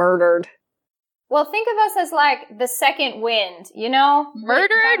find him murdered. Well, think of us as like the second wind,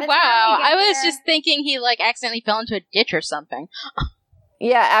 Murdered? Wow. I was just thinking he like accidentally fell into a ditch or something.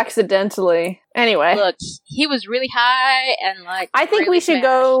 Yeah, accidentally. Anyway. Look, he was really high and like I think really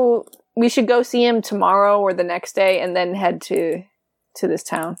we should go see him tomorrow or the next day and then head to this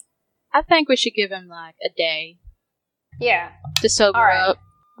town. I think we should give him like a day. Yeah. To sober up.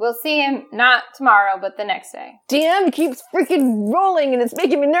 We'll see him not tomorrow, but the next day. DM keeps freaking rolling and it's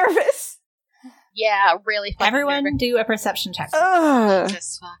making me nervous. Yeah, really fucking Everyone nervous. do a perception check.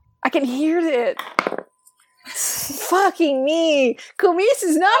 Jesus, fuck. I can hear it. Fucking me. Camise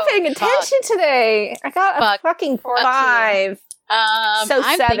is not paying attention today. I got a fucking 5. So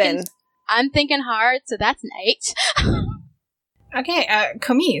I'm 7. I'm thinking hard, so that's an 8. Okay,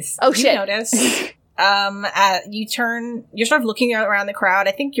 Camise. Oh, you shit. notice. You're sort of looking around the crowd.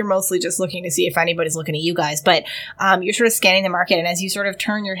 I think you're mostly just looking to see if anybody's looking at you guys, but you're sort of scanning the market, and as you sort of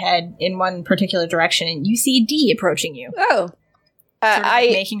turn your head in one particular direction, and you see Dee approaching you. Oh. Sort of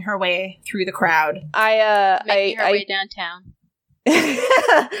making her way through the crowd. Making her way downtown.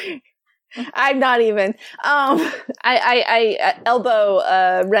 I'm not even. I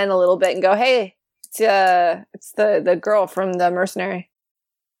elbow Ren a little bit and go, "Hey, it's the girl from the mercenary."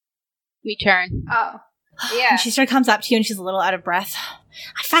 We turn. Oh, yeah. And she sort of comes up to you and she's a little out of breath.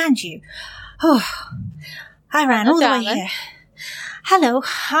 I found you. Oh, I ran all the way here. Hello.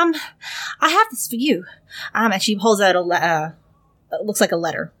 I have this for you. And she pulls out it looks like a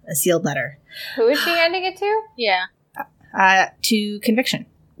letter, a sealed letter. Who is she handing it to? Yeah. To Conviction.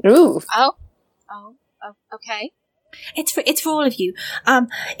 Ooh. Oh, okay. It's for all of you.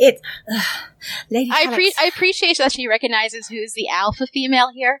 Lady Alex. I appreciate that she recognizes who's the alpha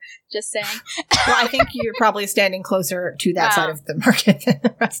female here. Just saying. Well, I think you're probably standing closer to that side of the market than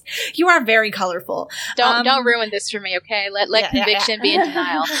the rest. You are very colorful. Don't ruin this for me, okay? Let Conviction be in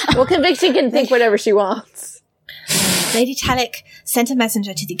denial. Well, Conviction can think whatever she wants. Lady Talik sent a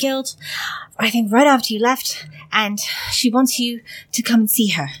messenger to the guild, I think right after you left, and she wants you to come and see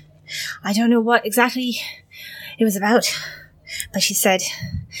her. I don't know what exactly it was about, but she said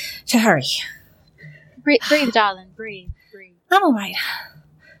to hurry. Breathe, darling. Breathe. I'm all right.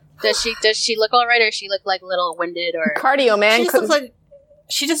 Does she look all right, or does she look like a little winded, or Cardio, man.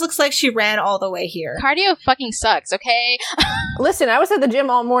 She just looks like she ran all the way here. Cardio fucking sucks, okay? Listen, I was at the gym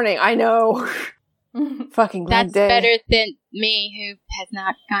all morning. I know. Fucking That's day. better than me, who has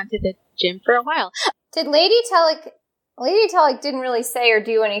not gone to the gym for a while. Did Lady Talik didn't really say or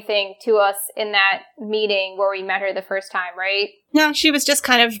do anything to us in that meeting where we met her the first time, right? No, she was just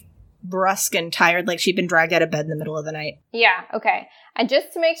kind of brusque and tired, like she'd been dragged out of bed in the middle of the night. Yeah, okay. And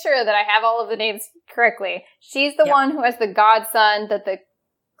just to make sure that I have all of the names correctly, she's the one who has the godson that the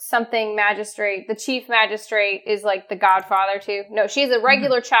chief magistrate is like the godfather to. No, she's a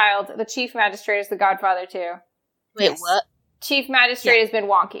regular child. The chief magistrate is the godfather to. Wait, what? Chief magistrate has been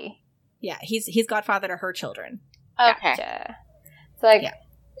wonky. Yeah, he's godfather to her children. Okay. Gotcha. So like,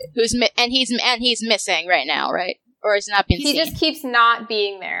 he's missing right now, right? Or is not being seen. He just keeps not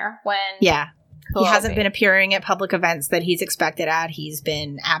being there when. Yeah. Cool, he hasn't been appearing at public events that he's expected at. He's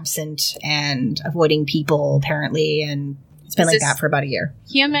been absent and avoiding people, apparently, and it's been like that for about a year.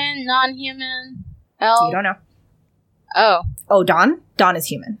 Human, non-human? Elf? You don't know. Oh, Don? Don is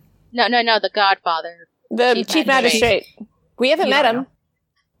human. No, the godfather. The chief magistrate. We haven't met him. Know.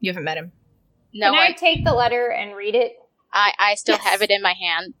 You haven't met him. No, Can I take the letter and read it? I still have it in my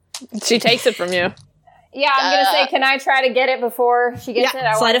hand. She takes it from you. Yeah, I'm going to say, can I try to get it before she gets it?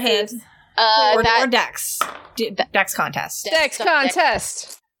 Sleight of hand. Or Dex. Dex contest. Dex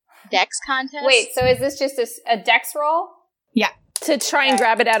contest. Dex contest? Wait, so is this just a Dex roll? Yeah. To try and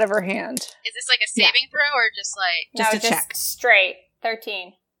grab it out of her hand. Is this like a saving throw or just like... Just a check. Straight.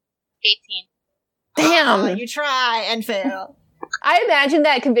 13. 18. Damn. You try and fail. I imagine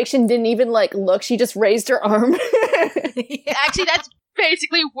that Conviction didn't even look. She just raised her arm. Actually, that's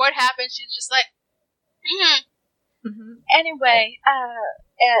basically what happened. She's just like, Anyway,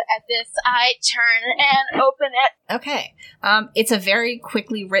 at this, I turn and open it. Okay. It's a very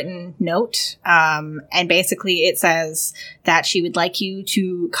quickly written note, and basically it says that she would like you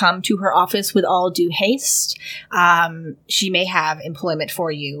to come to her office with all due haste. She may have employment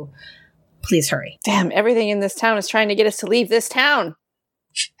for you. Please hurry. Damn, everything in this town is trying to get us to leave this town.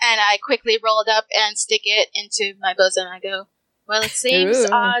 And I quickly roll it up and stick it into my bosom. I go, well, it seems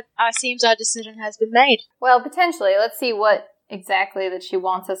our decision has been made. Well, potentially. Let's see what exactly that she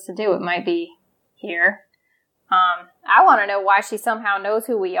wants us to do. It might be here. I want to know why she somehow knows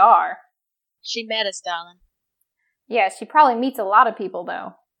who we are. She met us, darling. Yeah, she probably meets a lot of people,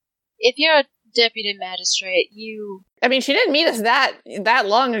 though. If you're a deputy magistrate, you... I mean, she didn't meet us that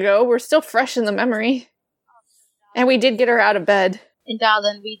long ago. We're still fresh in the memory. And we did get her out of bed. And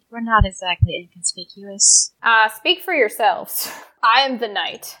darling, we're not exactly inconspicuous. Speak for yourselves. I am the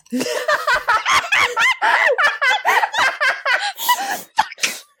knight.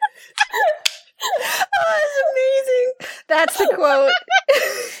 Oh, that's amazing. That's the quote.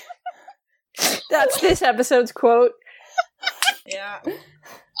 That's this episode's quote. Yeah.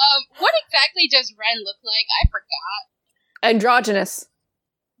 What exactly does Ren look like? I forgot. Androgynous.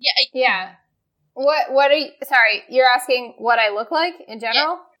 Yeah. What are you... Sorry, you're asking what I look like in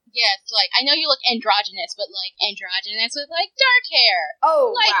general? Yes, I know you look androgynous, but androgynous with dark hair.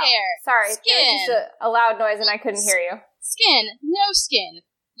 Oh, light wow. hair. Sorry, skin. there's just a loud noise and I couldn't hear you. Skin, no skin.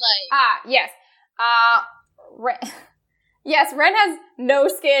 Yes. Yes, Ren has no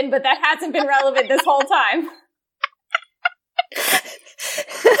skin, but that hasn't been relevant this whole time.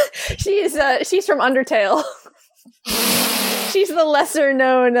 She's from Undertale. She's the lesser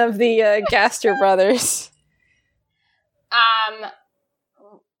known of the Gaster brothers.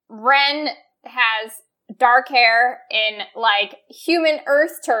 Ren has dark hair in like human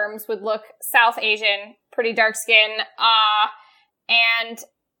Earth terms would look South Asian, pretty dark skin, and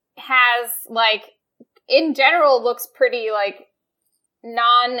has like in general looks pretty like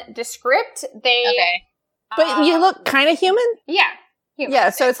nondescript. Okay. But you look kind of human? Yeah. Human. Yeah,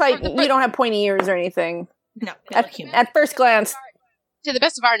 so it's like you don't have pointy ears or anything. No, human. At first glance. To the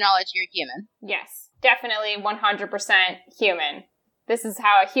best of our knowledge, you're human. Yes. Definitely 100% human. This is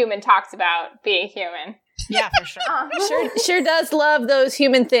how a human talks about being human. Yeah, for sure. Sure does love those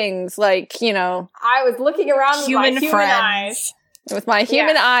human things, like, you know. I was looking around with my human friends. eyes. With my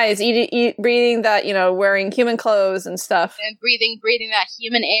human eyes, breathing that, you know, wearing human clothes and stuff. And breathing that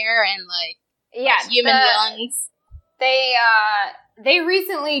human air and, like, Yeah, human lungs. They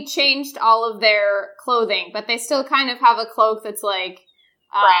recently changed all of their clothing, but they still kind of have a cloak that's like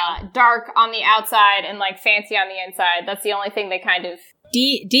dark on the outside and like fancy on the inside. That's the only thing they kind of.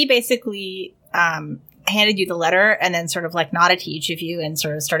 D basically handed you the letter and then sort of like nodded to each of you and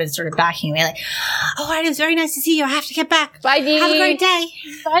sort of started backing away like, "Oh, it was very nice to see you. I have to get back. Bye, Dee. Have a great day."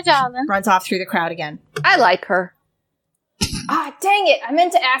 Bye, darling. Runs off through the crowd again. I like her. Ah, dang it! I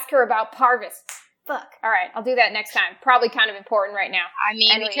meant to ask her about Parvis. Fuck. All right, I'll do that next time. Probably kind of important right now. I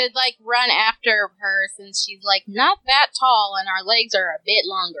mean, Anyway. we could, like, run after her since she's, like, not that tall and our legs are a bit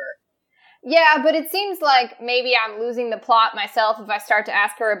longer. Yeah, but it seems like maybe I'm losing the plot myself if I start to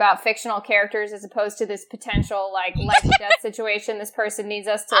ask her about fictional characters as opposed to this potential, like, life or death situation this person needs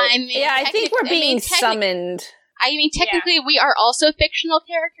us to... I mean, Yeah, I think we're being summoned. I mean, technically, we are also fictional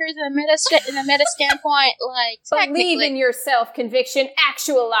characters in a meta standpoint. Like, Believe technically, in yourself, conviction,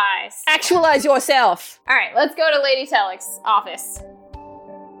 actualize. Actualize yourself. All right, let's go to Lady Telek's office.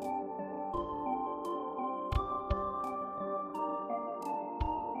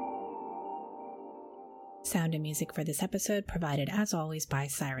 Sound and music for this episode provided as always by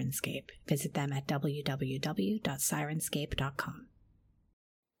Sirenscape. Visit them at www.sirenscape.com.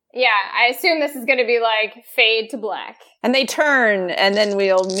 Yeah, I assume this is going to be like fade to black. And they turn, and then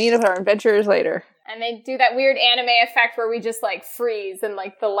we'll meet our adventurers later. And they do that weird anime effect where we just like freeze and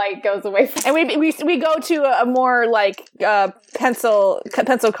like the light goes away from And we go to a more like pencil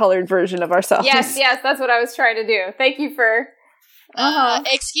colored version of ourselves. Yes, that's what I was trying to do. Thank you for...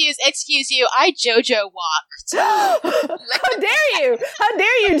 excuse you. I JoJo walked. How dare you? How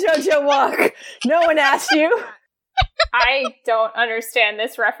dare you, JoJo walk? No one asked you. I don't understand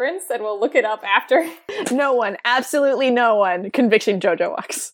this reference, and we'll look it up after. No one, absolutely no one. Conviction JoJo walks.